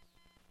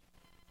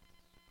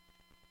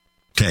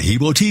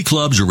 Tahibo Tea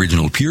Club's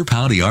original Pure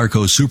Pouty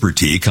Arco Super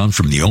Tea comes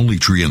from the only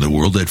tree in the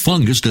world that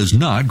fungus does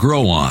not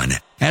grow on.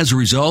 As a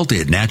result,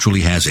 it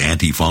naturally has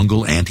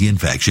antifungal,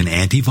 anti-infection,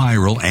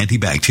 antiviral,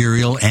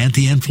 antibacterial,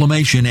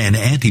 anti-inflammation, and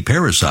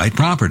anti-parasite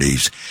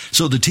properties.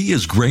 So the tea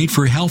is great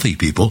for healthy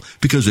people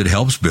because it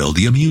helps build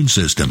the immune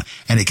system,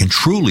 and it can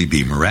truly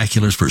be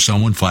miraculous for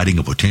someone fighting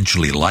a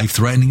potentially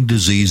life-threatening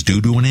disease due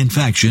to an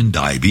infection,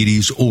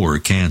 diabetes, or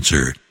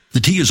cancer. The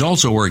tea is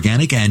also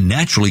organic and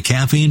naturally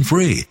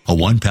caffeine-free. A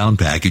 1-pound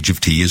package of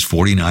tea is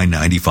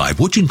 $49.95,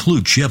 which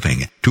includes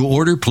shipping. To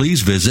order,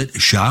 please visit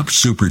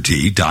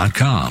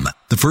shopsupertea.com.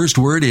 The first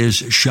word is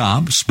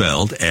shop,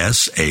 spelled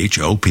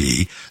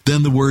S-H-O-P,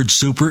 then the word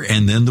super,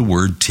 and then the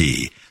word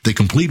tea. The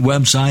complete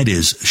website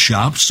is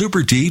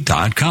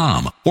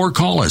shopsupertea.com, or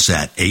call us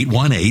at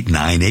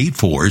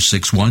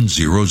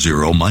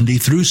 818-984-6100 Monday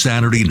through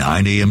Saturday,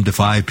 9 a.m. to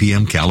 5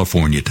 p.m.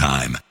 California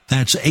time.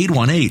 That's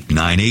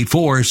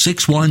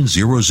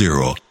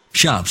 818-984-6100.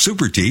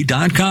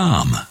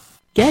 ShopSuperTea.com.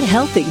 Get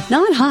healthy,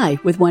 not high,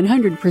 with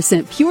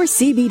 100% pure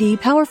CBD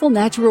powerful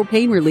natural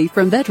pain relief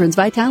from Veterans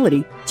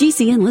Vitality.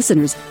 GCN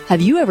listeners,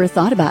 have you ever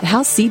thought about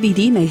how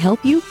CBD may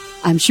help you?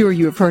 I'm sure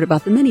you have heard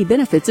about the many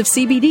benefits of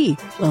CBD.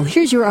 Well,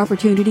 here's your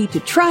opportunity to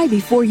try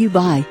before you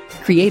buy.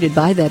 Created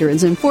by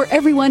veterans and for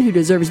everyone who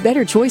deserves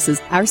better choices,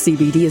 our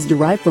CBD is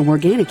derived from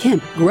organic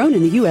hemp, grown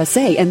in the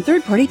USA, and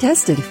third-party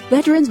tested.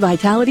 Veterans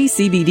Vitality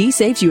CBD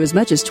saves you as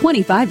much as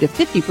 25 to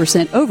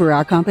 50% over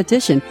our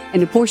competition,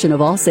 and a portion of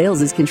all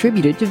sales is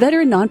contributed to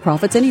veteran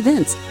nonprofits and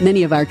events.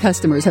 Many of our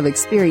customers have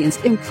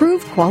experienced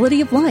improved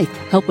quality of life,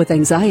 help with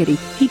anxiety,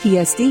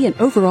 PTSD, and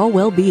overall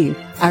well-being.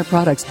 Our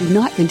products do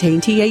not contain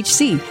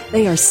THC.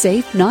 They are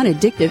safe,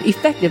 non-addictive,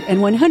 effective, and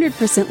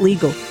 100%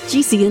 legal.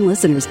 GCN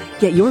listeners,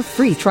 get your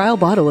free trial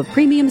bottle of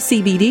premium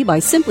CBD by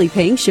simply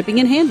paying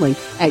shipping and handling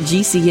at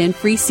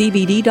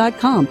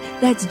GCNFreeCBD.com.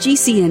 That's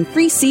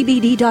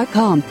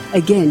GCNFreeCBD.com.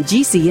 Again,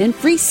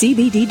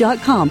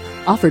 GCNFreeCBD.com.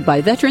 Offered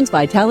by Veterans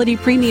Vitality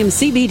Premium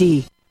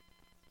CBD.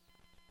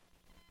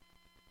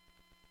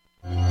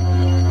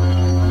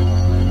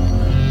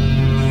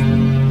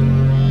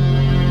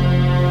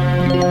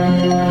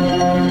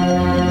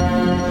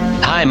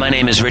 Hi, my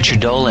name is Richard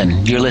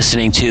Dolan. You're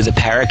listening to the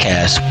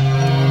Paracast.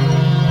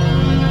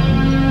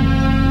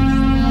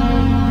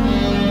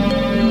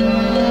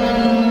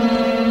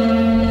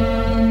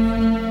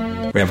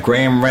 We have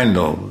Graeme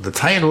Rendall. The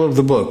title of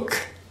the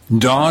book,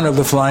 Dawn of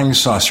the Flying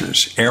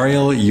Saucers,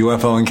 Aerial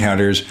UFO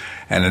Encounters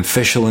and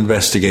Official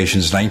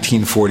Investigations,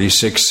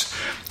 1946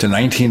 to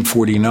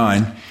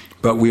 1949.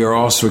 But we are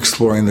also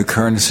exploring the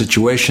current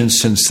situation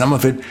since some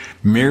of it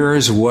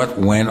mirrors what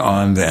went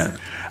on then.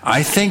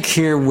 I think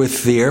here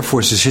with the Air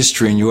Force's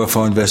history in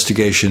UFO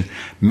investigation,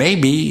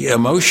 maybe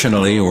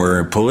emotionally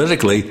or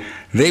politically,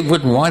 they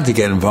wouldn't want to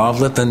get involved.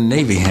 Let the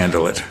Navy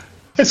handle it.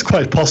 It's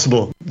quite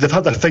possible. They've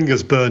had their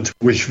fingers burnt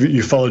with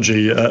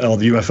ufology or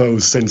the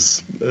UFOs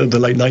since the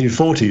late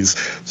 1940s.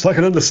 So I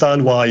can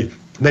understand why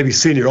maybe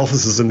senior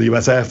officers in the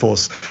US Air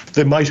Force,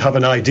 they might have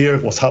an idea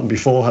of what's happened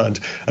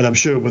beforehand. And I'm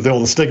sure with all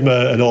the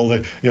stigma and all the,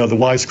 the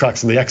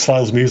wisecracks and the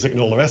X-Files music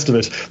and all the rest of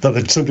it, that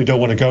they simply don't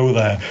want to go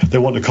there. They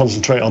want to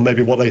concentrate on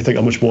maybe what they think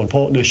are much more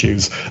important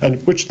issues,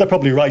 and which they're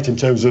probably right in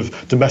terms of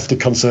domestic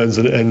concerns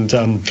and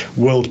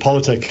world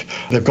politics.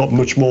 They've got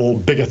much more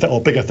bigger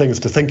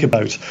things to think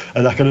about,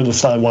 and I can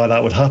understand why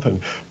that would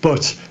happen.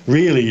 But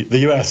really, the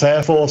US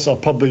Air Force are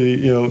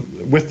probably,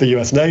 with the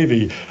US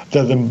Navy,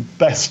 they're the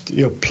best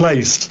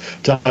placed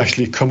to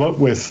actually come up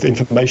with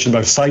information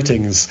about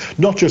sightings,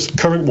 not just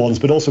current ones,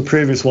 but also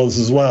previous ones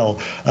as well,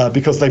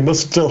 because they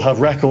must still have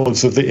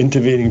records of the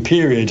intervening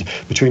period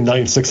between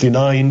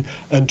 1969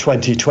 and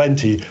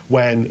 2020,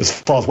 when, as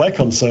far as we're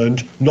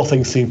concerned,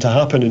 nothing seemed to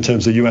happen in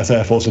terms of US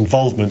Air Force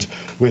involvement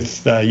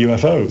with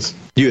UFOs.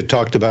 You had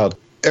talked about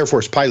Air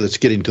Force pilots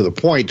getting to the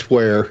point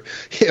where,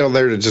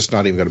 they're just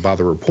not even going to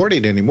bother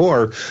reporting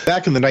anymore.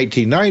 Back in the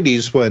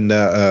 1990s, when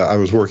I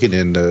was working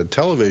in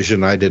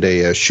television, I did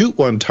a shoot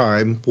one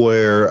time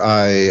where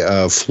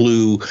I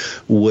flew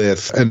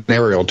with an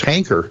aerial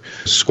tanker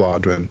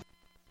squadron.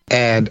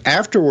 And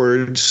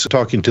afterwards,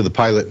 talking to the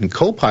pilot and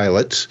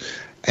co-pilots,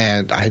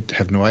 and I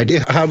have no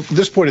idea how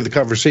this point of the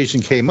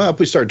conversation came up.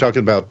 We started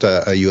talking about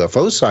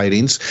UFO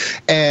sightings,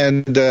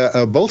 and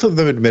both of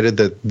them admitted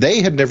that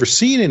they had never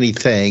seen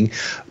anything,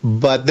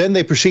 but then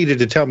they proceeded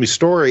to tell me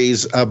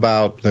stories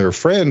about their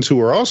friends who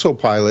were also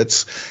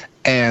pilots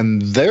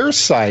and their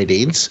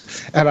sightings,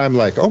 and I'm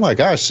like, oh my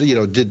gosh,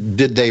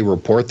 did they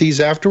report these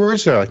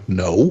afterwards? They're like,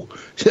 no.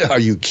 Are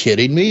you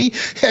kidding me?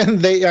 And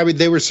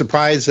they were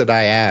surprised that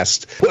I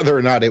asked whether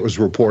or not it was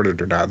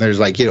reported or not. And there's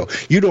like, you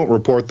don't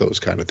report those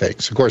kind of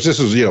things. Of course, this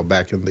was,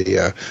 back in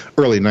the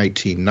early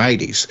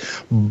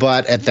 1990s.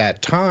 But at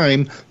that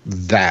time,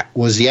 that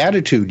was the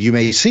attitude. You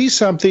may see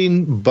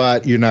something,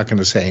 but you're not going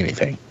to say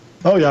anything.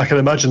 Oh, yeah, I can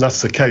imagine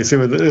that's the case.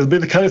 It'll be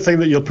the kind of thing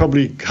that you'll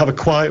probably have a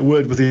quiet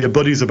word with your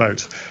buddies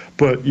about,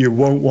 but you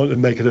won't want to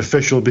make it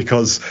official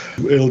because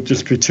it'll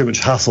just be too much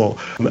hassle,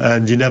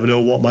 and you never know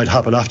what might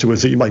happen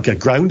afterwards, that you might get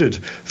grounded,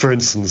 for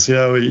instance.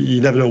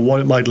 You never know what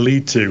it might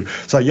lead to.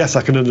 So, yes,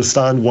 I can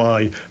understand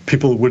why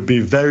people would be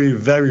very,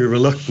 very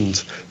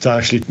reluctant to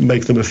actually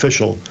make them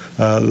official,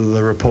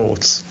 the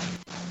reports.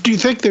 Do you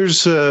think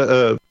there's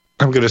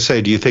I'm going to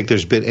say, do you think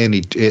there's been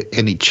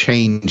any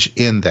change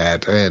in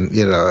that? And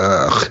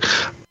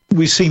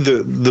we see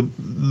the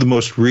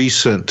most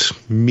recent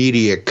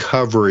media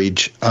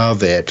coverage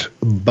of it,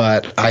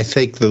 but I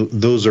think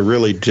those are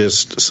really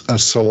just a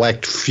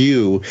select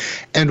few,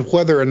 and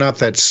whether or not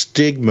that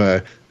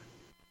stigma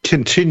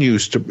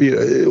continues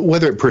to,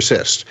 whether it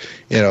persists,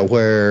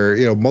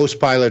 where most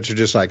pilots are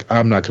just like,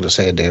 I'm not going to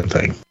say a damn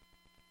thing.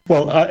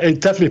 Well,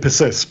 it definitely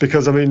persists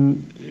because,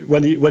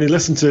 when you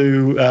listen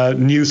to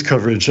news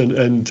coverage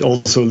and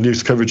also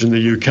news coverage in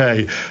the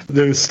UK,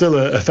 there's still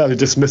a fairly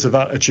dismissive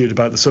attitude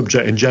about the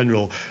subject in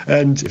general.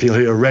 And if you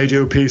hear a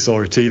radio piece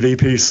or a TV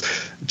piece,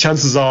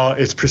 chances are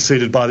it's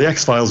preceded by the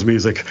X-Files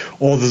music,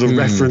 or there's a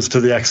reference to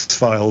the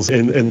X-Files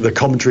in the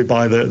commentary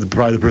by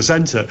the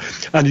presenter.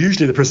 And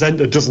usually the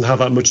presenter doesn't have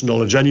that much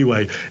knowledge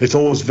anyway. It's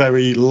always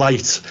very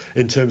light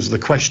in terms of the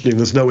questioning.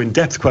 There's no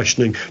in-depth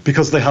questioning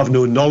because they have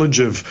no knowledge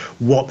of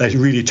what they're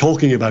really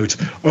talking about,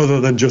 other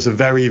than just a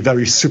very,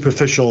 very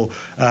superficial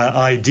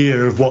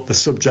idea of what the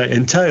subject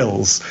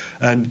entails.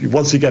 And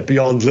once you get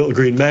beyond Little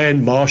Green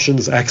Men,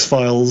 Martians,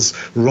 X-Files,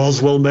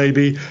 Roswell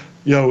maybe,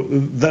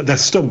 they're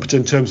stumped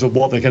in terms of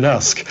what they can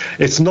ask.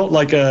 It's not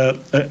like a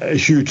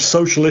huge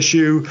social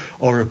issue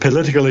or a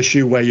political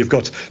issue where you've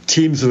got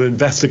teams of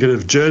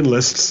investigative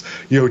journalists,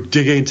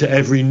 digging into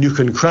every nook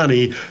and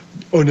cranny,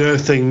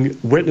 unearthing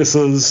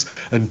witnesses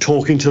and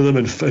talking to them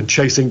and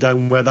chasing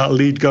down where that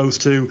lead goes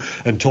to,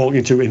 and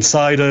talking to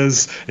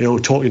insiders,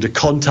 talking to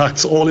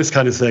contacts, all this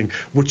kind of thing,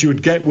 which you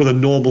would get with a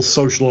normal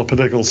social or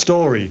political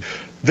story.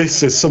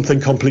 This is something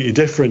completely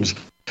different.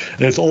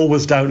 And it's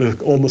always down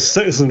to almost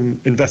citizen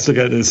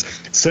investigators,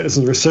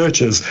 citizen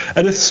researchers,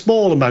 and a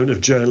small amount of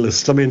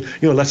journalists.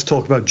 Let's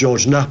talk about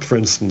George Knapp, for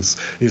instance.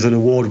 He's an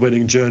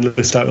award-winning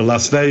journalist out of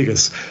Las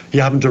Vegas. He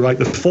happened to write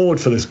the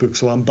foreword for this book,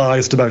 so I'm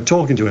biased about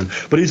talking to him.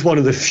 But he's one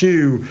of the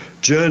few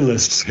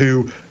journalists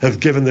who have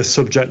given this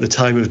subject the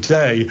time of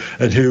day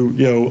and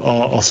who,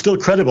 are still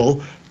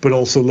credible, but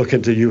also look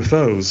into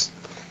UFOs.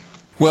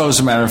 Well, as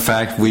a matter of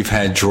fact, we've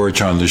had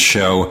George on the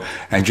show,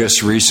 and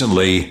just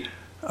recently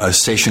a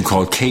station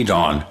called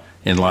KDAWN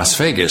in Las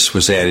Vegas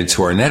was added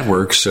to our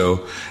network.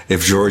 So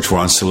if George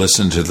wants to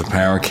listen to the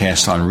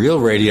Paracast on real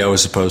radio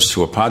as opposed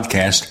to a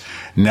podcast,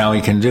 now he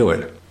can do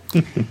it.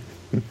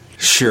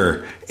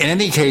 Sure. In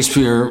any case,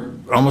 we're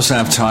almost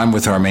out of time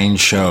with our main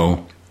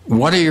show.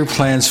 What are your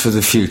plans for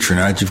the future?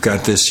 Now that you've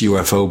got this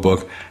UFO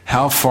book,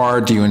 how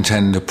far do you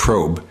intend to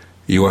probe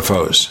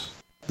UFOs?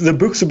 The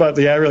books about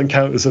the aerial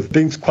encounters have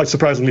been quite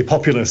surprisingly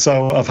popular,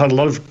 so I've had a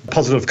lot of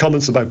positive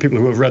comments about people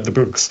who have read the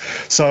books.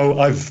 So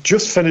I've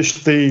just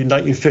finished the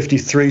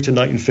 1953 to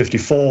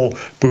 1954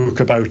 book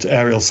about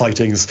aerial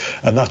sightings,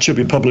 and that should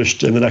be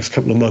published in the next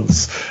couple of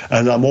months.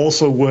 And I'm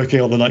also working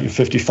on the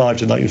 1955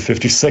 to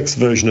 1956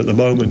 version at the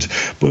moment,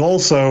 but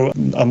also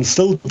I'm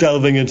still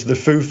delving into the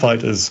Foo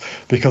Fighters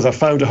because I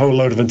found a whole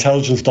load of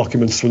intelligence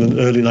documents from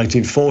the early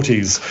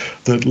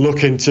 1940s that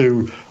look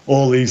into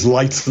all these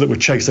lights that were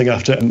chasing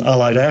after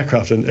Allied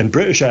aircraft and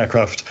British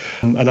aircraft.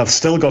 And I've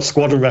still got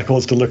squadron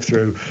records to look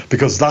through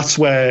because that's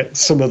where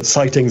some of the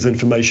sightings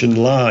information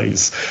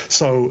lies.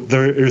 So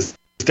there is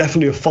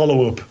definitely a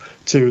follow-up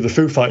to the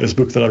Foo Fighters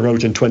book that I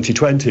wrote in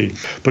 2020.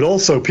 But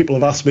also people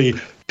have asked me,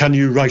 can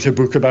you write a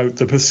book about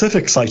the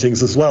Pacific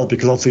sightings as well?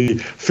 Because obviously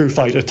Foo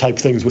Fighter type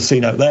things were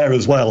seen out there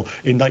as well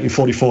in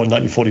 1944 and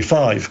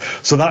 1945.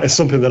 So that is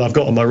something that I've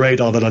got on my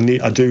radar that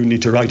I do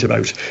need to write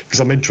about because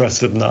I'm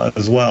interested in that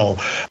as well.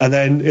 And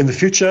then in the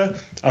future,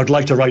 I'd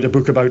like to write a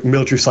book about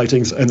military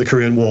sightings in the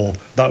Korean War.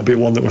 That would be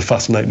one that would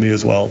fascinate me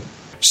as well.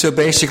 So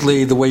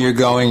basically, the way you're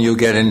going, you'll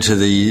get into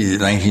the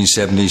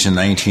 1970s and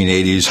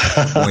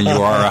 1980s when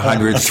you are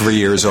 103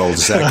 years old.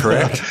 Is that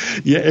correct?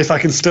 Yeah, if I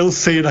can still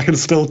see it, I can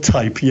still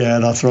type. Yeah,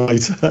 that's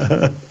right.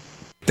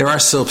 There are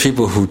still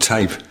people who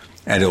type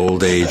at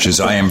old ages.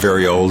 I am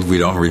very old. We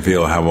don't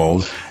reveal how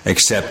old,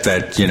 except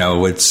that,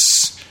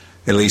 it's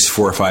at least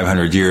 400 or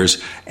 500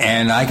 years,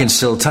 and I can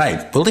still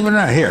type. Believe it or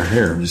not,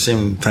 here,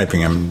 same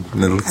typing.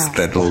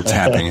 That little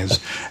tapping is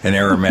an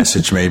error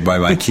message made by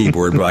my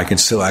keyboard, but I can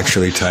still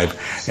actually type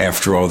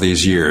after all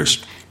these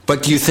years.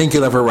 But do you think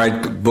you'll ever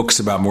write books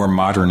about more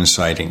modern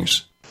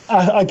sightings?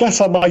 I guess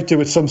I might do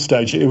at some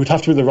stage. It would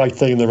have to be the right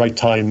thing in the right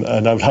time,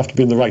 and I would have to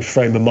be in the right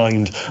frame of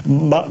mind.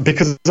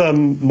 Because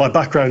my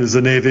background is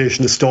an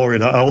aviation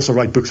historian, I also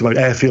write books about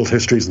airfield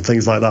histories and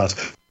things like that.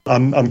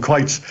 I'm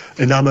quite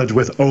enamoured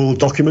with old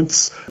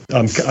documents.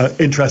 I'm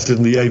interested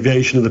in the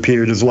aviation of the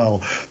period as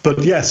well.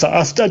 But yes,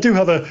 I do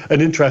have an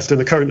interest in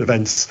the current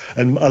events,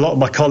 and a lot of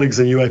my colleagues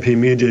in UAP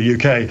Media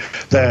UK,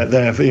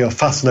 they're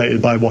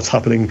fascinated by what's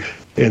happening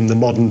in the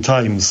modern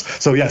times.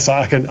 So yes,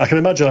 I can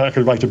imagine I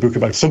could write a book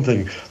about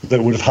something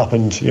that would have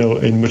happened,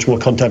 in much more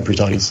contemporary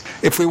times.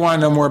 If we want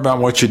to know more about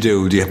what you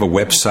do you have a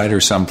website or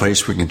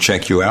someplace we can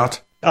check you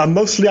out? I'm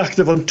mostly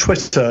active on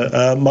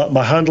Twitter.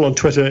 My handle on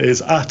Twitter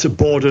is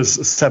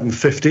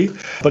 @Borders750.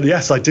 But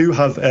yes, I do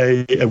have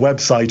a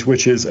website,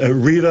 which is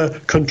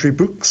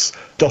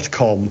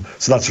ReaverCountryBooks.com.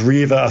 So that's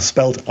Reaver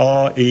spelled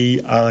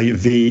REIVERS.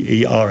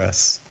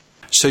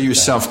 So you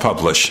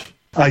self-publish?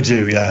 I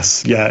do,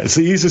 yes. Yeah, it's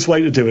the easiest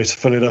way to do it,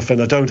 funny enough,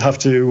 and I don't have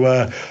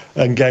to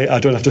engage. I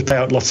don't have to pay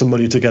out lots of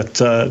money to get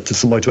to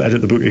somebody to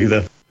edit the book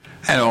either.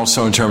 And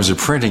also in terms of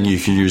printing, you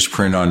can use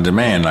print on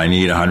demand. I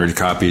need 100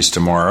 copies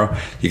tomorrow.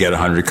 You get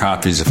 100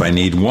 copies if I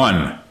need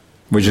one,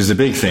 which is a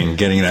big thing.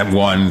 Getting that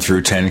 1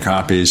 through 10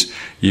 copies,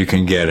 you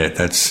can get it.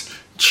 That's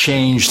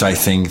changed, I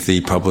think,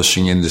 the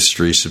publishing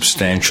industry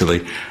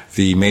substantially.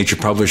 The major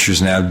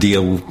publishers now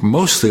deal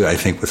mostly, I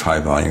think, with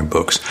high-volume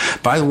books.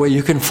 By the way,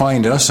 you can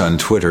find us on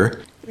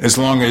Twitter, as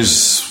long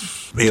as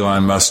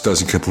Elon Musk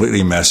doesn't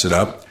completely mess it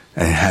up.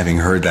 And having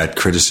heard that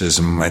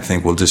criticism, I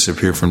think we'll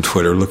disappear from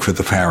Twitter. Look for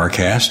the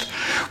Paracast.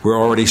 We're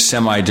already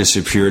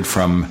semi-disappeared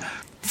from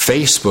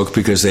Facebook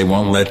because they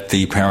won't let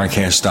the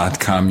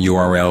Paracast.com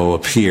URL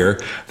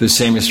appear. The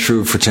same is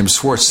true for Tim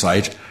Swartz'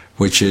 site,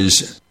 which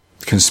is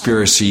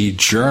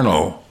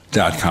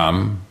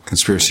conspiracyjournal.com.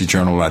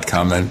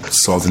 Conspiracyjournal.com.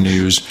 That's all the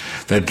news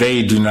that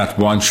they do not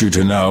want you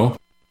to know.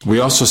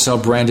 We also sell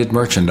branded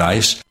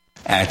merchandise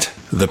at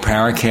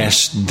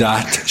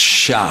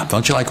theparacast.shop.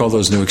 Don't you like all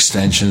those new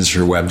extensions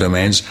for web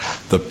domains?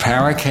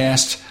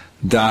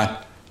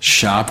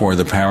 Theparacast.shop or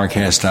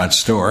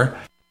theparacast.store.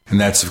 And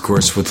that's, of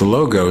course, with the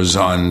logos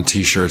on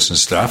T-shirts and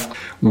stuff.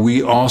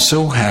 We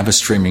also have a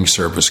streaming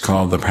service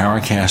called the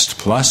Paracast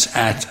Plus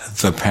at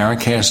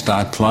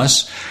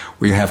theparacast.plus,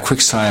 where you have quick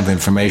time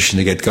information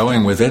to get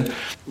going with it.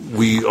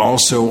 We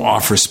also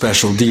offer a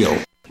special deal.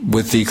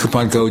 With the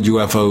coupon code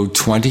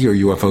UFO20 or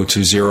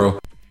UFO20,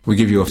 we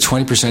give you a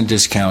 20%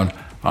 discount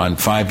on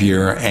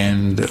 5-year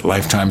and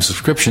lifetime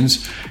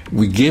subscriptions.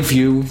 We give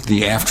you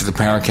the After the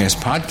Paracast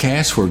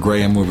podcast, where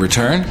Graeme will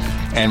return,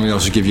 and we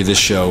also give you this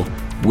show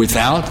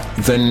without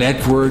the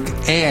network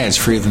ads,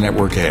 free of the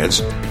network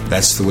ads.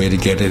 That's the way to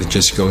get it. It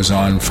just goes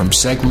on from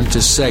segment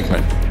to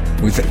segment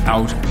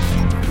without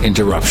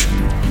interruption.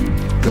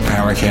 The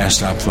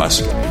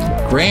Paracast.plus.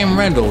 Graeme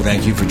Rendall,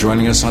 thank you for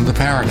joining us on the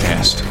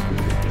Paracast.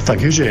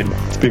 Thank you, Gene.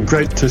 It's been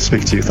great to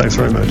speak to you. Thanks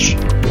very much.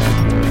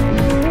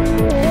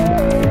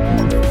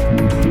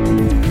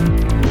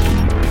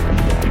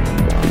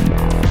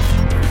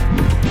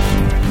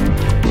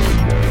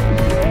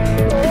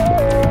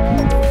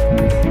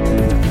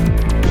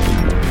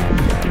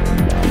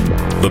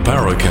 The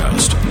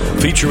Paracast,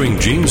 featuring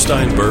Gene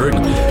Steinberg,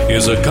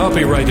 is a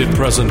copyrighted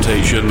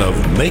presentation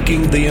of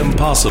Making the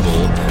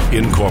Impossible,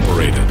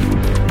 Incorporated.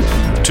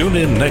 Tune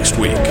in next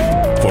week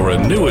for a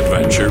new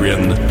adventure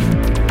in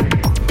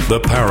The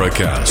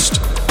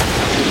Paracast.